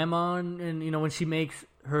crazy grandma and when she makes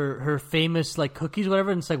her famous like cookies or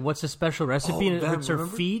whatever, and it's like, what's the special recipe? And it's her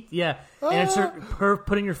feet. Yeah. And it's her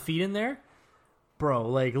putting her feet in there. Bro,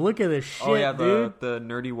 like look at this shit. Oh yeah, the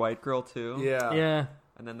nerdy white girl too. Yeah. Yeah.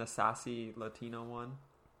 And then the sassy Latino one.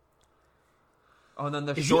 Oh, and then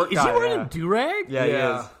the short guy. Is he wearing a do-rag? Yeah, he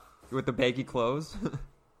is. With the baggy clothes.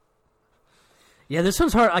 Yeah, this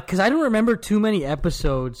one's hard because I don't remember too many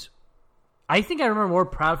episodes. I think I remember more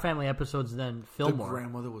Proud Family episodes than Fillmore. The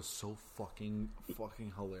grandmother was so fucking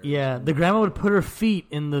hilarious. Yeah, the grandma would put her feet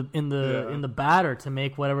in the batter to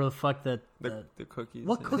make whatever the fuck the cookies.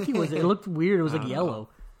 What cookie was it? It looked weird. It was like yellow.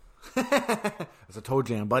 It's a toe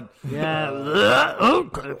jam, bud. Yeah.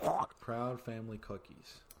 Proud Family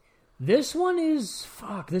cookies. This one is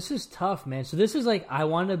this is tough, man. So this is like I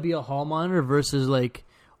wanted to be a hall monitor versus like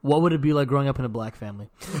what would it be like growing up in a black family?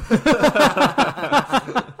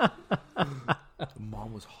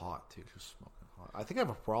 Mom was hot too. She was smoking hot. I think I have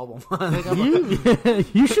a problem.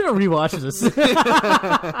 You should have rewatched this.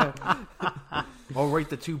 Oh, right,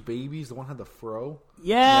 the two babies. The one had the fro.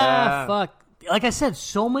 Yeah, fuck. Like I said,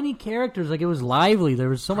 so many characters. Like it was lively. There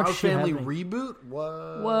was so much shit Family happening. Reboot.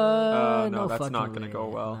 What? No, that's not going to go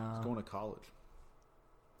well. No. It's going to college.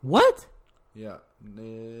 What? Yeah.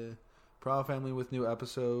 Proud Family with new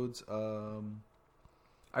episodes.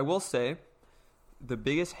 I will say, the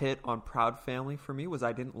biggest hit on Proud Family for me was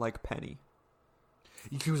I didn't like Penny.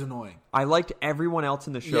 She was annoying. I liked everyone else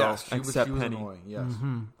in the show except she was Penny. Annoying, yes.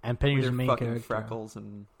 Mm-hmm. And Penny was the main fucking character. Freckles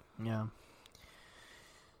and yeah.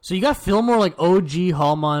 So you got Fillmore like OG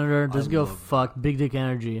hall monitor. Doesn't give a fuck. Big dick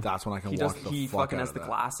energy. That's when I can watch the fuck. He fucking has the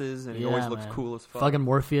glasses and he always looks cool as fuck. Fucking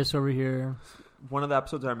Morpheus over here. One of the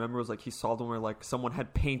episodes I remember was like he solved one where like someone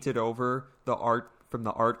had painted over the art from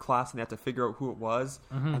the art class and they had to figure out who it was,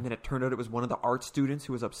 and then it turned out it was one of the art students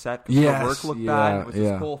who was upset because her work looked bad. And it was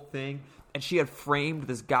this whole thing, and she had framed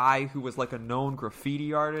this guy who was like a known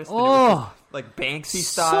graffiti artist. And it was this, like Banksy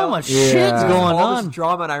style. So much shit's going all on. This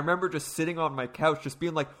drama, and I remember just sitting on my couch, just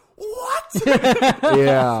being like, "What?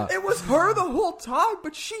 Yeah, it was her the whole time,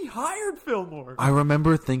 but she hired Fillmore." I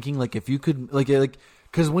remember thinking like if you could like.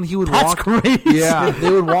 Because when he would that's crazy. They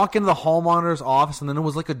would walk into the hall monitor's office, and then it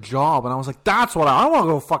was like a job, and I was like, "That's what I want to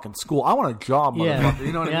go to fucking school. I want a job, motherfucker."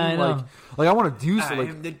 You know what I mean? Like I want to do something.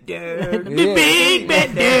 I'm the dude, the big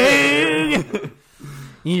bad dude.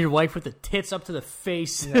 You need your wife with the tits up to the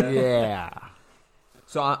face. Yeah.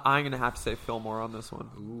 So I'm gonna have to say Fillmore on this one.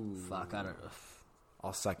 Ooh, fuck, I don't know.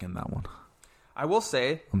 I'll second that one. I will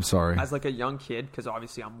say, I'm sorry. As like a young kid, because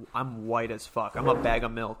obviously I'm white as fuck. I'm a bag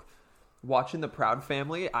of milk. Watching the Proud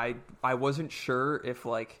Family, I wasn't sure if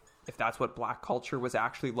that's what black culture was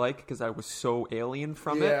actually like, because I was so alien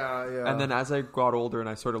from it. Yeah. And then as I got older and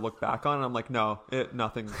I sort of looked back on it, I'm like, no,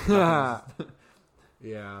 nothing. Yeah.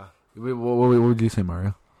 What would you say,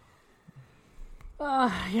 Mario?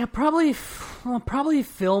 Yeah, probably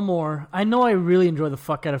Fillmore. I know I really enjoy the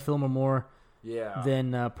fuck out of Fillmore more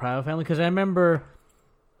than Proud Family, because I remember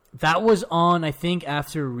that was on, I think,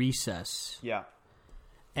 after recess. Yeah.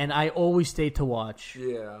 And I always stayed to watch.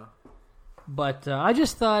 Yeah. But I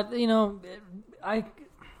just thought, because I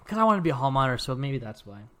wanted to be a hall monitor, so maybe that's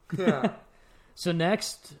why. Yeah. So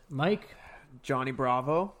next, Mike. Johnny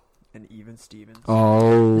Bravo and Even Stevens.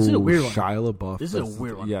 Oh, this is a weird one. Shia LaBeouf. This is a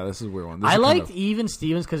weird one. Yeah, this is a weird one. I liked Even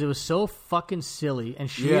Stevens because it was so fucking silly. And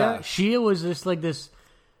Shia was just like this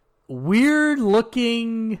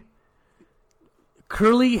weird-looking,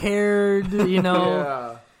 curly-haired,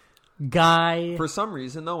 guy. For some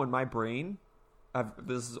reason, though, in my brain,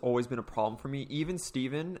 this has always been a problem for me. Even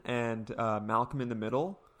Steven and Malcolm in the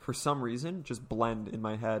Middle, for some reason, just blend in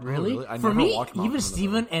my head. Really? For me, even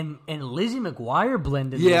Steven and Lizzie McGuire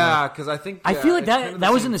blended. Yeah, because I feel like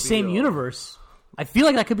that was in the same universe. I feel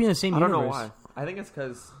like that could be in the same universe. I don't know why. I think it's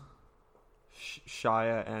because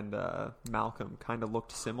Shia and Malcolm kind of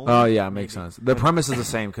looked similar. Oh, yeah, makes sense. The premise is the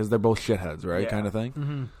same because they're both shitheads, right? Kind of thing.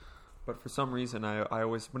 Mm-hmm. But for some reason, I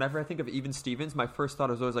always, whenever I think of Even Stevens, my first thought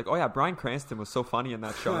is always like, oh yeah, Bryan Cranston was so funny in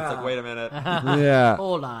that show. It's like, wait a minute. Yeah.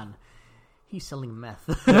 Hold on. He's selling meth.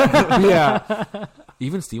 Yeah.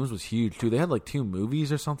 Even Stevens was huge, too. They had like 2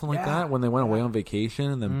 movies or something like that when they went away on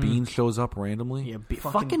vacation, and then Beans shows up randomly. Yeah,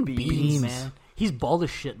 fucking Beans, man. He's bald as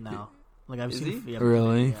shit now. Like I've seen. Yeah,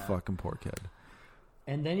 really? Yeah. Fucking poor kid.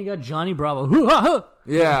 And then you got Johnny Bravo.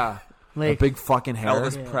 Yeah. Like big fucking hair.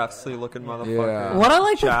 Elvis Presley looking motherfucker. Yeah. What I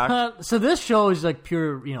like about so this show is like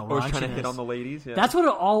pure, always trying to hit on the ladies. Yeah. That's what it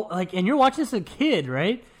all like. And you're watching this as a kid,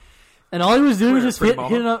 right? And all he was doing was just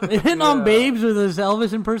hitting on babes with his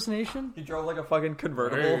Elvis impersonation. He drove like a fucking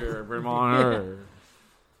convertible. Hey,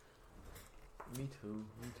 Me too.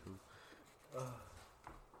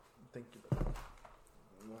 Thank you.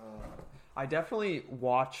 I definitely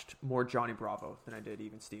watched more Johnny Bravo than I did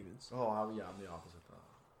Even Stevens. Oh, yeah, I'm the opposite.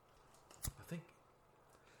 I think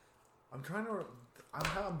I'm trying to.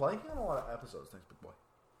 I'm blanking on a lot of episodes. Thanks, big boy.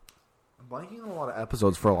 I'm blanking on a lot of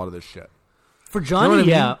episodes for a lot of this shit. For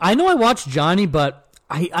Johnny, I know I watched Johnny, but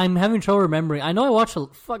I'm having trouble remembering. I know I watched a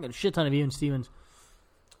fucking shit ton of Even Stevens.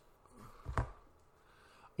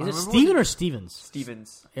 Is it Steven or Stevens?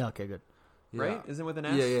 Stevens. Yeah. Okay. Good. Right? Isn't it with an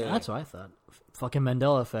S? Yeah. That's what I thought. Fucking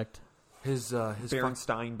Mandela effect. His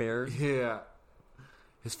Berenstein Bears. Yeah.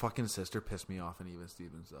 His fucking sister pissed me off in Even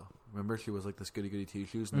Stevens, though. Remember, she was like this goody-goody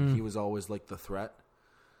two-shoes, and he was always like the threat,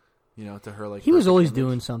 to her. Like he was always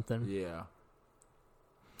doing something. Yeah.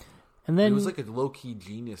 And then he was like a low-key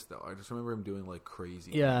genius, though. I just remember him doing like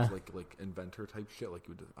crazy, things, like inventor type shit. Like he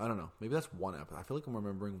would do, I don't know. Maybe that's one episode. I feel like I'm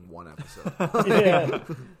remembering one episode. Yeah.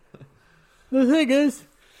 The thing is,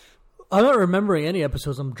 I'm not remembering any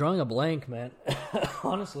episodes. I'm drawing a blank, man.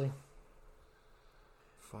 Honestly.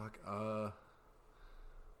 Fuck.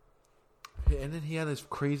 And then he had this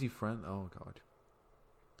crazy friend. Oh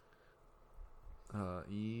god.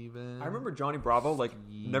 Even. I remember Johnny Bravo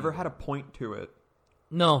never had a point to it.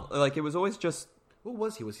 No, it was always just. What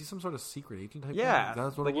was he? Was he some sort of secret agent type? Yeah,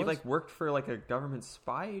 that's what it was? He worked for a government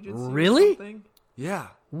spy agency. Really? Or something. Yeah.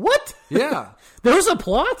 What? Yeah. There was a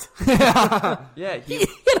plot. Yeah. He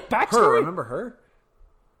had a backstory. Remember her?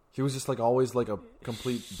 She was just always a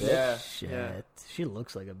complete bitch. Yeah. Shit. She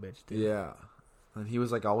looks like a bitch, dude. Yeah. And he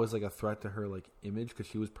was always a threat to her image because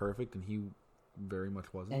she was perfect and he very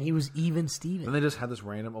much wasn't. And he was Even Steven. And they just had this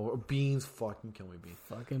random Beans. Fucking kill me, Beans.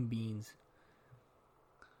 Fucking Beans.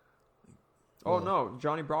 Oh no,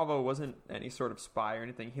 Johnny Bravo wasn't any sort of spy or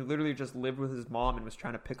anything. He literally just lived with his mom and was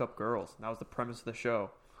trying to pick up girls. And that was the premise of the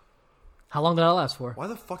show. How long did that last for? Why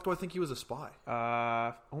the fuck do I think he was a spy?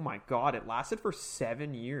 Oh my god, it lasted for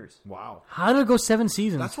 7 years. Wow. How did it go 7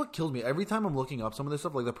 seasons? That's what killed me. Every time I'm looking up some of this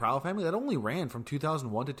stuff, like the Proud Family, that only ran from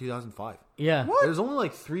 2001 to 2005. Yeah. What? There's only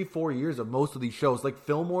 3-4 years of most of these shows. Like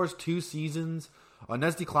Fillmore's 2 seasons.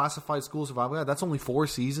 Nesty Classified School Survival Guide, that's only 4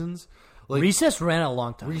 seasons. Recess ran a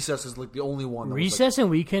long time. Recess is the only one. That Recess and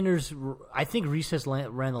Weekenders, I think Recess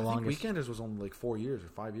ran the longest. Weekenders was only 4 years or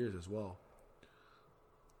 5 years as well.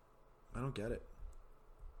 I don't get it.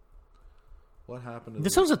 What happened to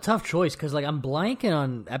this was a tough choice because I'm blanking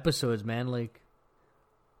on episodes, man.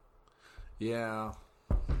 Yeah.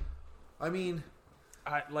 I mean,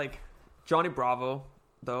 like Johnny Bravo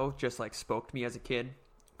though just like spoke to me as a kid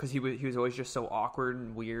because he was always just so awkward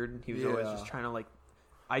and weird, and he was always just trying to like.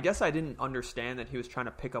 I guess I didn't understand that he was trying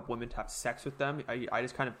to pick up women to have sex with them. I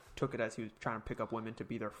just kind of took it as he was trying to pick up women to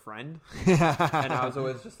be their friend, and I was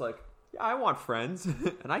always just like, yeah, I want friends,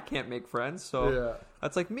 and I can't make friends, so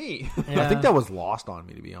that's like me. I think that was lost on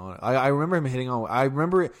me, to be honest. I remember him hitting on. I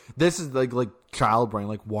remember this is like child brain.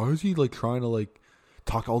 Like, why is he like trying to like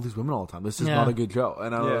talk to all these women all the time? This is not a good show.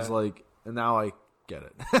 And I was like, and now I get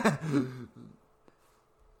it.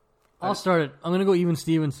 I'll start it. I'm gonna go Even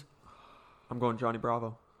Stevens. I'm going Johnny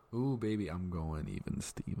Bravo. Ooh, baby, I'm going Even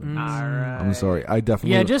Stevens. All right. I'm sorry. I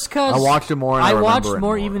definitely... Yeah, just because... I watched it more and I watched more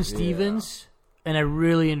more Even Stevens, and I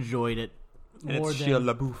really enjoyed it. And it's Shia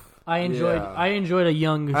LaBeouf. I enjoyed a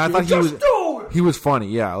young... I thought he was funny.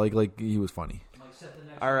 Yeah, like he was funny.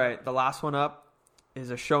 All right, the last one up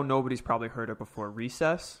is a show nobody's probably heard of before,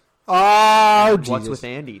 Recess. Oh, Jesus. What's with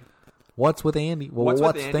Andy? What's with Andy? Well, what's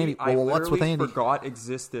with Andy? I what's with Andy? forgot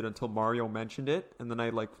existed until Mario mentioned it, and then I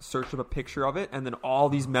like searched up a picture of it, and then all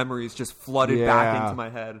these memories just flooded back into my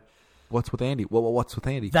head. What's with Andy? Well, what's with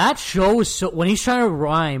Andy? That show is so... When he's trying to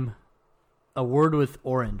rhyme a word with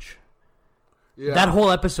orange, that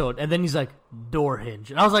whole episode, and then he's like, door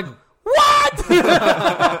hinge. And I was like, what?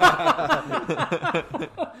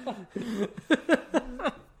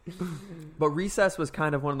 But Recess was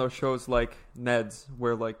kind of one of those shows like Ned's,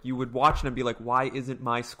 where like you would watch it and be like, "Why isn't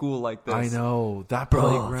my school like this?" I know that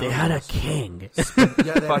bro. They had a king.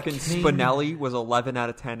 Fucking Spinelli was 11 out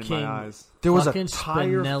of 10 in my eyes. There was a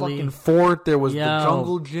tire fucking fort. There was the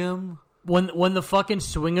jungle gym. When the fucking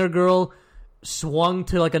swinger girl swung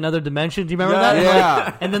to like another dimension. Do you remember that?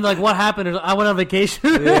 Yeah. And then like what happened? I went on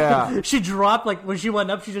vacation. Yeah. She dropped like when she went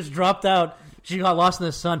up. She just dropped out. She got lost in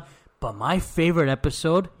the sun. But my favorite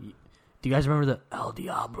episode. Do you guys remember the El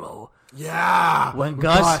Diablo? Yeah. When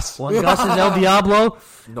Gus is El Diablo,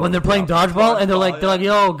 when they're playing dodgeball, and they're like,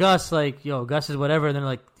 yo, Gus, Gus is whatever, and they're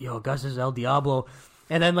like, yo, Gus is El Diablo,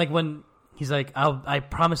 and then like when he's like, I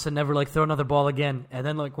promise to never like throw another ball again, and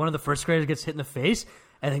then like one of the first graders gets hit in the face,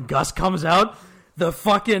 and then Gus comes out. The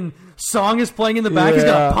fucking song is playing in the back. He's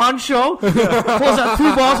got a poncho. Pulls out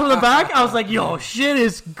 2 balls from the back. I was like, yo, shit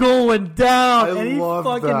is going down. And he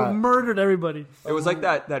fucking murdered everybody. It was like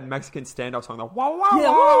that Mexican standoff song. The wow, wow,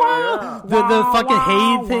 wow. The fucking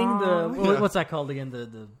hay thing. What's that called again?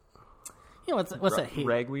 What's that hay?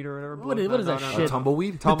 Ragweed or whatever? What is that shit?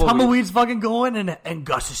 Tumbleweed? The tumbleweed's fucking going, and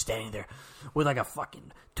Gus is standing there with like a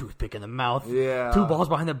fucking toothpick in the mouth. Yeah. 2 balls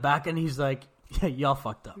behind the back, and he's like, yeah, y'all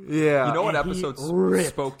fucked up. Yeah. You know what episode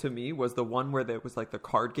spoke to me was the one where there was like the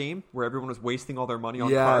card game where everyone was wasting all their money on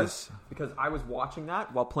cards. Because I was watching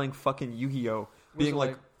that while playing fucking Yu-Gi-Oh! Being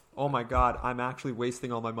like, oh my god, I'm actually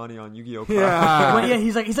wasting all my money on Yu-Gi-Oh! cards. Yeah.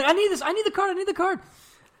 He's like, I need this. I need the card.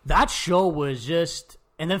 That show was just...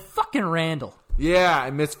 And then fucking Randall. Yeah,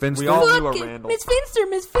 and Miss Finster. We all knew a Randall. Miss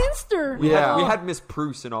Finster. We had Miss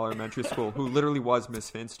Pruce in all elementary school, who literally was Miss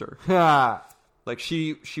Finster. Yeah. Like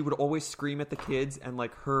she would always scream at the kids, and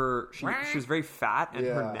like she was very fat, and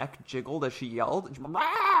her neck jiggled as she yelled.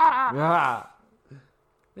 Yeah.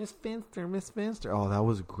 Miss Finster. Oh, that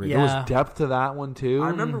was great. There was depth to that one too. I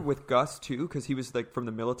remember with Gus too, because he was like from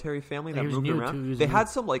the military family that moved around. They had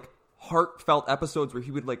some like heartfelt episodes where he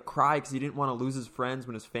would like cry because he didn't want to lose his friends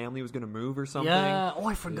when his family was going to move or something. Yeah. Oh,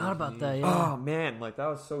 I forgot about that. Yeah. Oh man, like that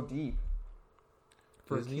was so deep.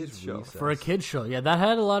 For a kid's show. Yeah, that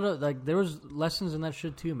had a lot of, like, there was lessons in that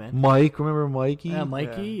shit too, man. Mike, remember Mikey? Yeah,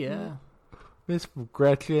 Mikey, yeah. Miss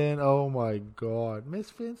Gretchen, oh my god. Miss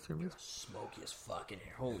Finster. Smoky as fuck in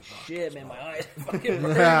here. Holy shit, man, my eyes are fucking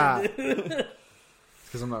burned. It's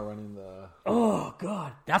because I'm not running the... Oh,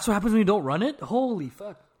 god. That's what happens when you don't run it? Holy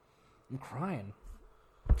fuck. I'm crying.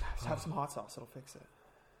 Just have some hot sauce, it'll fix it.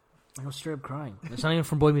 I go straight up crying. It's not even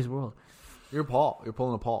from Boy Meets World. You're Paul. You're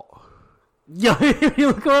pulling a Paul. Yeah, you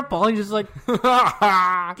look at Paul, he's just like,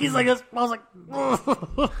 he's like this. I was like,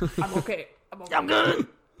 I'm okay. I'm good,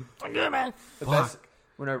 man.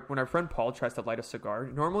 When our friend Paul tries to light a cigar,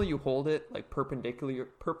 normally you hold it like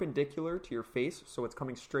perpendicular to your face, so it's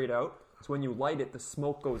coming straight out. So when you light it, the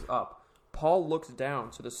smoke goes up. Paul looks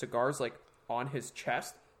down, so the cigar's like on his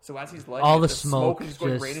chest. So as he's lighting, all the smoke is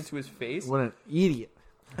going right into his face. What an idiot!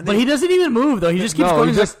 But he doesn't even move though. He just keeps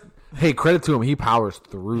going. Hey, credit to him. He powers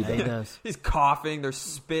through that. He does. He's coughing. There's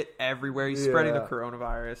spit everywhere. He's spreading the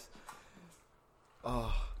coronavirus.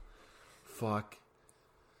 Oh, fuck.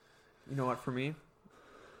 You know what, for me?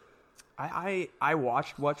 I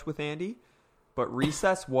watched Watch with Andy, but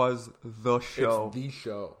Recess was the show. It's the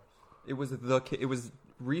show. It was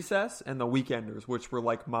Recess and The Weekenders, which were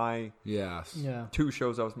like my two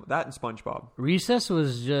shows. That and SpongeBob. Recess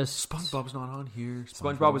was just SpongeBob's not on here.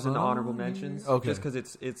 SpongeBob was in the honorable mentions, just because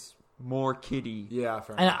it's more kiddie. Yeah,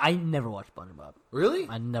 fair enough. I never watched SpongeBob. Really?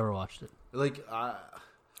 I never watched it. Like I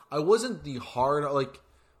wasn't the hard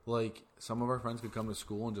like some of our friends could come to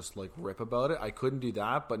school and just like rip about it. I couldn't do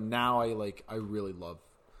that, but now I really love.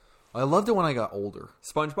 I loved it when I got older.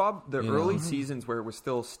 SpongeBob, the early seasons where it was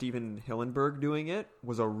still Steven Hillenburg doing it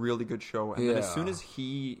was a really good show. And then as soon as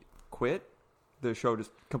he quit, the show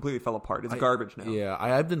just completely fell apart. It's garbage now. Yeah,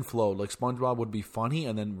 I ebbed and flowed. Like SpongeBob would be funny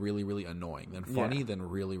and then really, really annoying. Then funny, then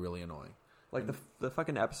really, really annoying. Like the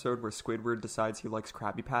fucking episode where Squidward decides he likes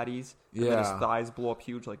Krabby Patties. And then his thighs blow up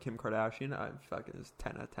huge like Kim Kardashian. It's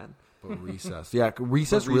 10 out of 10. But Recess. Yeah,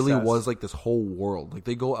 Recess really was like this whole world. Like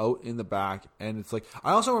they go out in the back and it's like...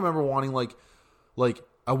 I also remember wanting like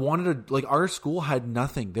I wanted to... Like our school had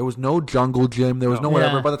nothing. There was no jungle gym. There was no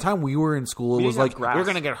whatever. By the time we were in school, it was like, you're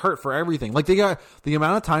going to get hurt for everything. Like they got... The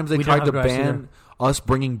amount of times they tried to ban... us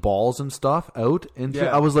bringing balls and stuff out and shit.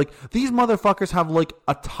 I was like, these motherfuckers have like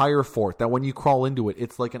a tire fort that when you crawl into it,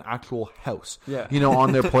 it's like an actual house, you know,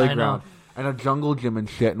 on their playground and a jungle gym and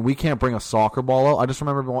shit. And we can't bring a soccer ball out. I just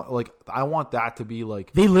remember like, I want that to be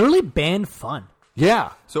like, they literally banned fun.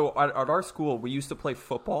 Yeah. So at our school, we used to play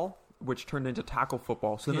football, which turned into tackle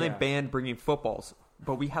football. So then they banned bringing footballs,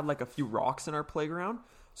 but we had like a few rocks in our playground.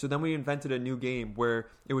 So then we invented a new game where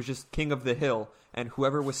it was just King of the Hill, and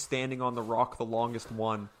whoever was standing on the rock the longest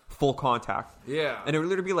won, full contact. Yeah. And it would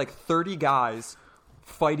literally be like 30 guys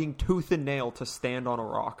fighting tooth and nail to stand on a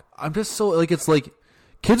rock. I'm just so, like, it's like,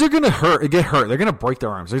 kids are going to get hurt. They're going to break their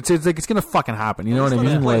arms. It's like, it's going to fucking happen. You know what I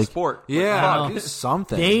mean? Play like, sport. Yeah. Do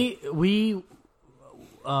something. We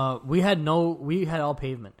had all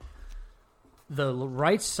pavement. The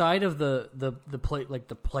right side of the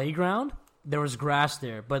playground, there was grass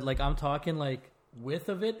there, but like I'm talking like width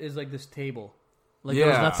of it is like this table. Like there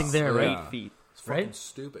was nothing there, right? 8 feet. It's fucking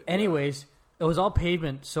stupid. Anyways, it was all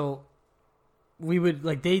pavement, so we would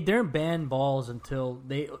like they didn't ban balls until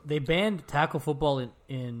they banned tackle football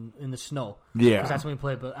in the snow. Yeah, because that's when we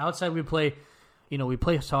played. But outside we play, we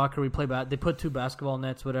play soccer. We play They put 2 basketball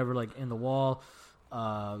nets, whatever, like in the wall.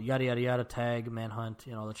 Yada yada yada. Tag, manhunt,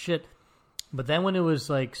 all that shit. But then when it was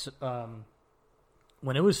like.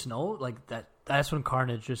 When it was snow, like that's when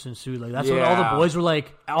carnage just ensued. Like that's when all the boys were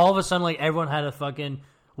like, all of a sudden, like everyone had a fucking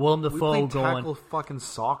Willem Dafoe going. Tackle fucking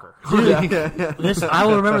soccer. I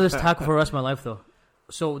will remember this tackle for the rest of my life, though.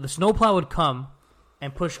 So the snowplow would come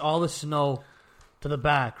and push all the snow to the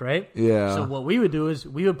back, right? Yeah. So what we would do is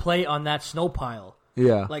we would play on that snow pile.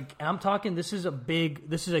 Yeah. Like, and I'm talking, this is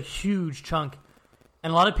a huge chunk,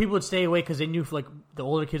 and a lot of people would stay away because they knew like the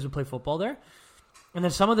older kids would play football there. And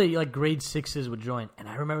then some of the like grade 6s would join. And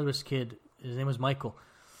I remember this kid, his name was Michael.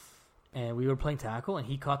 And we were playing tackle, and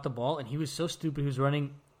he caught the ball, and he was so stupid. He was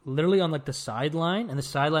running literally on like the sideline, and the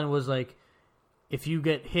sideline was like, if you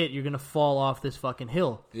get hit, you're going to fall off this fucking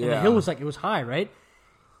hill. Yeah. And the hill was like, it was high, right?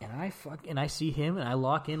 And I see him, and I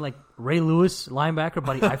lock in like Ray Lewis, linebacker,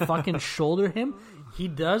 buddy. I fucking shoulder him. He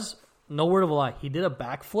does, no word of a lie, he did a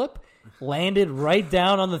backflip, landed right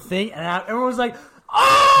down on the thing, and everyone was like,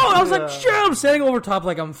 oh! I was like, shit, I'm standing over top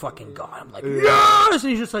like I'm fucking gone. I'm like, yes! And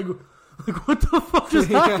he's just like what the fuck just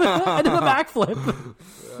happened? I did a backflip.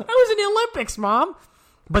 I was in the Olympics, Mom.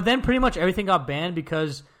 But then pretty much everything got banned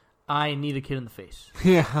because I need a kid in the face.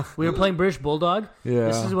 Yeah. We were playing British Bulldog. Yeah.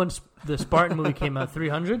 This is when the Spartan movie came out,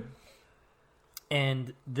 300.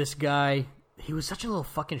 And this guy, he was such a little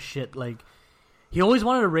fucking shit. Like, he always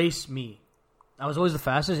wanted to race me. I was always the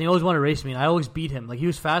fastest, and he always wanted to race me, and I always beat him. Like, he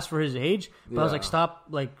was fast for his age, but I was like, stop,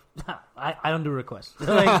 like, I don't do requests.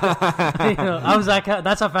 Like, I was like,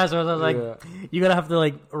 that's how fast I was. I was like, you gotta have to,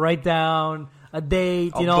 like, write down a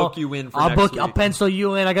date, I'll book you in for next week. I'll pencil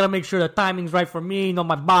you in. I gotta make sure the timing's right for me,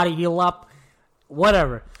 my body heal up,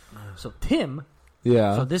 whatever. So Tim,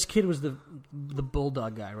 so this kid was the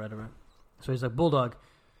Bulldog guy, right? So he's like, Bulldog.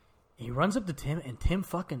 He runs up to Tim, and Tim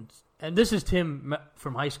fucking... And this is Tim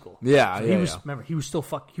from high school. Yeah, so he was. Remember, he was still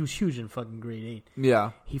he was huge in fucking grade 8. Yeah.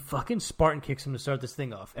 He fucking Spartan kicks him to start this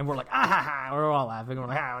thing off, and we're like, ah ha ha, we're all laughing. We're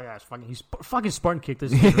like, ah, yeah, it's fucking. He's fucking Spartan kicked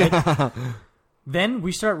this kid, right? Then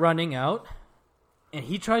we start running out, and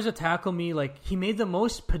he tries to tackle me like he made the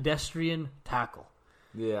most pedestrian tackle.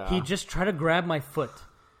 Yeah. He just tried to grab my foot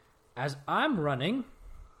as I'm running.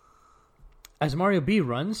 As Mario B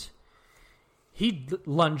runs, he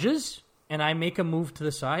lunges. And I make a move to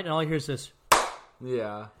the side, and all I hear is this.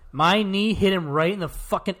 Yeah. My knee hit him right in the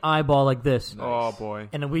fucking eyeball like this. Nice. Oh, boy.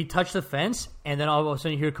 And then we touch the fence, and then all of a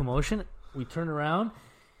sudden you hear commotion. We turn around,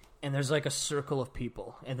 and there's like a circle of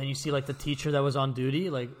people, and then you see like the teacher that was on duty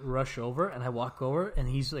like rush over, and I walk over, and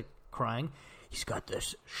he's like crying. He's got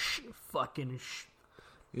this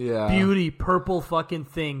beauty purple fucking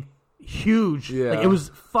thing, huge. Yeah. Like it was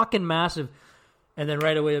fucking massive. And then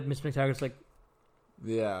right away, Miss McTaggart's like,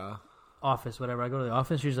 office, whatever. I go to the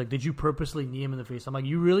office. She's like, did you purposely knee him in the face? I'm like,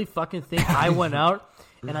 you really fucking think I went out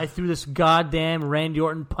and I threw this goddamn Randy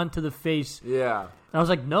Orton punt to the face? Yeah. And I was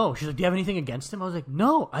like, no. She's like, do you have anything against him? I was like,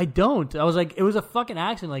 no, I don't. I was like, it was a fucking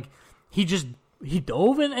accident. Like, he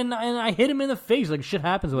dove and I hit him in the face. Like, shit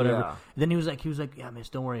happens or whatever. Yeah. Then he was like, yeah, miss,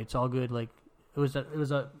 don't worry. It's all good. Like, it was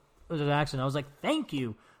an accident. I was like, thank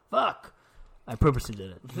you. Fuck. I purposely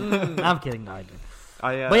did it. I'm kidding. No, I didn't.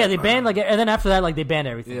 But yeah, they banned and then after that, like they banned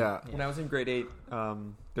everything. Yeah. When I was in grade 8,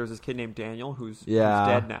 there was this kid named Daniel who's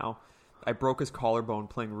dead now. I broke his collarbone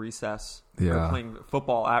playing recess. Yeah. Playing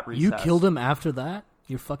football at recess. You killed him after that?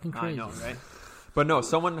 You're fucking crazy. I know, right? But no,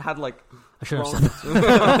 someone had like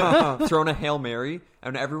thrown a Hail Mary,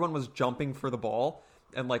 and everyone was jumping for the ball,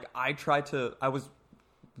 and like I was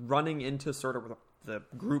running into sort of the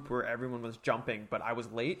group where everyone was jumping, but I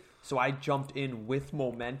was late, so I jumped in with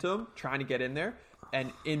momentum, trying to get in there.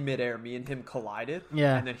 And in midair, me and him collided.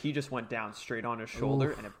 Yeah. And then he just went down straight on his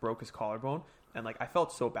shoulder, and it broke his collarbone. And like I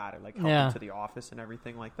felt so bad. It like helped him to the office and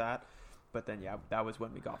everything like that. But then that was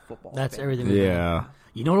when we got football. That's everything. Yeah.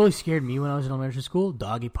 You know what really scared me when I was in elementary school?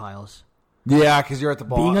 Doggy piles. Yeah, because you're at the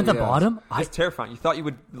bottom. Being at the bottom, it's terrifying. You thought you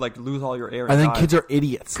would like lose all your air. And then kids are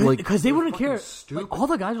idiots. Because they wouldn't care. Like, all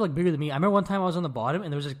the guys were like bigger than me. I remember one time I was on the bottom,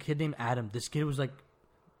 and there was a kid named Adam. This kid was like,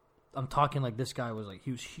 I'm talking like this guy was like,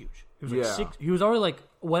 he was huge. He was like 6. He was already like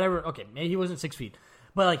whatever. Okay, maybe he wasn't 6 feet,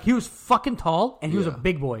 but like he was fucking tall, and he was a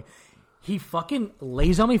big boy. He fucking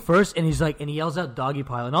lays on me first, and he's like, and he yells out "doggy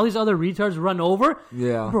pile," and all these other retards run over.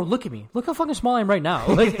 Yeah, bro, look at me. Look how fucking small I am right now.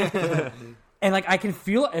 Like, and like I can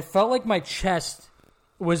feel it. It felt like my chest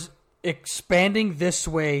was expanding this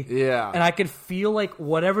way. Yeah, and I could feel like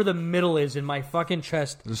whatever the middle is in my fucking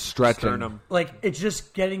chest, just stretching. Sternum. Like it's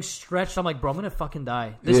just getting stretched. I'm like, bro, I'm gonna fucking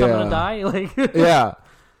die. I'm gonna die. Like, yeah.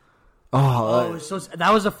 So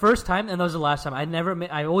that was the first time, and that was the last time.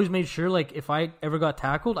 I always made sure, like, if I ever got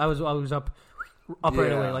tackled, I was up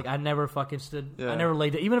right away. Like, I never fucking stood. I never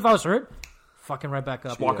laid it. Even if I was hurt, fucking right back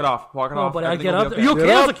up. Just walk it off. But I'd get up. Are you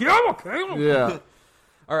okay? I was like, yeah, I'm okay. Yeah.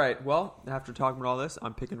 All right. Well, after talking about all this,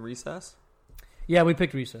 I'm picking recess. Yeah, we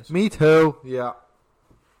picked recess. Me too. Yeah.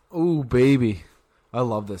 Ooh, baby. I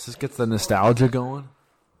love this. This gets the nostalgia going.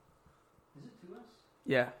 Is it 2 us?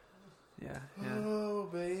 Yeah. Oh,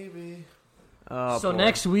 baby. So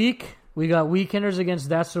next week, we got Weekenders against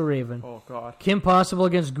That's So Raven. Oh, God. Kim Possible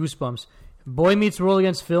against Goosebumps. Boy Meets World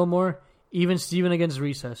against Fillmore. Even Steven against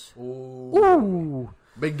Recess. Ooh.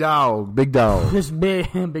 Big dog. Big dog. This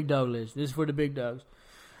big dog list. This is for the big dogs.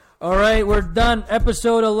 All right, we're done.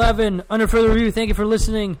 Episode 11. Under further review, thank you for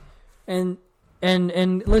listening. And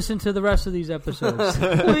listen to the rest of these episodes.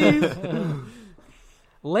 Please.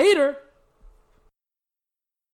 Later.